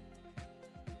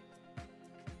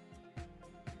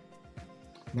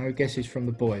 No guesses from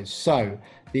the boys. So,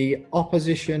 the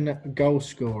opposition goal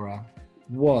scorer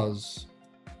was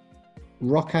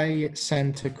Roque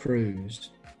Santa Cruz.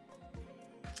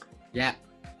 Yeah.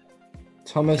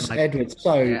 Thomas Edwards.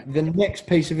 So, the next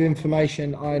piece of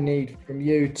information I need from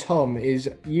you, Tom, is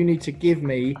you need to give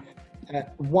me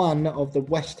one of the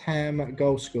West Ham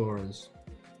goal scorers.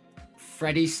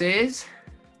 Freddie Sears?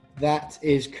 That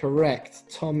is correct.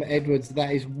 Tom Edwards,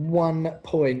 that is 1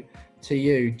 point to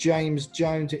you. James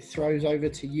Jones, it throws over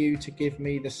to you to give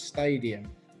me the stadium.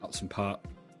 Upton Park.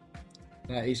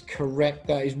 That is correct.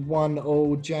 That is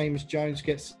 1-1. James Jones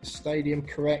gets the stadium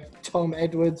correct. Tom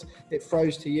Edwards, it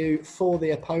throws to you for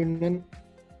the opponent.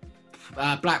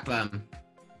 Blackburn.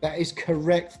 That is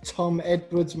correct. Tom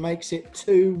Edwards makes it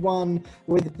 2-1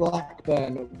 with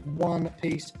Blackburn. One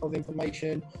piece of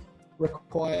information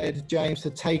required, James,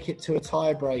 to take it to a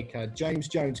tiebreaker. James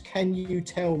Jones, can you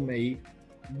tell me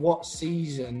what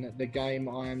season the game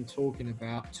I am talking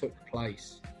about took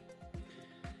place?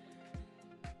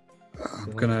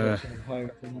 I'm gonna.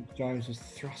 James has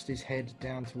thrust his head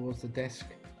down towards the desk.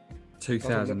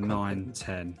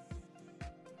 2009-10.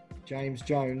 James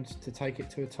Jones to take it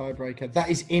to a tiebreaker. That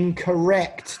is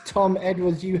incorrect. Tom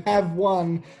Edwards, you have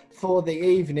won for the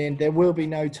evening. There will be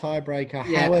no tiebreaker.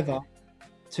 Yeah. However,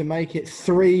 to make it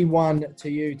 3-1 to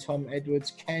you, Tom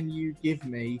Edwards, can you give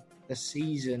me the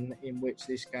season in which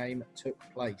this game took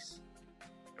place?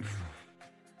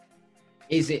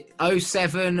 Is it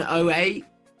 07, 08?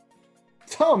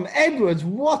 Tom Edwards,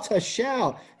 what a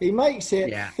shout. He makes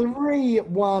it Yeah.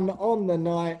 3-1 on the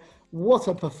night. What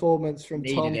a performance from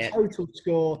Needed Tom. it. Total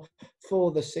score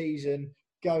for the season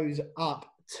goes up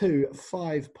to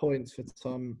 5 points for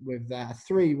Tom with that.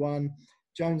 3-1.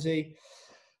 Jonesy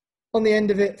on the end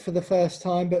of it for the first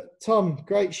time. But Tom,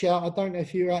 great shout. I don't know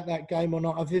if you were at that game or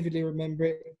not. I vividly remember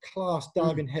it. Class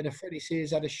diving header. Freddie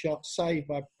Sears had a shot saved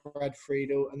by Brad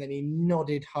Friedel, and then he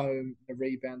nodded home the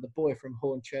rebound. The boy from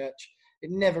Hornchurch. It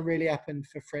never really happened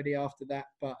for Freddie after that,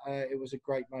 but it was a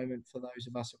great moment for those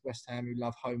of us at West Ham who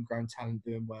love homegrown talent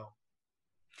doing well.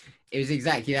 It was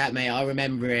exactly that, mate. I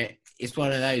remember it. It's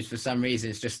one of those, for some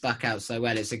reason, it's just stuck out so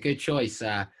well. It's a good choice.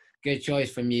 Good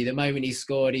choice from you. The moment he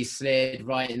scored, he slid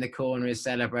right in the corner of his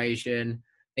celebration.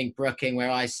 I think Brooking,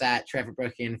 where I sat, Trevor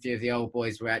Brooking and a few of the old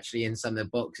boys were actually in some of the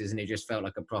boxes, and it just felt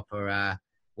like a proper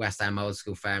West Ham old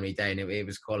school family day. And it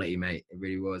was quality, mate. It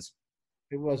really was.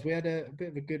 It was. We had a bit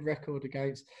of a good record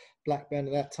against Blackburn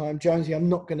at that time. Jonesy, I'm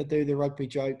not going to do the rugby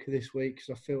joke this week because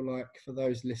I feel like for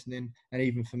those listening, and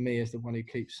even for me as the one who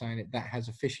keeps saying it, that has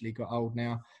officially got old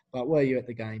now. But were you at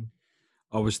the game?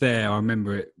 I was there. I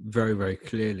remember it very, very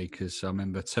clearly because I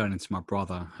remember turning to my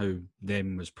brother, who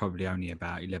then was probably only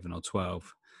about 11 or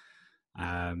 12,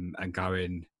 and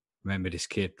going, remember this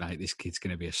kid, mate, this kid's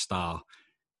going to be a star.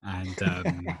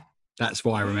 And that's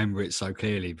why I remember it so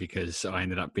clearly, because I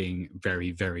ended up being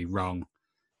very, very wrong.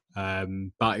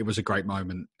 But it was a great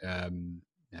moment.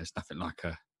 There's nothing like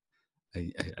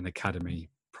an academy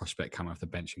prospect coming off the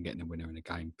bench and getting a winner in a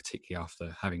game, particularly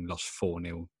after having lost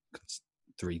 4-0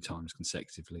 3 times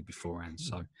consecutively beforehand.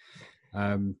 So,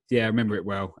 I remember it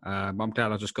well. I'm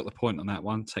glad I just got the point on that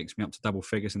one. Takes me up to double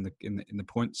figures in the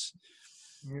points.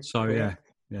 So, yeah.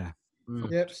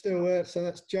 Yep, still. So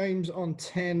that's James on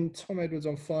 10, Tom Edwards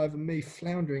on 5, and me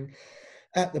floundering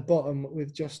at the bottom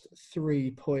with just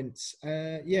 3 points.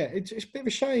 It's a bit of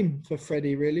a shame for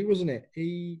Freddie, really, wasn't it?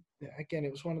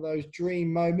 It was one of those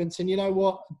dream moments. And you know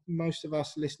what? Most of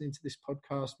us listening to this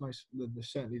podcast,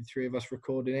 certainly the 3 of us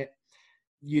recording it,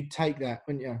 you'd take that,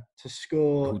 wouldn't you? To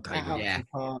score at Upton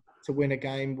Park, to win a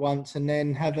game once, and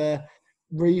then have a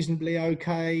reasonably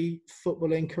okay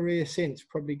footballing career since,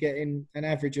 probably getting an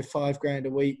average of $5,000 a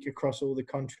week across all the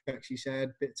contracts he's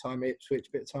had, bit of time at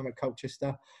Ipswich, bit of time at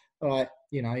Colchester. All right,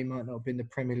 he might not have been the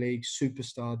Premier League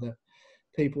superstar that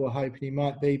people were hoping he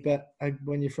might be, but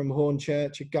when you're from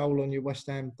Hornchurch, a goal on your West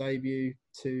Ham debut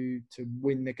to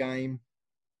win the game,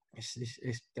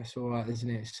 that's all right, isn't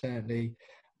it? It's certainly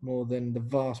more than the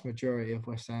vast majority of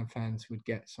West Ham fans would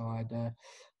get, so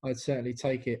I'd certainly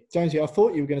take it. Jonesy, I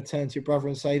thought you were going to turn to your brother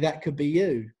and say that could be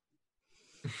you.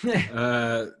 He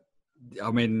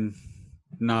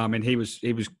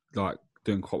was like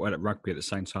doing quite well at rugby at the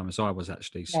same time as I was,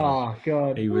 actually. So oh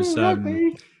God, he was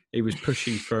rugby. He was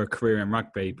pushing for a career in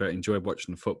rugby, but enjoyed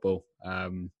watching the football.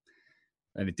 And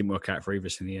it didn't work out for either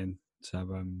in the end.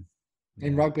 So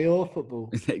in rugby or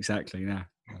football, exactly. Yeah.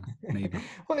 Neither.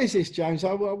 What is this, James?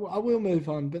 I will move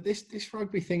on, but this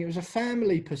rugby thing, it was a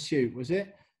family pursuit, was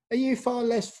it? Are you far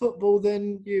less football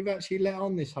than you've actually let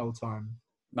on this whole time?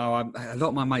 No, a lot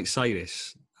of my mates say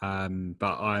this,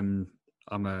 but I'm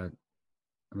a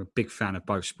big fan of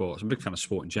both sports. I'm a big fan of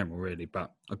sport in general, really,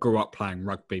 but I grew up playing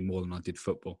rugby more than I did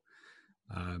football,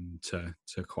 to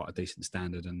quite a decent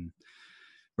standard, and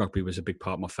rugby was a big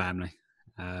part of my family.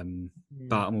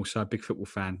 But I'm also a big football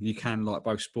fan. You can like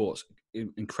both sports.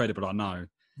 Incredible, I know.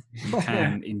 You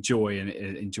can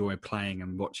enjoy playing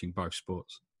and watching both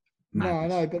sports. Madness. No, I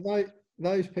know, but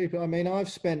those people, I've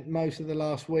spent most of the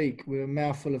last week with a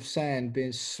mouthful of sand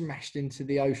being smashed into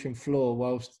the ocean floor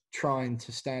whilst trying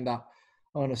to stand up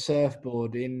on a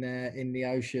surfboard in the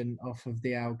ocean off of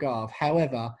the Algarve.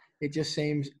 However, it just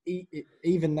seems,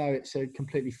 even though it's a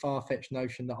completely far-fetched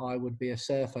notion that I would be a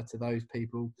surfer to those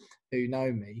people who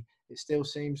know me, it still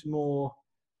seems more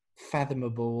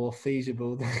fathomable or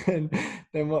feasible than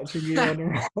watching you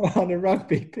on a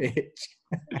rugby pitch.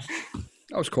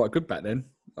 I was quite good back then.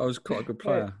 I was quite a good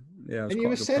player. Yeah, I was and you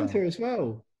were centre as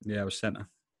well. Yeah, I was centre.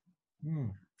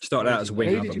 Started out as a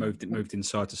winger, but moved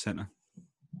inside to centre.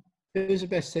 Who was the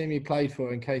best team you played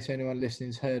for, in case anyone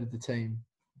listening's heard of the team?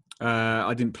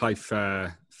 I didn't play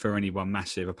for anyone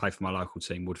massive. I played for my local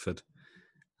team, Woodford,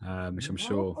 which I'm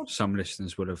sure some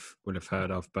listeners would have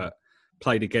heard of. But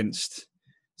played against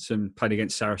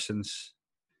Saracens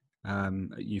at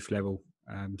youth level.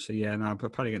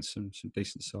 But played against some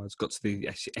decent sides. Got to the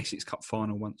Essex Cup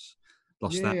final once.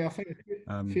 Lost that. Yeah, I think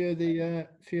a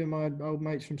few of my old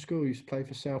mates from school used to play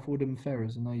for South Woodham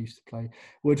Ferrers, and they used to play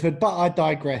Woodford. But I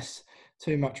digress.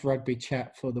 Too much rugby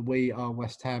chat for the We Are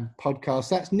West Ham podcast.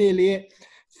 That's nearly it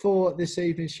for this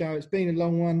evening's show. It's been a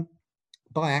long one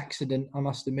by accident, I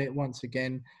must admit, once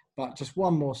again. But just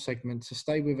one more segment, so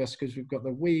stay with us because we've got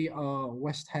the We Are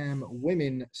West Ham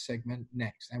Women segment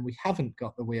next. And we haven't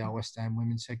got the We Are West Ham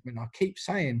Women segment. I keep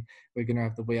saying we're going to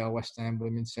have the We Are West Ham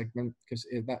Women segment because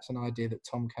that's an idea that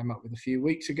Tom came up with a few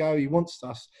weeks ago. He wants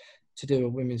us to do a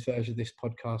women's version of this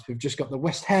podcast. We've just got the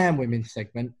West Ham Women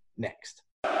segment next.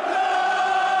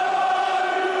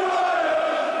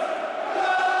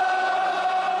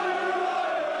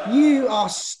 You are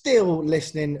still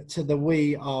listening to the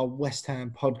We Are West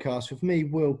Ham podcast with me,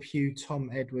 Will Pugh, Tom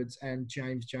Edwards and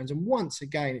James Jones. And once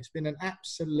again, it's been an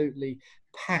absolutely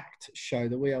packed show,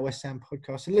 the We Are West Ham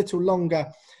podcast. A little longer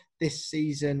this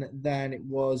season than it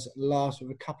was last,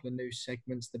 with a couple of new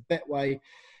segments, the Betway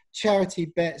charity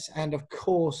bets, and of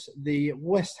course the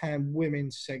West Ham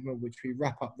women's segment, which we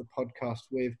wrap up the podcast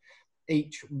with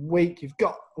each week. You've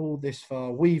got all this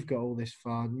far. We've got all this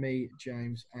far. Me,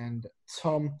 James, and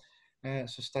Tom.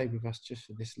 So stay with us just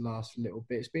for this last little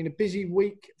bit. It's been a busy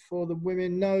week for the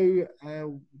women. No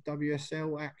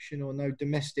WSL action or no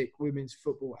domestic women's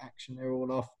football action. They're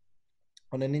all off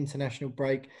on an international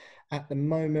break at the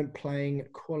moment, playing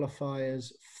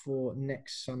qualifiers for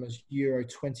next summer's Euro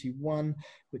 21,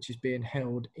 which is being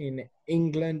held in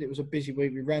England. It was a busy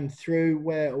week. We ran through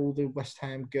where all the West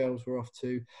Ham girls were off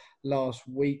to last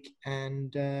week.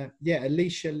 And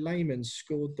Alicia Lehmann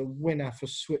scored the winner for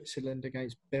Switzerland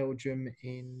against Belgium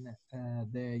in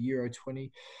their Euro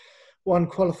 21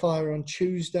 qualifier on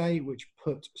Tuesday, which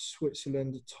put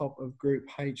Switzerland top of Group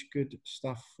H. Good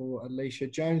stuff for Alicia.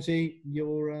 Jonesy,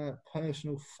 your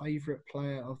personal favourite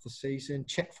player of the season,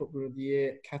 Czech Footballer of the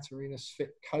Year, Katarina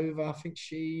Svitkova. I think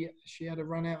she had a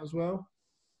run out as well.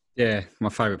 Yeah, my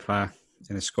favourite player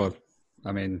in the squad.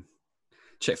 I mean,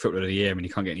 Czech Footballer of the Year. I mean,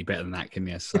 you can't get any better than that, can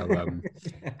you? So,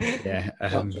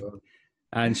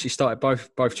 and she started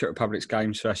both Czech Republic's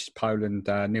games versus Poland,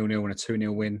 0-0 and a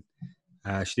 2-0 win.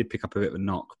 She did pick up a bit of a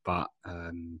knock, but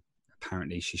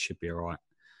apparently she should be all right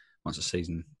once the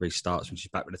season restarts when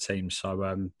she's back with the team.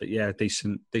 So,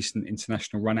 decent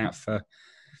international run out for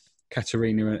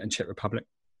Katarina and Czech Republic.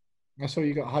 That's all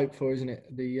you got hope for, isn't it?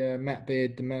 The Matt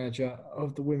Beard, the manager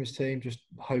of the women's team, just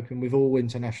hoping with all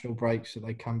international breaks that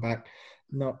they come back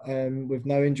not with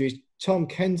no injuries. Tom,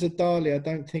 Kenza Dali, I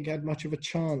don't think had much of a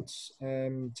chance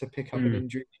to pick up an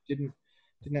injury. She didn't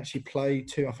actually play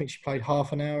I think she played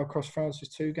half an hour across France's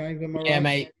 2 games. Am I right?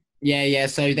 Mate. Yeah.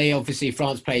 So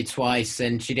France played twice,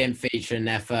 and she didn't feature in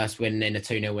their first win in a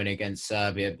 2-0 win against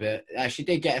Serbia. But she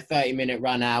did get a 30-minute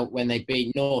run out when they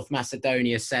beat North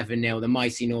Macedonia 7-0, the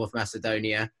mighty North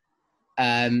Macedonia.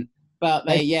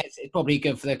 It's probably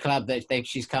good for the club that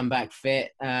she's come back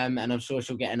fit, and I'm sure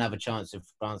she'll get another chance if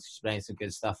France is playing some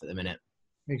good stuff at the minute.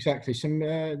 Exactly.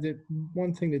 The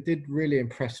one thing that did really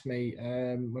impress me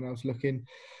when I was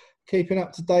keeping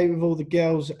up to date with all the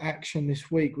girls' action this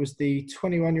week was the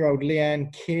 21-year-old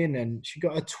Leanne Kiernan. She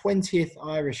got a 20th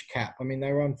Irish cap. I mean,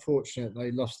 they were unfortunate.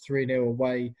 They lost 3-0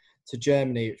 away to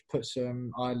Germany, which puts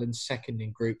Ireland second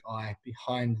in Group I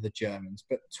behind the Germans.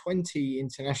 But 20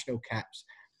 international caps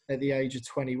at the age of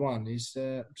 21 is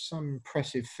some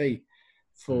impressive feat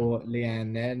for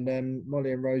Leanne there. And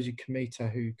Molly and Rosie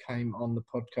Comita, who came on the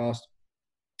podcast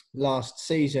last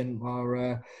season,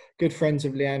 are good friends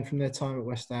of Leanne from their time at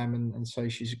West Ham, and so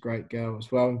she's a great girl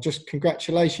as well. And just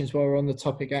congratulations, while we're on the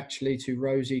topic, actually, to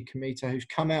Rosie Comita, who's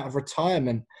come out of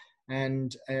retirement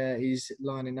and is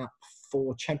lining up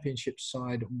for Championship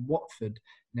side Watford.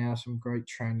 Now, some great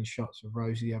training shots of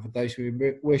Rosie the other day. So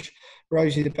we wish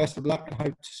Rosie the best of luck and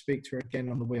hope to speak to her again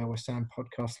on the We Are West Ham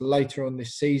podcast later on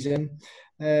this season.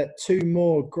 2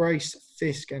 more, Grace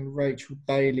Fisk and Rachel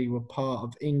Daly, were part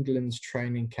of England's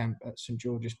training camp at St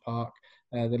George's Park.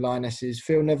 The Lionesses,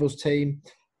 Phil Neville's team,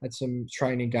 had some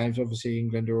training games. Obviously,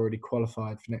 England are already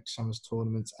qualified for next summer's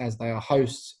tournaments as they are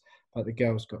hosts, but the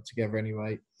girls got together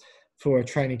anyway for a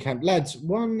training camp. Lads,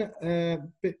 one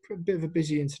bit of a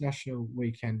busy international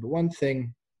weekend, but one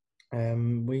thing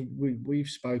we've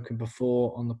spoken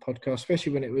before on the podcast,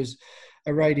 especially when it was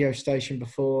a radio station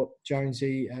before,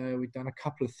 Jonesy, we've done a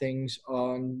couple of things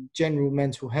on general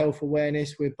mental health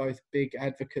awareness. We're both big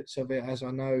advocates of it, as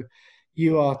I know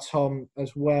you are, Tom,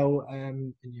 as well.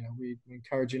 And you know, we're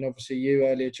encouraging, obviously, you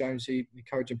earlier, Jonesy,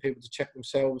 encouraging people to check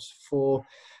themselves for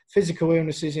physical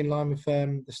illnesses in line with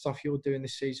the stuff you're doing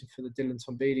this season for the Dylan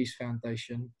Tombides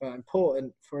Foundation. But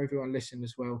important for everyone listening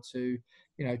as well to,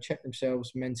 you know, check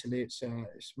themselves mentally. It's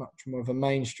much more of a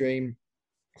mainstream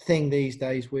thing these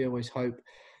days. We always hope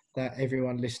that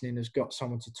everyone listening has got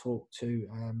someone to talk to,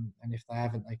 and if they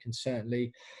haven't, they can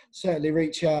certainly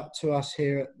reach out to us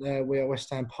here at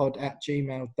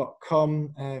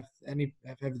wearewesthampod@gmail.com. If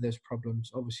ever there's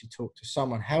problems, obviously talk to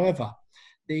someone. However,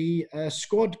 the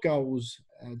Squad Goals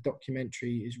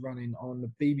documentary is running on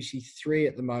the BBC Three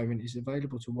at the moment. It's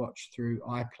available to watch through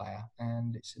iPlayer,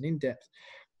 and it's an in-depth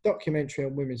documentary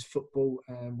on women's football.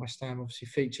 West Ham obviously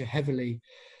feature heavily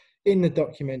in the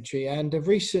documentary, and a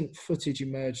recent footage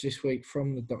emerged this week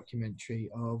from the documentary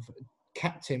of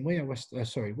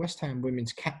West Ham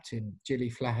women's captain Gilly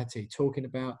Flaherty talking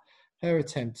about her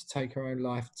attempt to take her own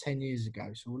life 10 years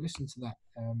ago. So we'll listen to that.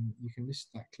 You can listen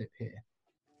to that clip here.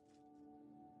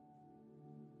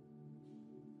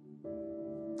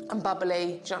 I'm bubbly, do you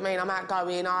know what I mean? I'm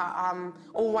outgoing, I'm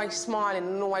always smiling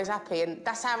and always happy, and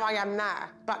that's how I am now.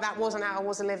 But that wasn't how I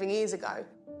was 11 years ago.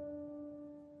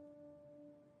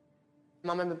 I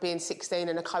remember being 16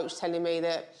 and a coach telling me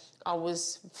that I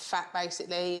was fat,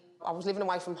 basically. I was living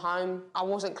away from home. I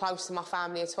wasn't close to my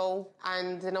family at all.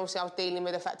 And then obviously I was dealing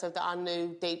with the fact that I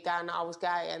knew deep down that I was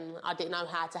gay and I didn't know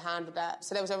how to handle that.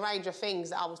 So there was a range of things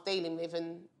that I was dealing with,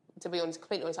 and to be honest,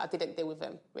 completely honest, I didn't deal with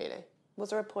them, really. Was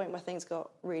there a point where things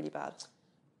got really bad?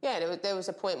 Yeah, there was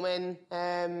a point when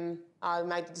I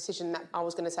made the decision that I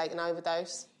was going to take an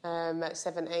overdose at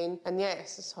 17. And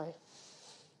yes, sorry.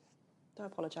 Don't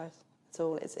apologise at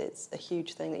all. It's a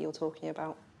huge thing that you're talking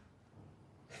about.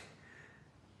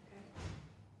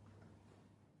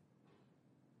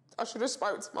 I should have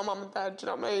spoke to my mum and dad, do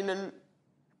you know what I mean? And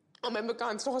I remember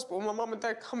going to the hospital, my mum and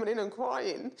dad coming in and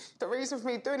crying. The reason for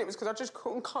me doing it was because I just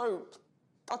couldn't cope.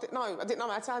 I didn't know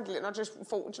how to handle it, and I just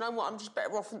thought, do you know what, I'm just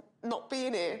better off not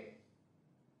being here.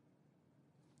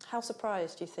 How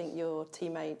surprised do you think your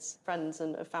teammates, friends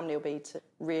and family will be to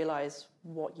realise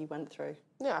what you went through?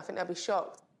 Yeah, I think they'll be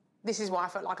shocked. This is why I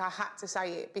felt like I had to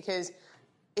say it, because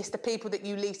it's the people that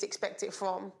you least expect it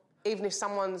from. Even if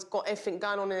someone's got everything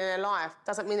going on in their life,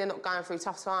 doesn't mean they're not going through a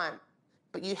tough time.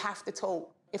 But you have to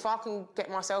talk. If I can get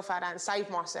myself out and save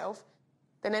myself,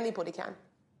 then anybody can.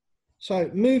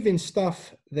 So moving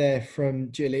stuff there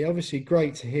from Gilly. Obviously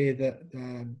great to hear that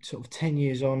sort of 10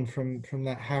 years on from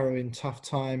that harrowing, tough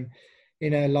time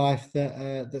in her life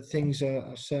that things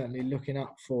are certainly looking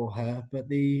up for her. But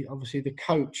obviously the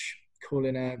coach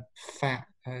calling her fat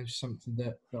something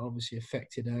that obviously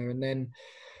affected her. And then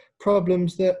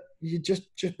problems that you just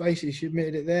basically, she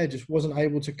admitted it there, just wasn't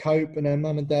able to cope. And her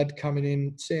mum and dad coming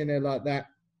in, seeing her like that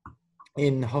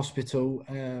in hospital,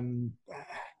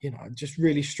 just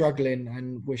really struggling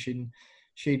and wishing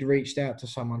she'd reached out to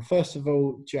someone. First of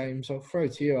all, James, I'll throw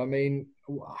to you. I mean,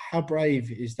 how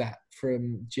brave is that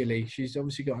from Gilly? She's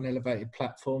obviously got an elevated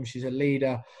platform. She's a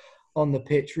leader on the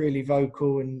pitch, really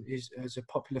vocal, and is a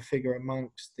popular figure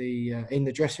amongst in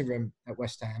the dressing room at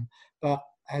West Ham. But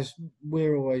as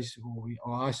we're always,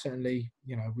 or I certainly,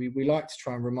 we like to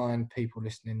try and remind people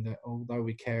listening that although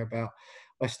we care about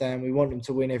West Ham, we want them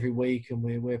to win every week, and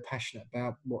we're passionate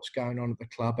about what's going on at the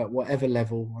club at whatever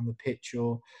level, on the pitch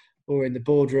or in the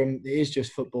boardroom. It is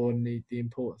just football, and the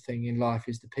important thing in life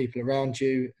is the people around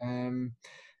you. And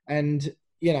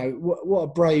what a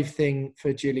brave thing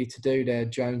for Gilly to do there,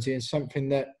 Jonesy, and something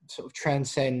that sort of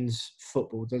transcends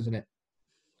football, doesn't it?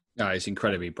 No, it's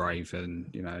incredibly brave, and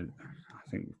I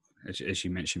think as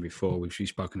you mentioned before, we've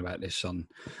spoken about this on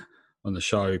the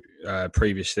show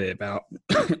previously about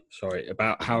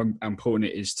about how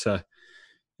important it is to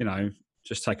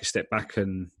just take a step back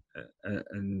and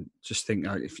just think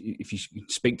if you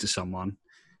speak to someone,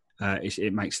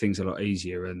 it makes things a lot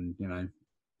easier. And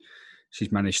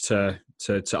she's managed to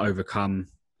overcome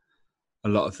a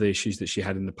lot of the issues that she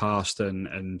had in the past,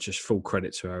 and just full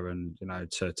credit to her, and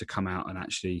to come out and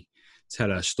actually tell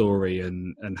her story,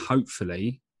 and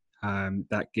hopefully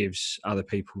that gives other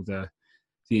people the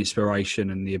inspiration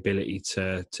and the ability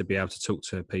to be able to talk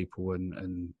to people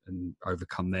and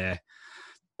overcome their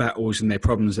battles and their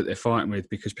problems that they're fighting with,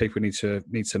 because people need to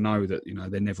know that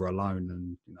they're never alone,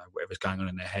 and whatever's going on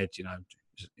in their head,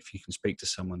 if you can speak to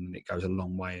someone, then it goes a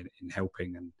long way in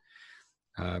helping. And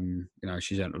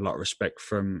she's earned a lot of respect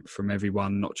from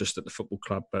everyone, not just at the football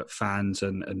club, but fans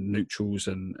and neutrals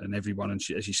and everyone. And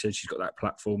as you said, she's got that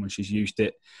platform and she's used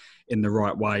it in the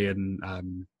right way. And I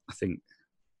think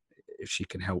if she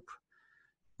can help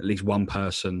at least one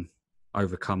person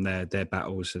overcome their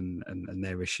battles and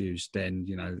their issues, then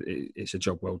it's a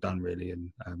job well done, really.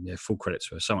 And full credit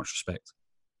to her. So much respect.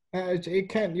 It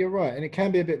can. You're right, and it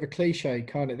can be a bit of a cliche,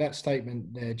 can't it? That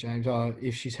statement there, James.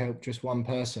 If she's helped just one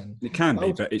person, it can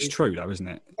be, but it's true, though, isn't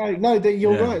it? No,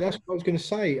 you're right. That's what I was going to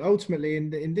say. Ultimately,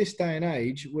 in this day and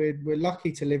age, we're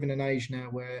lucky to live in an age now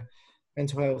where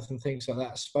mental health and things like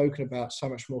that are spoken about so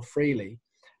much more freely.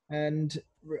 And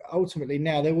ultimately,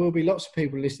 now there will be lots of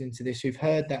people listening to this who've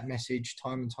heard that message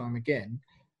time and time again,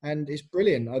 and it's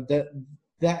brilliant that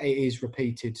it is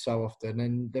repeated so often.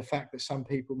 And the fact that some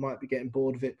people might be getting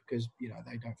bored of it because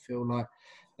they don't feel like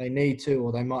they need to,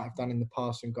 or they might have done in the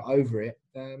past and got over it.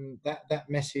 That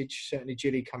message, certainly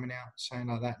Gilly coming out saying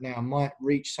like that now, might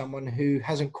reach someone who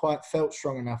hasn't quite felt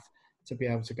strong enough to be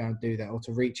able to go and do that, or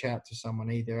to reach out to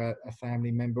someone, either a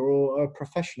family member or a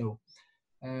professional.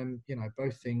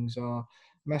 Both things are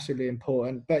massively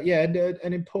important. But yeah,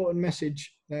 an important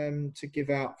message to give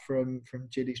out from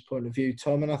Gilly's point of view,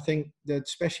 Tom. And I think that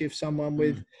especially if someone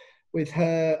with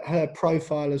her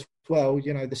profile as well,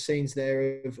 the scenes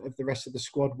there of the rest of the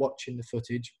squad watching the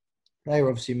footage, they were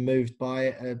obviously moved by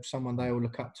it, someone they all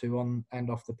look up to on and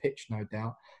off the pitch, no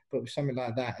doubt. But with something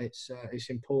like that, it's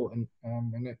important,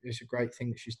 and it's a great thing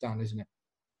that she's done, isn't it?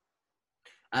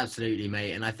 Absolutely,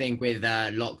 mate. And I think with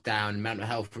lockdown, mental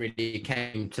health really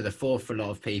came to the fore for a lot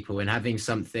of people, and having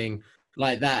something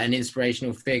like that, an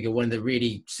inspirational figure, one of the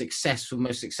really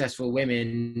most successful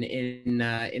women in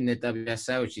the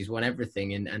WSL. She's won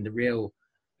everything, and the real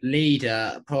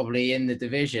leader probably in the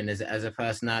division as a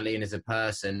personality and as a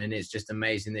person. And it's just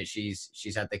amazing that she's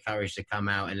had the courage to come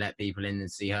out and let people in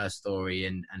and see her story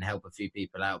and help a few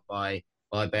people out by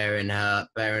bearing her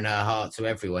heart to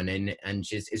everyone. And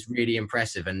it's really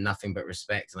impressive, and nothing but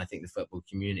respect. And I think the football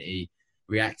community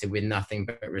reacted with nothing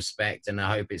but respect, and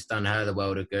I hope it's done her the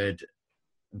world of good,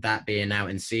 that being out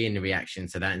and seeing the reaction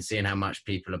to that and seeing how much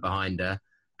people are behind her.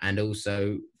 And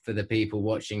also for the people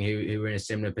watching who are in a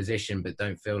similar position but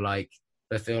feel like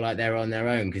they're on their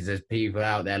own, because there's people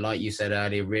out there, like you said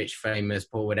earlier, rich, famous,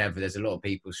 poor, whatever. There's a lot of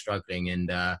people struggling,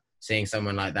 and seeing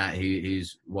someone like that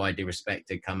who's widely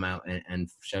respected come out and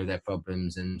show their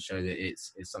problems and show that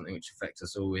it's something which affects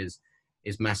us all is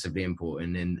massively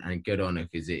important, and good on her,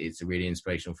 because it's a really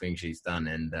inspirational thing she's done.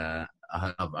 And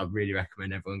I really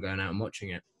recommend everyone going out and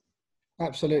watching it.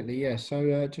 Absolutely, yeah.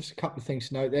 So just a couple of things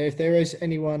to note there. If there is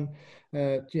anyone,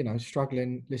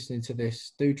 struggling listening to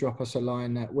this, do drop us a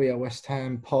line at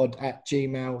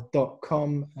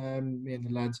wearewesthampod@gmail.com. Me and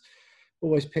the lads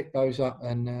always pick those up,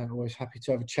 and always happy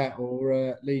to have a chat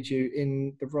or lead you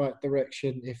in the right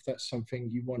direction if that's something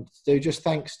you want to do. Just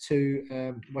thanks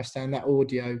to West Ham, that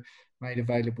audio made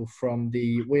available from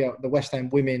the West Ham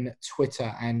Women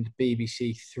Twitter and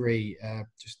BBC Three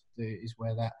is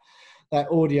where that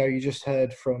audio you just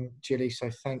heard from Gilly. So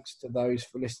thanks to those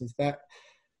for listening to that.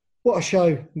 What a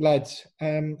show, lads.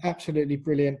 Absolutely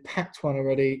brilliant. Packed one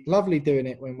already. Lovely doing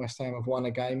it when West Ham have won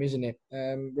a game, isn't it?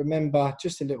 Remember,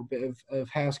 just a little bit of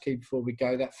housekeeping before we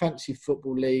go, that Fantasy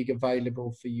Football League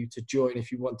available for you to join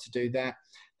if you want to do that.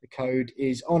 The code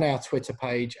is on our Twitter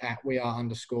page at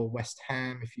 @weare_West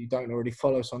Ham. If you don't already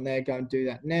follow us on there, go and do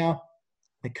that now.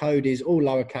 The code is all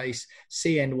lowercase,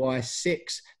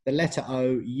 CNY6, the letter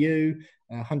OU.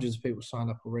 Hundreds of people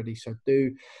signed up already, so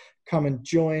do come and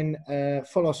join.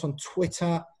 Follow us on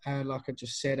Twitter, like I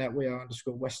just said, at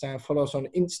 @weare_West Ham. Follow us on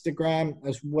Instagram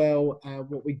as well.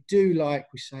 What we do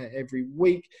like, we say it every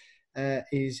week,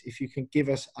 is if you can give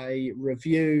us a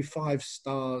review, 5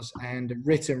 stars, and a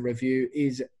written review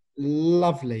is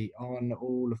lovely on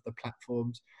all of the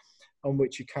platforms on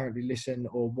which you currently listen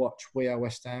or watch We Are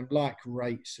West Ham. Like,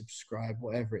 rate, subscribe,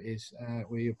 whatever it is.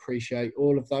 We appreciate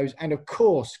all of those. And of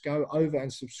course, go over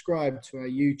and subscribe to our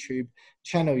YouTube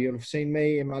channel. You'll have seen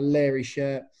me in my Larry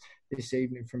shirt this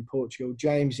evening from Portugal,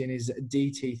 James in his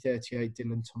DT38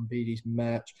 Dylan Tombides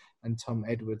merch, and Tom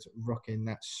Edwards rocking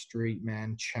that street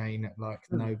man chain like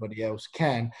nobody else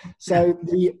can. So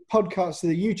the podcast,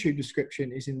 the YouTube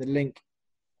description is in the link,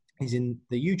 is in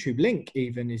the YouTube link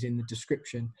even, is in the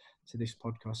description to this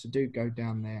podcast. So do go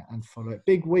down there and follow it.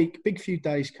 Big week, big few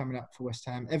days coming up for West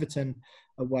Ham. Everton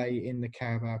away in the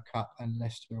Carabao Cup and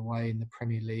Leicester away in the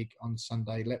Premier League on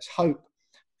Sunday. Let's hope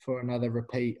for another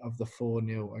repeat of the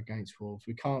 4-0 against Wolves.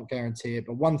 We can't guarantee it,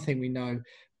 but one thing we know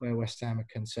where West Ham are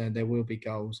concerned, there will be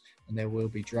goals and there will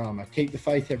be drama. Keep the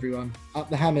faith, everyone. Up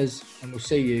the hammers, and we'll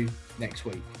see you next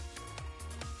week.